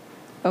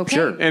 okay.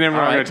 Sure. And then we're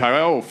going to talk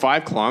about,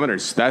 5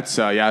 kilometers. That's,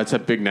 it's a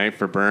big night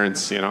for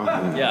Burns,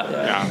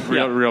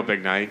 real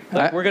big night.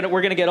 We're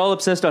gonna get all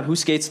obsessed on who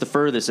skates the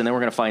furthest, and then we're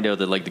gonna find out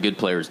that like the good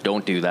players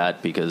don't do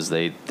that because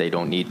they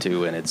don't need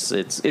to, and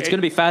it's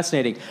gonna be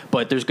fascinating.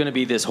 But there's gonna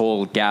be this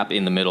whole gap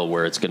in the middle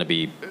where it's gonna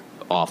be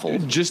awful.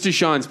 Just to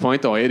Sean's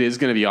point, though, it is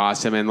going to be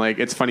awesome. And, like,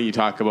 it's funny you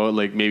talk about,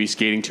 like, maybe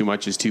skating too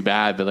much is too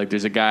bad. But, like,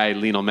 there's a guy,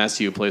 Lionel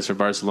Messi, who plays for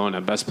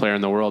Barcelona, best player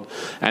in the world.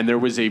 And there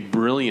was a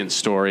brilliant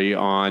story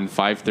on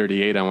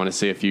 538, I want to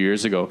say, a few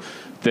years ago,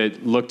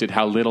 that looked at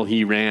how little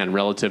he ran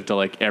relative to,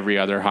 like, every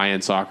other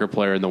high-end soccer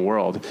player in the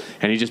world.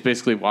 And he just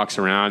basically walks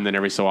around, and then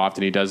every so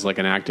often he does, like,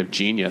 an act of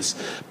genius.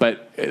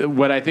 But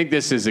what I think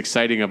this is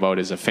exciting about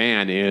as a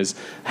fan is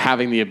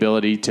having the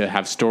ability to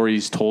have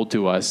stories told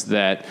to us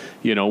that,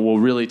 will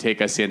really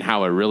take us in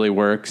how it really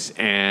works,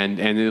 and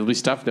it'll be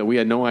stuff that we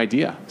had no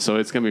idea. So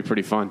it's going to be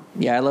pretty fun.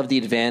 Yeah, I love the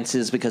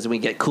advances because we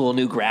get cool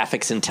new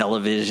graphics in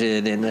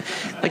television, and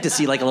I like to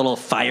see like a little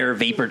fire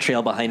vapor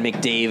trail behind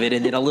McDavid,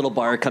 and then a little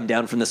bar come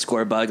down from the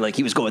score bug, like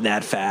he was going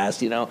that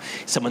fast.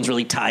 Someone's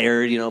really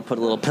tired. Put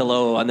a little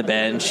pillow on the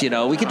bench.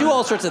 We can do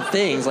all sorts of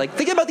things. Like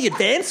think about the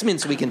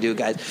advancements we can do,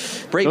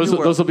 guys. Brave new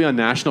world. Those will be on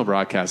national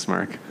broadcast,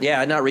 Mark.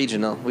 Yeah, not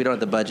regional. We don't have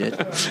the budget.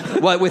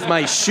 What with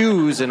my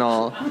shoes and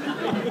all.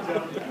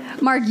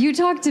 Mark, you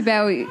talked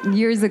about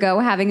years ago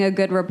having a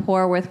good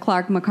rapport with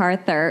Clark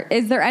MacArthur.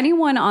 Is there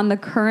anyone on the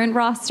current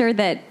roster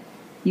that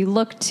you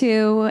look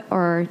to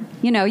or,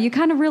 you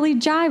kind of really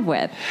jive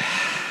with?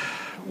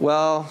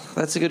 Well,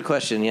 that's a good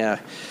question, yeah.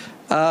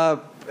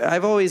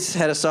 I've always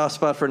had a soft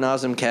spot for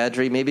Nazem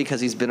Kadri, maybe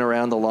because he's been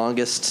around the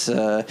longest.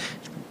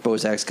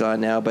 Bozak's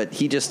gone now, but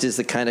he just is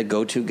the kind of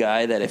go-to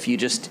guy that if you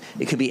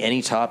it could be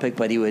any topic,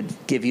 but he would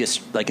give you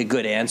a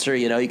good answer.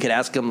 You could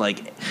ask him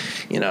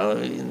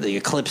the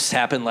eclipse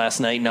happened last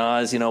night,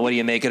 Nas. What do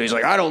you make of it? He's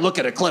like, I don't look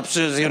at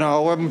eclipses.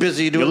 I'm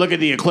busy doing. You look at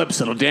the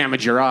eclipse, it'll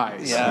damage your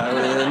eyes.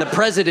 Yeah, and the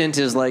president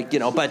is but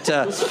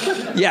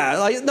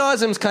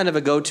Nazem's kind of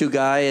a go-to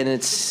guy, and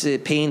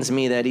it pains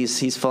me that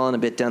he's fallen a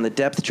bit down the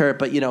depth chart.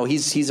 But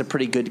he's a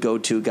pretty good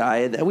go-to guy.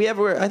 And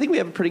I think we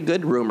have a pretty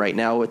good room right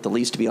now with the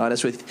Leafs, to be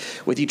honest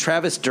with you.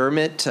 Travis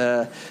Dermott,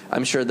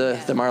 I'm sure the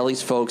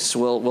Marlies folks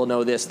will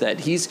know this,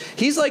 that he's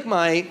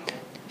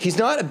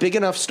not a big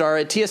enough star.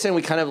 At TSN,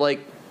 we kind of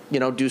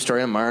do a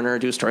story on Marner,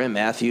 do a story on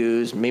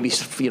Matthews, maybe,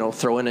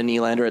 throw in a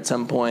Nylander at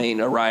some point,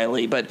 a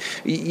Riley. But,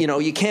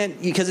 you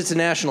can't, because it's a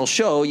national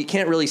show, you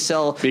can't really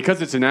sell.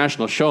 Because it's a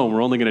national show, and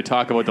we're only going to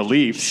talk about the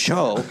Leafs.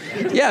 Show.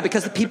 Yeah,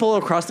 because the people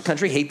across the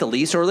country hate the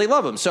Leafs or they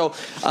love them. So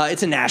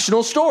it's a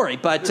national story.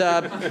 But,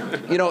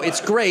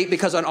 it's great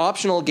because on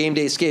optional game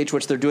day skates,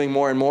 which they're doing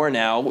more and more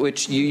now,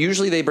 which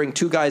usually they bring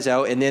 2 guys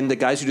out, and then the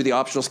guys who do the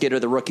optional skate are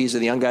the rookies,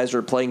 and the young guys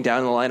are playing down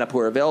in the lineup who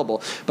are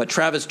available. But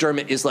Travis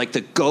Dermott is like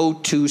the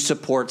go-to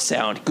support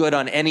sound, good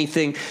on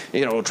anything.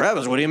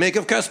 Travis, what do you make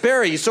of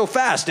Kasperi? He's so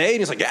fast, eh? And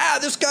he's like,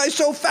 this guy's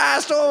so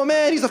fast. Oh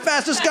man, he's the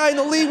fastest guy in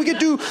the league. We could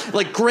do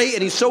great,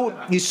 and he's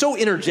so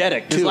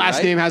energetic too. His last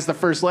right? name has the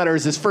first letter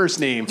as his first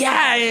name.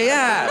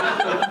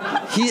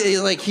 Yeah.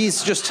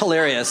 He's just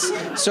hilarious.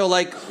 So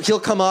he'll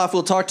come off.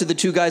 We'll talk to the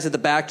 2 guys at the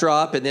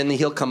backdrop, and then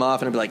he'll come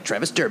off and I'll be like,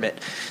 Travis Dermott,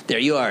 there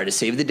you are to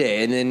save the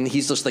day. And then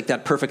he's just like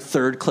that perfect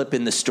third clip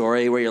in the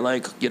story where you're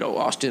like,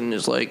 Austin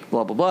is like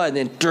blah blah blah, and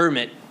then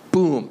Dermott.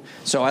 Boom.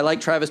 So I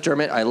like Travis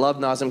Dermott. I love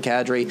Nazem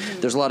Kadri.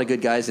 There's a lot of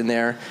good guys in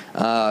there.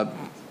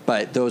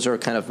 But those are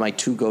kind of my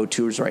 2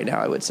 go-tos right now,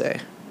 I would say.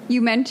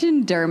 You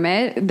mentioned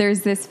Dermott.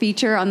 There's this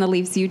feature on the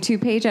Leafs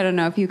YouTube page. I don't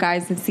know if you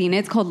guys have seen it.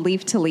 It's called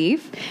Leaf to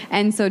Leaf.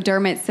 And so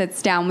Dermott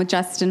sits down with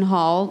Justin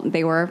Hall.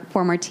 They were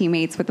former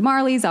teammates with the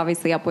Marlies,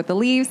 obviously up with the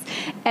Leafs.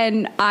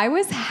 And I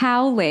was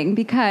howling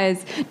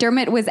because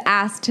Dermott was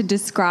asked to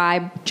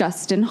describe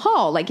Justin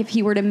Hall. Like if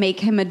he were to make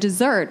him a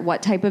dessert,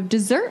 what type of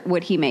dessert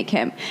would he make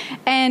him?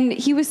 And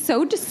he was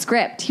so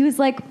descriptive. He was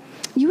like,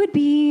 you would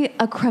be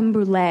a creme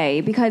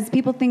brulee because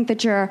people think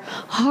that you're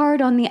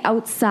hard on the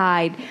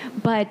outside,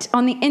 but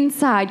on the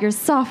inside, you're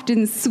soft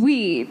and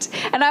sweet.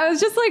 And I was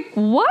just like,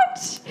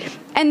 what?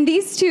 And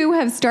these two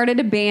have started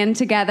a band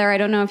together. I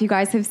don't know if you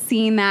guys have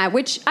seen that,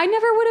 which I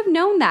never would have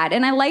known that.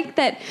 And I like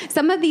that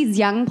some of these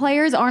young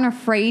players aren't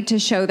afraid to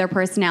show their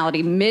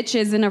personality. Mitch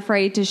isn't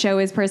afraid to show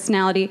his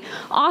personality.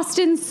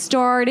 Austin's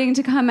starting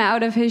to come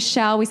out of his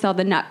shell. We saw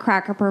the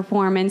Nutcracker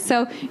performance.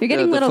 So you're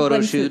getting the little photo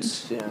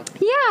glimpses. shoots.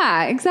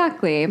 Yeah,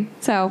 exactly.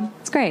 So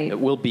it's great.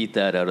 We'll beat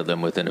that out of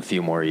them within a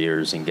few more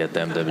years and get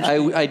them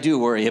to. I do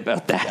worry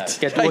about that.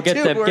 We'll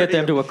get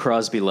them to a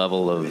Crosby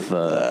level of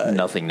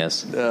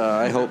nothingness.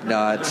 I hope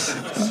not.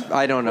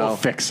 I don't know. We'll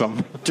fix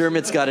them.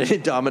 Dermot's got an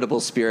indomitable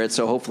spirit,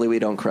 so hopefully we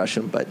don't crush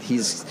him. But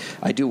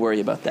I do worry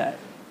about that.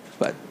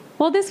 But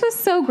Well, this was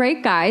so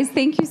great, guys.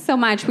 Thank you so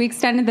much. We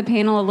extended the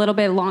panel a little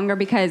bit longer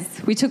because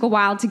we took a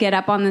while to get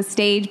up on the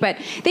stage. But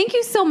thank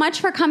you so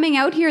much for coming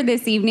out here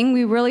this evening.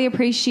 We really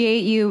appreciate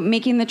you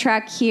making the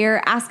trek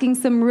here, asking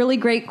some really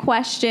great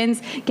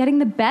questions, getting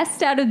the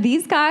best out of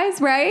these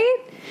guys, right?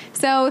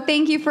 So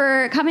thank you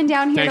for coming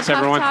down here Thanks, to Puck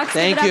everyone. Talk.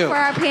 Thank Give it you. up for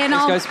our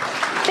panel. Thanks,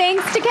 guys.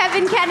 Thanks to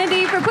Kevin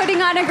Kennedy for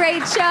putting on a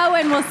great show,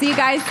 and we'll see you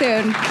guys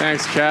soon.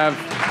 Thanks, Kev.